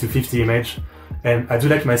 40 to 50 image, and I do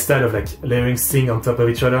like my style of like layering things on top of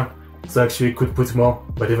each other, so actually could put more,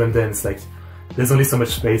 but even then it's like there's only so much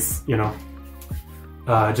space, you know.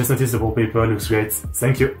 I just noticed the wallpaper looks great.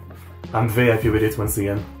 Thank you. I'm very happy with it once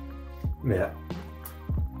again. Yeah,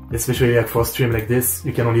 especially like for a stream like this,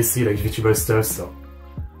 you can only see like VTuber stuff, so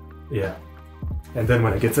yeah. And then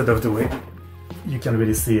when I get out of the way, you can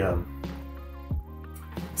really see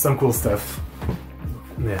some cool stuff.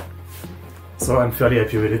 Yeah, so I'm fairly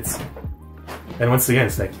happy with it. And once again,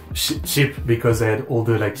 it's like cheap because I had all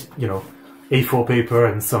the like, you know, A4 paper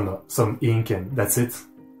and some ink, and that's it.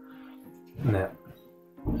 Yeah.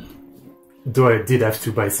 Though I did have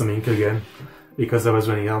to buy some ink again because I was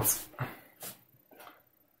running out.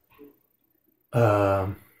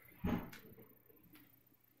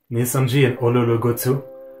 Nijisanji and Holo logo too.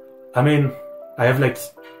 I mean, I have like,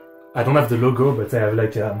 I don't have the logo, but I have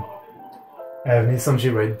like I have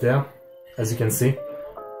Nijisanji right there, as you can see,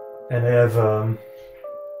 and I have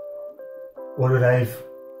Hololive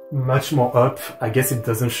much more up. I guess it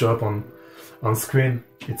doesn't show up on screen.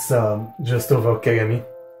 It's just over Kagami.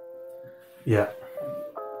 Yeah.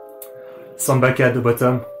 Sanbaka at the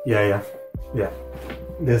bottom. Yeah.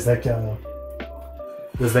 There's like two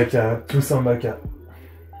Sanbaka.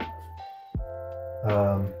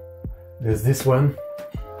 There's this one,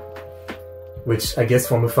 which I guess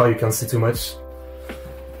from afar you can't see too much.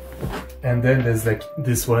 And then there's like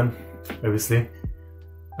this one, obviously.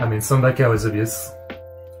 I mean, Sanbaka was obvious.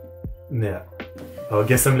 Yeah. Oh,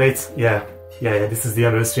 guess I'm late. Yeah, this is the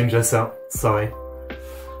other stream just now. Sorry.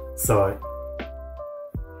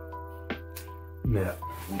 Yeah.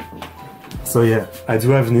 So yeah, I do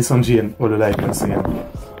have Nijisanji and Hololive once again.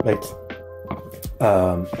 Like,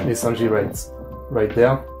 Nijisanji right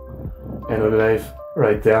there, and Hololive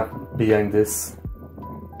right there behind this.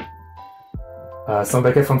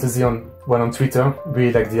 Sanbaka Fantasy one on Twitter,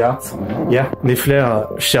 really like the art. Yeah,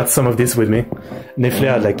 Neflair shared some of this with me.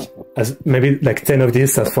 Neflair maybe like 10 of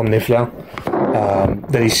these are from Neflair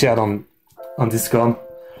that he shared on Discord.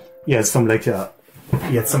 He had some like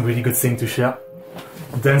he had some really good thing to share.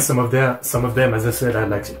 Then some of them, as I said, are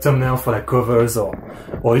like thumbnail for like covers or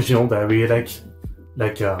original that I really like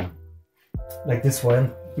this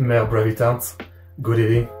one, Mer Bravitant, good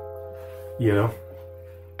idea, you know.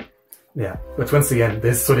 Yeah, but once again,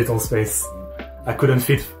 there's so little space. I couldn't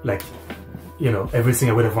fit like, you know, everything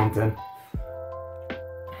I would have wanted.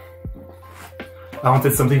 I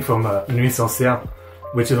wanted something from Nuit Sorcière,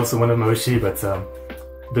 which is also one of my Oshi, but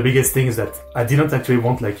the biggest thing is that I didn't actually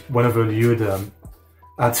want like one of the nude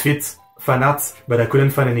outfit fan art, but I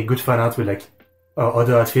couldn't find any good fan art with like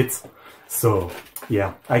other outfits. So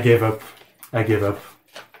yeah, I gave up. Yeah.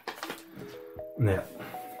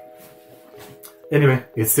 Anyway,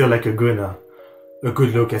 it's still like a good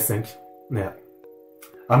look, I think. Yeah.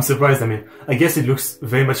 I'm surprised. I mean, I guess it looks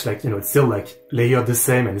very much like, you know, it's still like layered the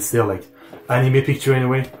same, and it's still like anime picture in a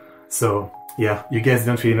way. So yeah, you guys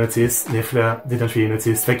didn't really notice. Neflair didn't really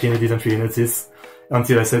notice. Fakini didn't really notice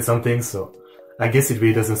until I said something. So I guess it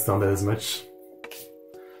really doesn't stand out as much,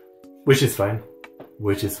 which is fine.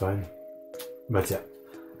 But yeah,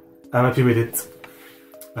 I'm happy with it.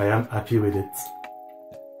 I am happy with it.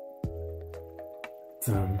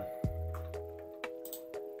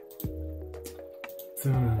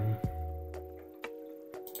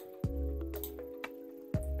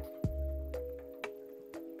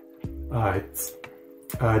 Alright.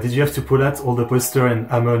 Did you have to pull out all the poster and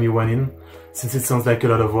hammer a new one in? Since it sounds like a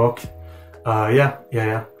lot of work.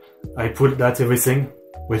 Yeah. I pulled out everything.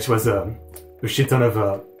 which was a shit ton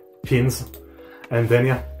of pins, and then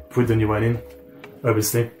yeah, put the new one in,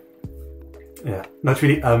 obviously. Yeah, not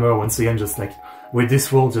really hammer once again, just like with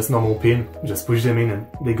this wool, just normal pin, just push them in and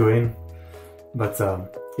they go in. But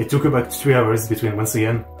it took about 3 hours between, once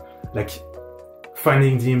again, like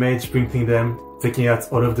finding the image, printing them, taking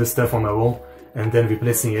out all of the stuff on my wall, and then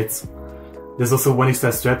replacing it. There's also one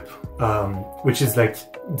extra strap, which is like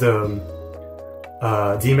the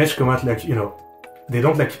image come out like, you know, they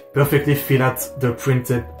don't like perfectly fill out the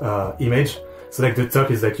printed image. So like the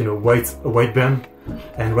top is like, you know, a white band,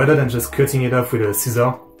 and rather than just cutting it off with a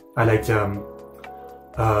scissor, I like,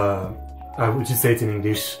 how would you say it in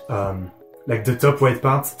English? Like the top white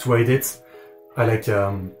part, to hide it, I like,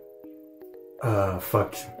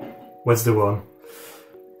 fuck, what's the word?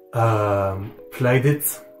 Plied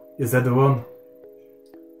it, is that the word?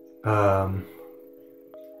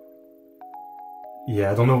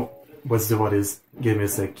 Yeah, I don't know what's the word is, give me a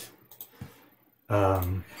sec.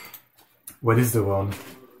 What is the word?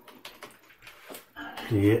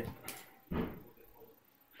 Yeah.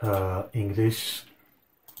 English.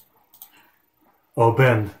 Oh,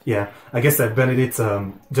 bend, yeah. I guess I bended it,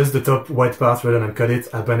 just the top white part rather than cut it,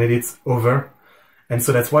 I bended it over. And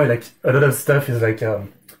so that's why like a lot of stuff is like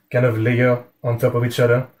kind of layer on top of each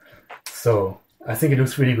other. So I think it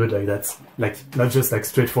looks really good like that. Like not just like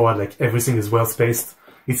straightforward, like everything is well spaced.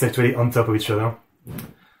 It's actually on top of each other.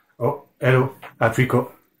 Oh, hello,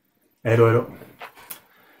 apricot. Hello, hello.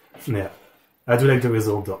 Yeah, I do like the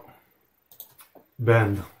result though.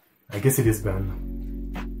 Bend. I guess it is bend.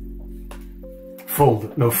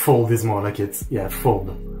 Fold. No, fold is more like it. Yeah, fold.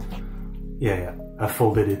 Yeah, yeah. I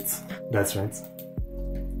folded it. That's right.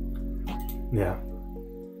 Yeah.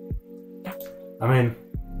 I mean,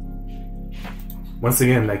 once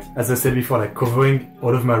again, like as I said before, like covering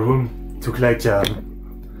all of my room took like a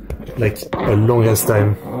long ass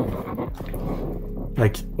time.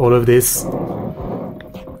 Like all of this,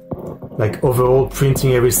 like overall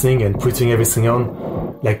printing everything and putting everything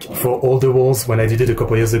on, like for all the walls when I did it a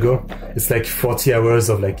couple years ago, it's like 40 hours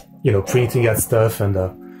of like, you know, printing out stuff and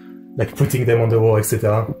like putting them on the wall,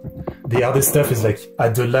 etc. The hardest stuff is like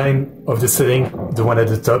at the line of the ceiling, the one at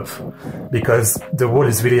the top, because the wall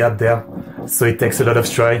is really out there, so it takes a lot of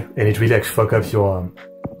stride and it really like fuck up your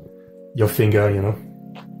finger, you know.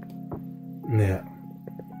 Yeah.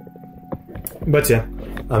 But yeah,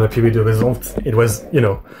 I'm happy with the result. It was, you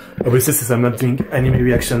know, obviously since I'm not doing anime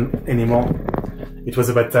reaction anymore, it was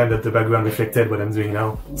about time that the background reflected what I'm doing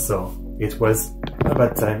now. So it was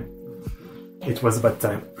about time. It was about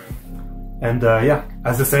time. And yeah,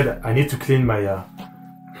 as I said, I need to clean my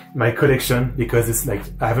my collection because it's like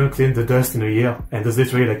I haven't cleaned the dust in a year, and there's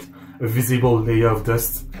literally like a visible layer of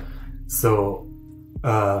dust. So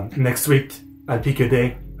next week I'll pick a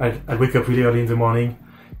day. I'll wake up really early in the morning,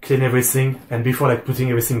 clean everything, and before like putting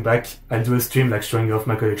everything back, I'll do a stream like showing off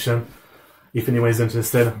my collection. If anyone is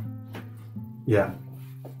interested, yeah,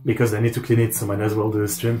 because I need to clean it, so might as well do a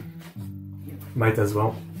stream. Might as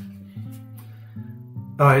well.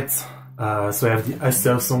 Alright, so I have the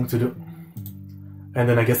Esther song to do, and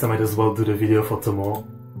then I guess I might as well do the video for tomorrow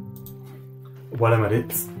while I'm at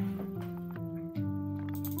it.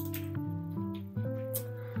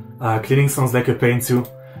 Cleaning sounds like a pain too.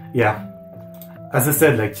 Yeah, as I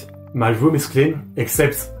said, like my room is clean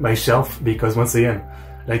except my shelf, because once again,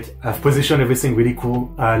 like I've positioned everything really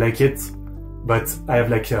cool. I like it, but I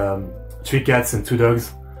have like 3 cats and 2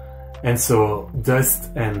 dogs, and so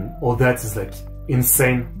dust and all that is like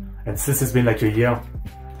insane. And since it's been like a year,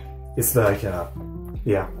 it's like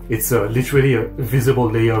yeah, it's literally a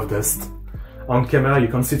visible layer of dust. On camera you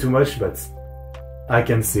can't see too much, but I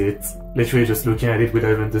can see it, literally just looking at it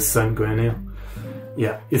without even the sun going in.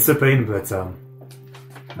 Yeah, it's a pain, but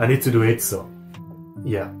I need to do it, so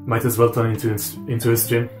yeah, might as well turn it into a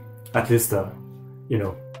stream. At least, you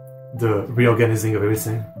know, the reorganizing of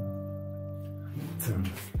everything.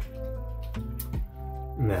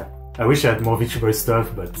 Yeah, I wish I had more VTuber stuff,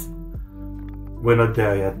 but we're not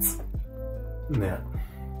there yet. Yeah.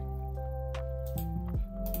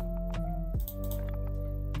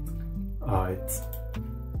 Alright,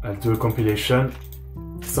 I'll do a compilation,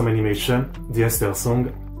 some animation, the Esther song.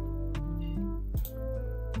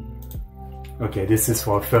 Okay, this is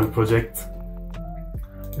for a failed project.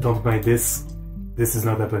 Don't mind this. This is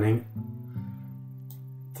not happening.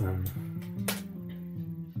 Dun.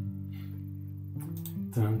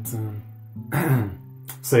 Dun, dun.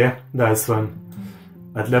 So yeah, that was fun.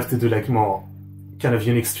 I'd love to do like more kind of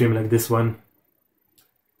unique stream like this one.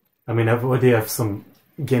 I mean, I've already have some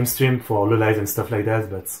game stream for lowlight and stuff like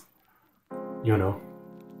that, but you know.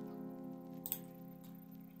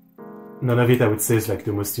 none of it I would say is like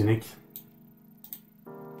the most unique.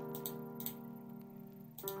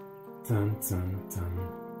 Dun, dun, dun.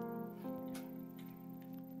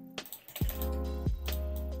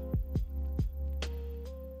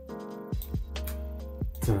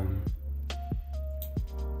 Dun.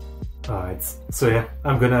 Alright, so yeah,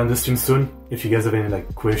 I'm gonna end the stream soon. If you guys have any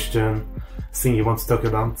like question, thing you want to talk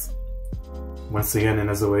about, once again and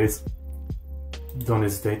as always, don't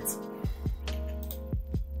hesitate.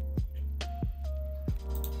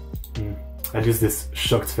 I'll use this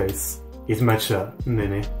shocked face. It matches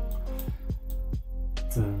Nene.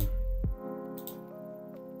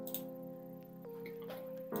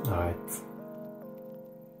 Alright.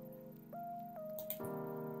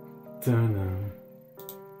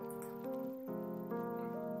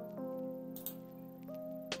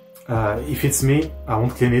 If it's me, I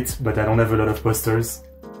won't clean it, but I don't have a lot of posters.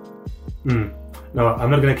 No, I'm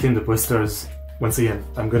not gonna clean the posters. Once again,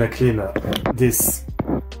 I'm gonna clean this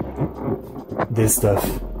stuff.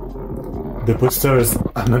 The posters,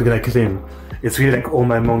 I'm not gonna clean. It's really like all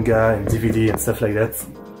my manga and DVD and stuff like that.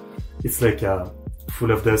 It's like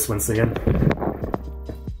full of dust once again.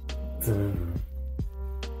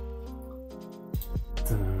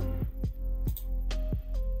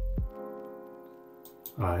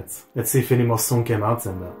 Alright, let's see if any more songs came out,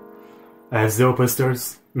 and I have 0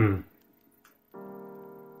 posters.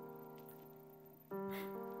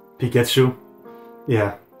 Pikachu?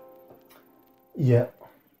 Yeah. Yeah.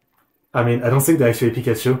 I mean, I don't think they're actually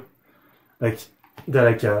Pikachu. Like,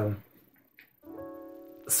 they're like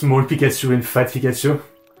small Pikachu and fat Pikachu.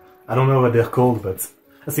 I don't know what they're called, but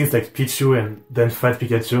I think it's like Pichu and then fat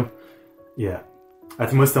Pikachu. Yeah.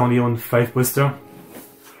 At most I only own 5 posters.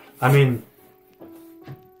 I mean,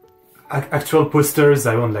 actual posters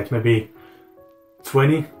I own like maybe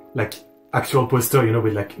 20, like actual poster, you know,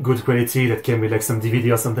 with like good quality that came with like some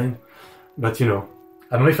DVD or something. But you know,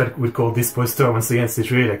 I don't know if I would call this poster, once again,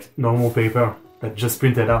 it's really like normal paper that just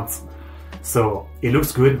printed out. So it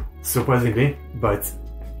looks good, surprisingly, but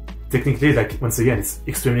technically, like, once again, it's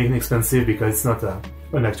extremely inexpensive because it's not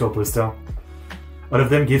an actual poster. All of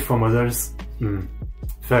them gift from others.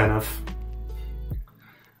 Fair enough.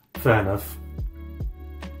 Fair enough.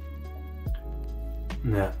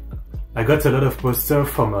 Yeah, I got a lot of posters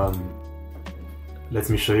from, let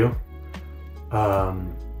me show you.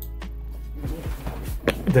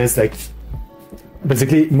 There's like,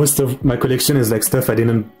 basically most of my collection is like stuff I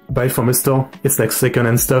didn't buy from a store. It's like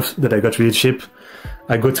second-hand stuff that I got really cheap.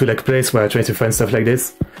 I go to like place where I try to find stuff like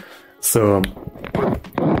this. So,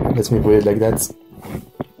 let me put it like that.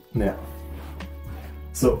 Yeah.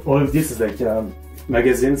 So all of this is like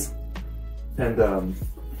magazines, and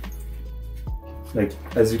like,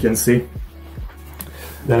 as you can see,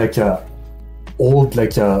 they're like old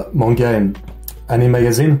like manga and anime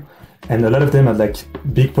magazine, and a lot of them have like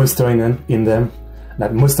big poster in them.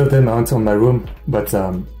 Like, most of them aren't on my room, but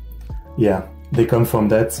yeah, they come from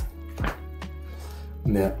that.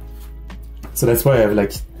 Yeah, so that's why I have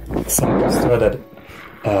like some poster that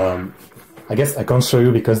I guess I can't show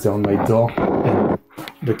you because they're on my door and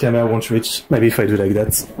the camera won't reach. Maybe if I do like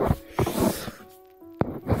that.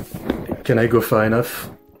 Can I go far enough?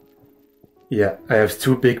 Yeah, I have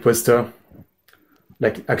 2 big posters,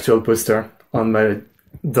 like actual poster on my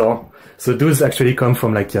door. So those actually come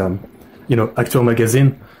from like, you know, actual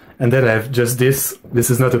magazine. And then I have just this. This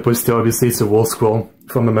is not a poster, obviously, it's a wall scroll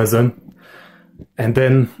from Amazon. And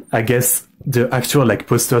then I guess the actual like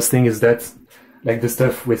posters thing is that, like the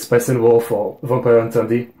stuff with Spice and Wolf or Vampire Hunter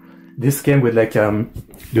D. This came with like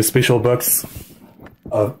the special box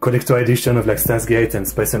of collector edition of like Steins Gate and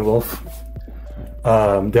Spice and Wolf.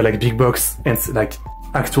 They're like big box and like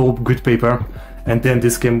actual good paper. And then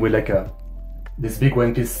this came with like this big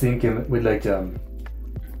One Piece thing came with like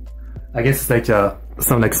I guess it's like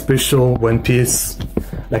some like special One Piece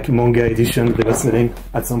like manga edition they were selling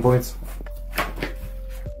at some point.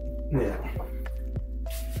 Yeah.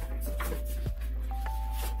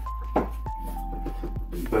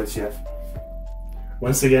 But yeah,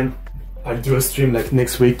 once again, I'll do a stream like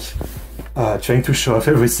next week, trying to show off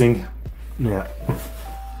everything. Yeah,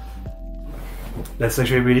 that's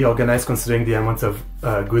actually really organized considering the amount of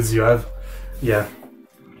goods you have. Yeah,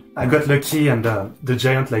 I got lucky, and the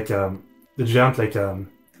giant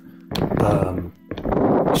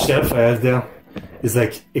shelf I have there is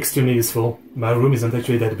like extremely useful. My room isn't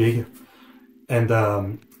actually that big, and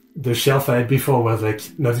the shelf I had before was like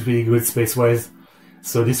not really good space wise.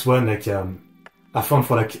 So this one, like, I found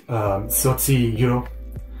for like €30,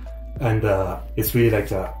 and it's really like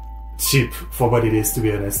cheap for what it is, to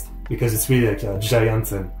be honest, because it's really like a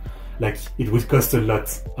giant, and like it would cost a lot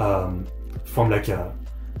from like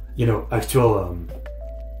you know, an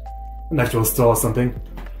actual store or something.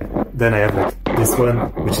 Then I have like this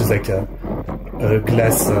one, which is like a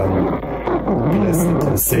glass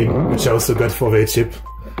thing, which I also got for very cheap.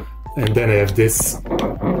 And then I have this,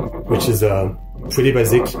 which is pretty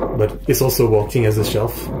basic, but it's also working as a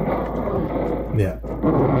shelf. Yeah.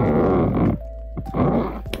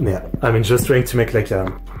 Yeah, I mean, just trying to make like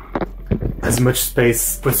as much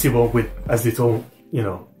space possible with as little, you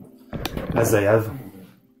know, as I have.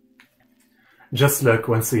 Just luck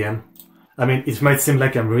once again. I mean, it might seem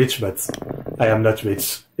like I'm rich, but I am not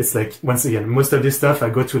rich. It's like, once again, most of this stuff I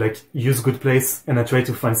go to like use good place and I try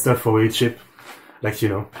to find stuff for really cheap. Like, you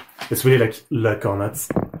know, it's really like luck or not.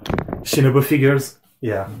 Shinobu figures?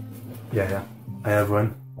 Yeah. Yeah. I have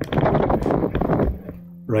one.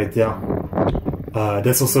 Right there.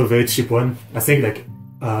 That's also a very cheap one. I think like,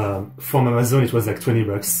 from Amazon it was like 20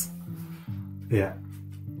 bucks. Yeah.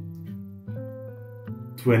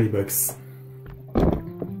 20 bucks.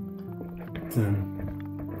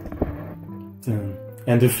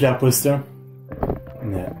 And the flare poster.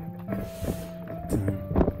 Yeah.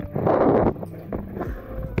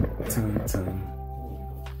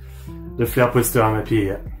 The flare poster, I'm happy.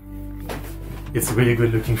 Yeah. It's a really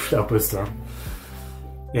good looking flare poster.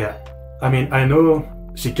 Yeah. I mean, I know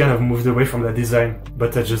she kind of moved away from that design,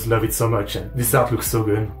 but I just love it so much, and this art looks so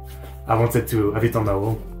good. I wanted to have it on my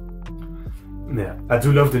wall. Yeah, I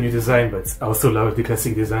do love the new design, but I also love the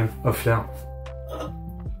classic design of Flare.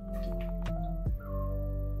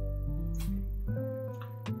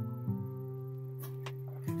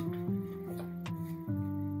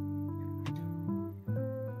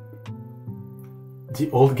 The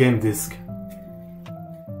old game disc.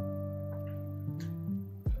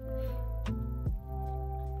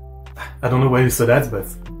 I don't know why you saw that, but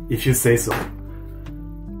if you say so.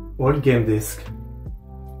 Old game disc.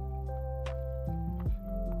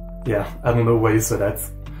 Yeah, I don't know why you saw that,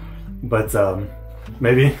 but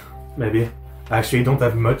maybe. I actually don't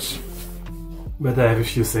have much, but I have a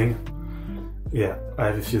few things. Yeah, I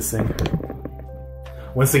have a few things.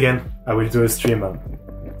 Once again, I will do a stream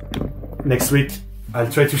next week. I'll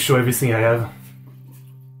try to show everything I have.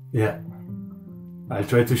 Yeah, I'll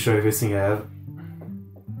try to show everything I have.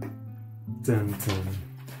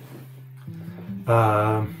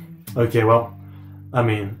 Okay, well, I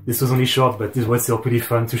mean, this was only short, but this was still pretty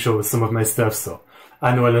fun to show some of my stuff, so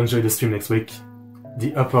I know I'll enjoy the stream next week.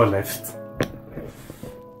 The upper left.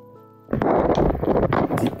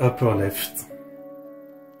 The upper left.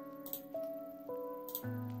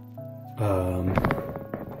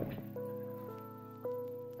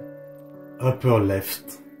 Upper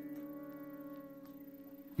left.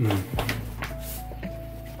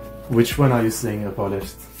 Which one are you saying, upper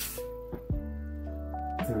left?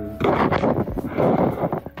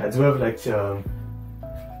 I do have like,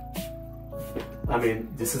 I mean,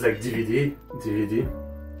 this is like DVD,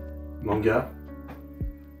 manga.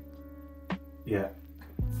 Yeah.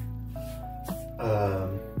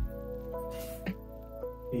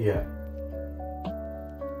 Yeah.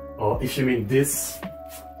 Or if you mean this,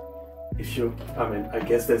 I mean, I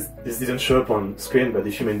guess this didn't show up on screen, but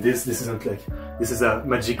if you mean this isn't like, this is a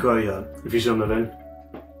Magicoy visual novel.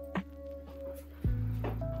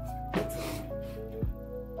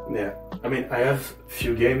 Yeah, I mean, I have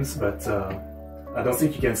few games, but I don't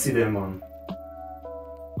think you can see them on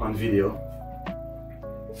video.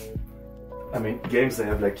 I mean, games, I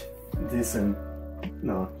have like this and,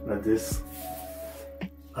 no, not this.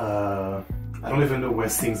 I don't even know where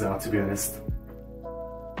things are, to be honest.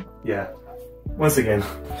 Yeah, once again,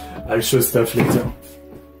 I'll show stuff later,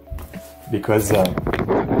 because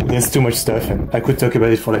there's too much stuff and I could talk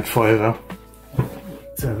about it for like forever.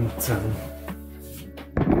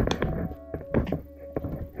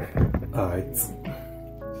 Alright.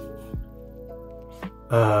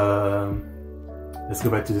 Let's go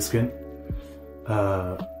back to the screen.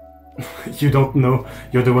 You don't know,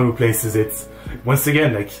 you're the one who places it. Once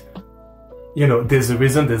again, like, you know, there's a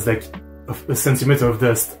reason there's like a centimeter of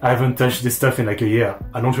dust. I haven't touched this stuff in like a year.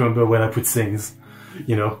 I don't remember where I put things,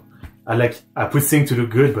 you know. I put things to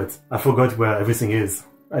look good, but I forgot where everything is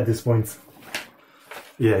at this point.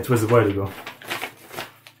 Yeah, it was a while ago.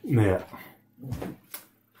 Yeah.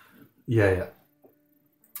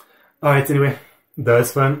 Alright, anyway, that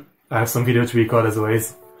was fun. I have some video to record as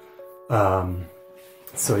always.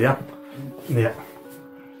 So yeah.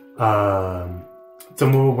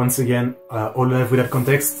 Tomorrow, once again, all live without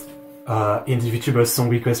context, in the VTuber song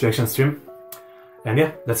request reaction stream. And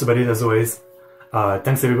yeah, that's about it as always.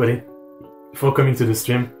 Thanks everybody for coming to the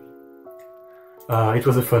stream. It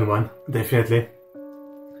was a fun one, definitely.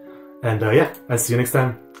 And yeah, I'll see you next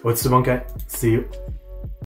time. vtuber Bankai. See you.